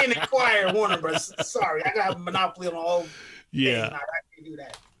 Y'all can't acquire Warner Bros. Sorry, I got a monopoly on all. Yeah, hey, nah, I can't do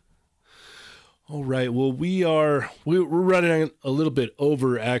that." All right. Well, we're running a little bit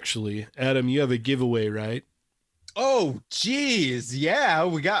over actually. Adam, you have a giveaway, right? Oh, geez. Yeah,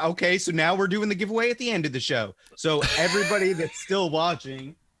 we got, okay. So now we're doing the giveaway at the end of the show. So everybody that's still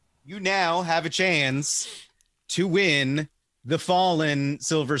watching, you now have a chance to win the Fallen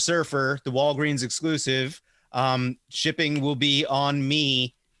Silver Surfer, the Walgreens exclusive. Shipping will be on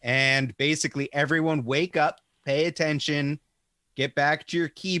me. And basically everyone wake up, pay attention, get back to your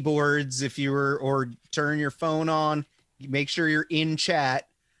keyboards or turn your phone on, make sure you're in chat.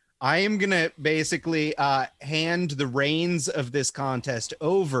 I am going to basically hand the reins of this contest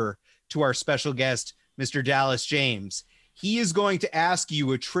over to our special guest, Mr. Dallas James. He is going to ask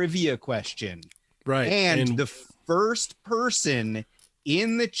you a trivia question. Right. And the first person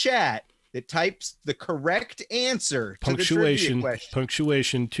in the chat that types the correct answer to the trivia question.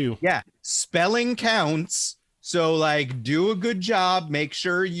 Punctuation too. Yeah. Spelling counts. So like do a good job. Make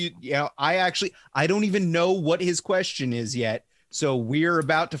sure I don't even know what his question is yet. So we're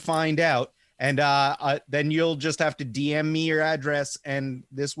about to find out. And then you'll just have to DM me your address and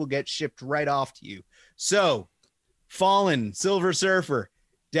this will get shipped right off to you. So Fallen Silver Surfer,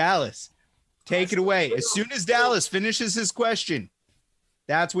 Dallas, take it away. As soon as Dallas finishes his question,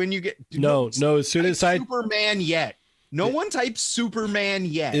 that's when you get no. As soon as Superman yet. No one types Superman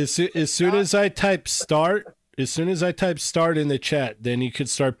yet. As soon as I type start in the chat, then you could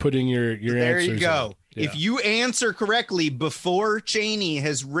start putting your answers. There you go. Yeah. If you answer correctly before Cheney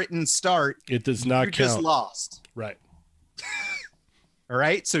has written start, it does not count. Just lost. Right. All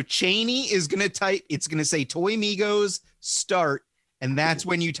right. So Cheney is going to type, it's going to say Toy Migos start. And that's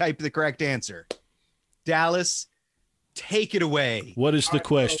when you type the correct answer. Dallas, take it away. What is the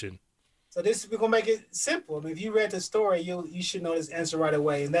question? So this, we're going to make it simple. I mean, if you read the story, you should know this answer right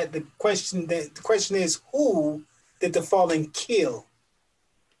away. And the question is, who did the Fallen kill?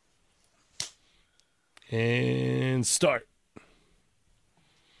 And start.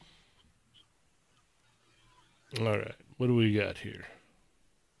 All right. What do we got here?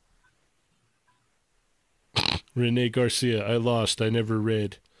 Rene Garcia. I lost. I never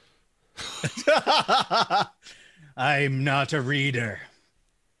read. I'm not a reader.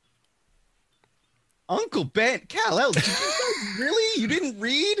 Uncle Ben, Kal-El, did you guys really? You didn't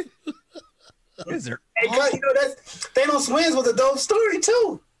read? Is there? Hey, that's Thanos Wins was a dope story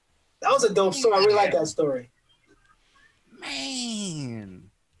too. That was a dope story. I really like that story.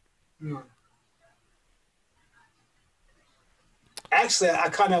 Man. Actually, I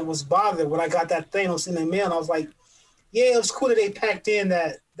kind of was bothered when I got that Thanos in the mail, and I was like, yeah, it was cool that they packed in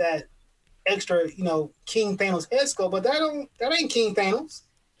that extra, King Thanos head sculpt, but that ain't King Thanos.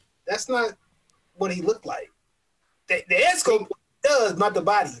 That's not what he looked like. The head sculpt does, not the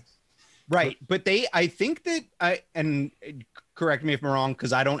body. Right, but I think that and correct me if I'm wrong,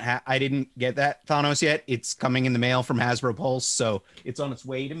 because I didn't get that Thanos yet. It's coming in the mail from Hasbro Pulse, so it's on its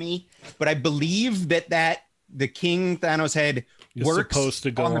way to me. But I believe that the King Thanos head works supposed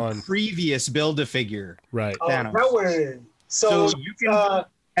to go on the previous Build-A-Figure. Right. Thanos. That way. So you can,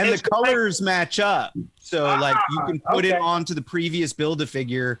 and the colors match up. So you can put it onto the previous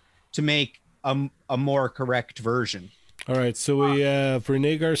Build-A-Figure to make a more correct version. All right, so we have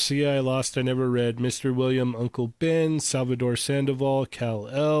Rene Garcia, I lost, I never read, Mr. William, Uncle Ben, Salvador Sandoval,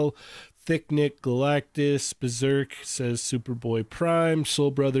 Kal-El, Thick Nick, Galactus, Berserk says Superboy Prime,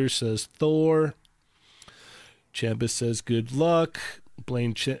 Soul Brothers says Thor, Champa says good luck,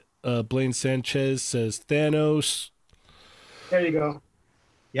 Blaine Sanchez says Thanos. There you go.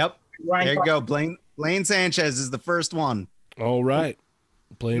 Yep, there you go. Blaine Sanchez is the first one. All right,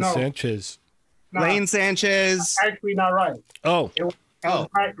 Sanchez. Blaine Sanchez. Actually, not right.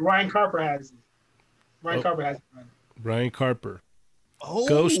 Ryan Carper has it. Carper has it. Ryan Carper. Oh.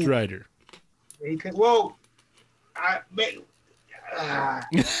 Ghost Rider. He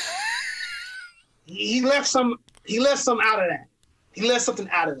left some out of that. He left something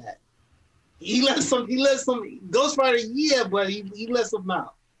out of that. He left some Ghost Rider, yeah, but he left something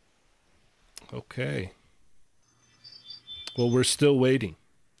out. Okay. Well, we're still waiting.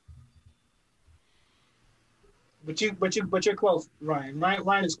 But you're close, Ryan.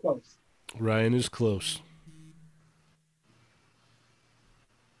 Ryan is close. Ryan is close.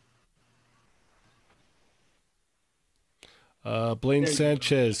 Blaine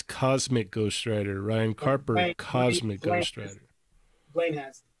Sanchez, Cosmic Ghost Rider. Ryan Carper, Cosmic Ghost Rider. Blaine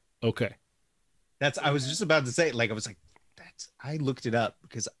has. Okay. I was just about to say, like, I was like, I looked it up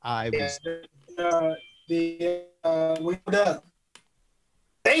because I was.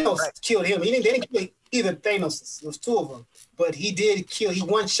 Thanos killed him. They didn't kill either Thanos. There was two of them, but he did kill. He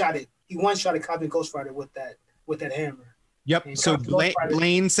one-shotted Cosmic Ghost Rider with that hammer. Yep. And so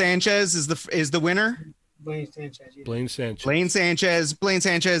Blaine Sanchez is the winner. Blaine Sanchez. Yeah. Blaine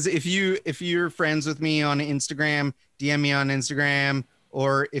Sanchez. If you're friends with me on Instagram, DM me on Instagram,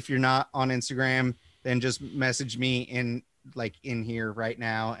 or if you're not on Instagram, then just message me in here right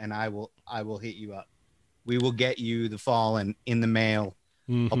now, and I will hit you up. We will get you the Fallen in the mail.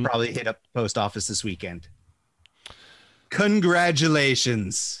 Mm-hmm. I'll probably hit up the post office this weekend.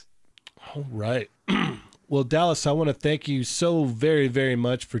 Congratulations. All right. Well, Dallas, I want to thank you so very, very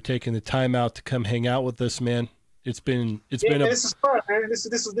much for taking the time out to come hang out with us, man. This is fun, man. This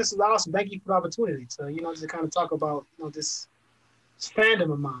is awesome. Thank you for the opportunity to to kind of talk about this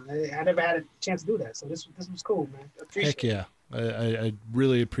fandom of mine. I never had a chance to do that, so this was cool, man. Heck yeah, I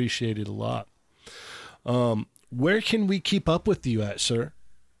really appreciate it a lot. Where can we keep up with you at, sir?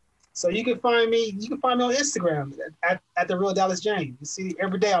 So you can find me on Instagram at the Real Dallas James. You see,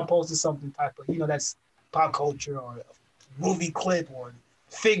 every day I'm posting something type of that's pop culture or a movie clip or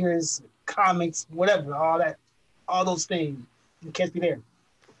figures, comics, whatever, all those things. You can catch me there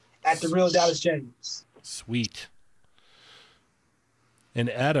at the Real Dallas James. Sweet. And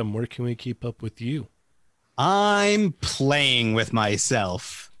Adam, where can we keep up with you? I'm playing with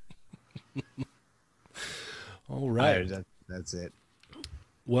myself. All right. That's it.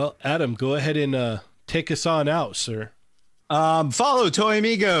 Well, Adam, go ahead and take us on out, sir. Follow Toy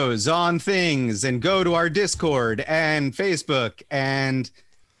Amigos on things and go to our Discord and Facebook and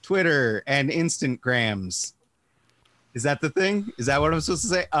Twitter and Instagrams. Is that the thing? Is that what I'm supposed to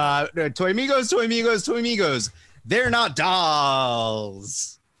say? Toy Amigos. They're not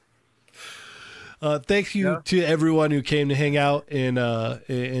dolls. Thank you to everyone who came to hang out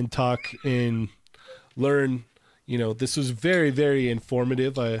and talk and learn. This was very, very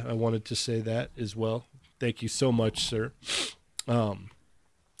informative. I wanted to say that as well. Thank you so much, sir.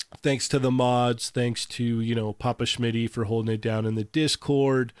 Thanks to the mods. Thanks to, Papa Schmitty for holding it down in the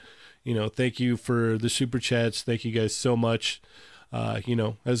Discord. Thank you for the super chats. Thank you guys so much.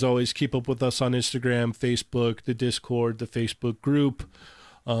 As always, keep up with us on Instagram, Facebook, the Discord, the Facebook group.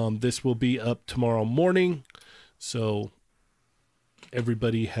 This will be up tomorrow morning. So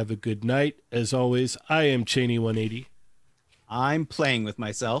everybody have a good night. As always, I am Cheney180. I'm playing with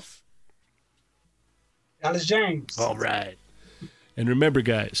myself. Dallas James. All right. And remember,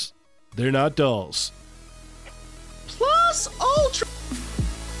 guys, they're not dolls. Plus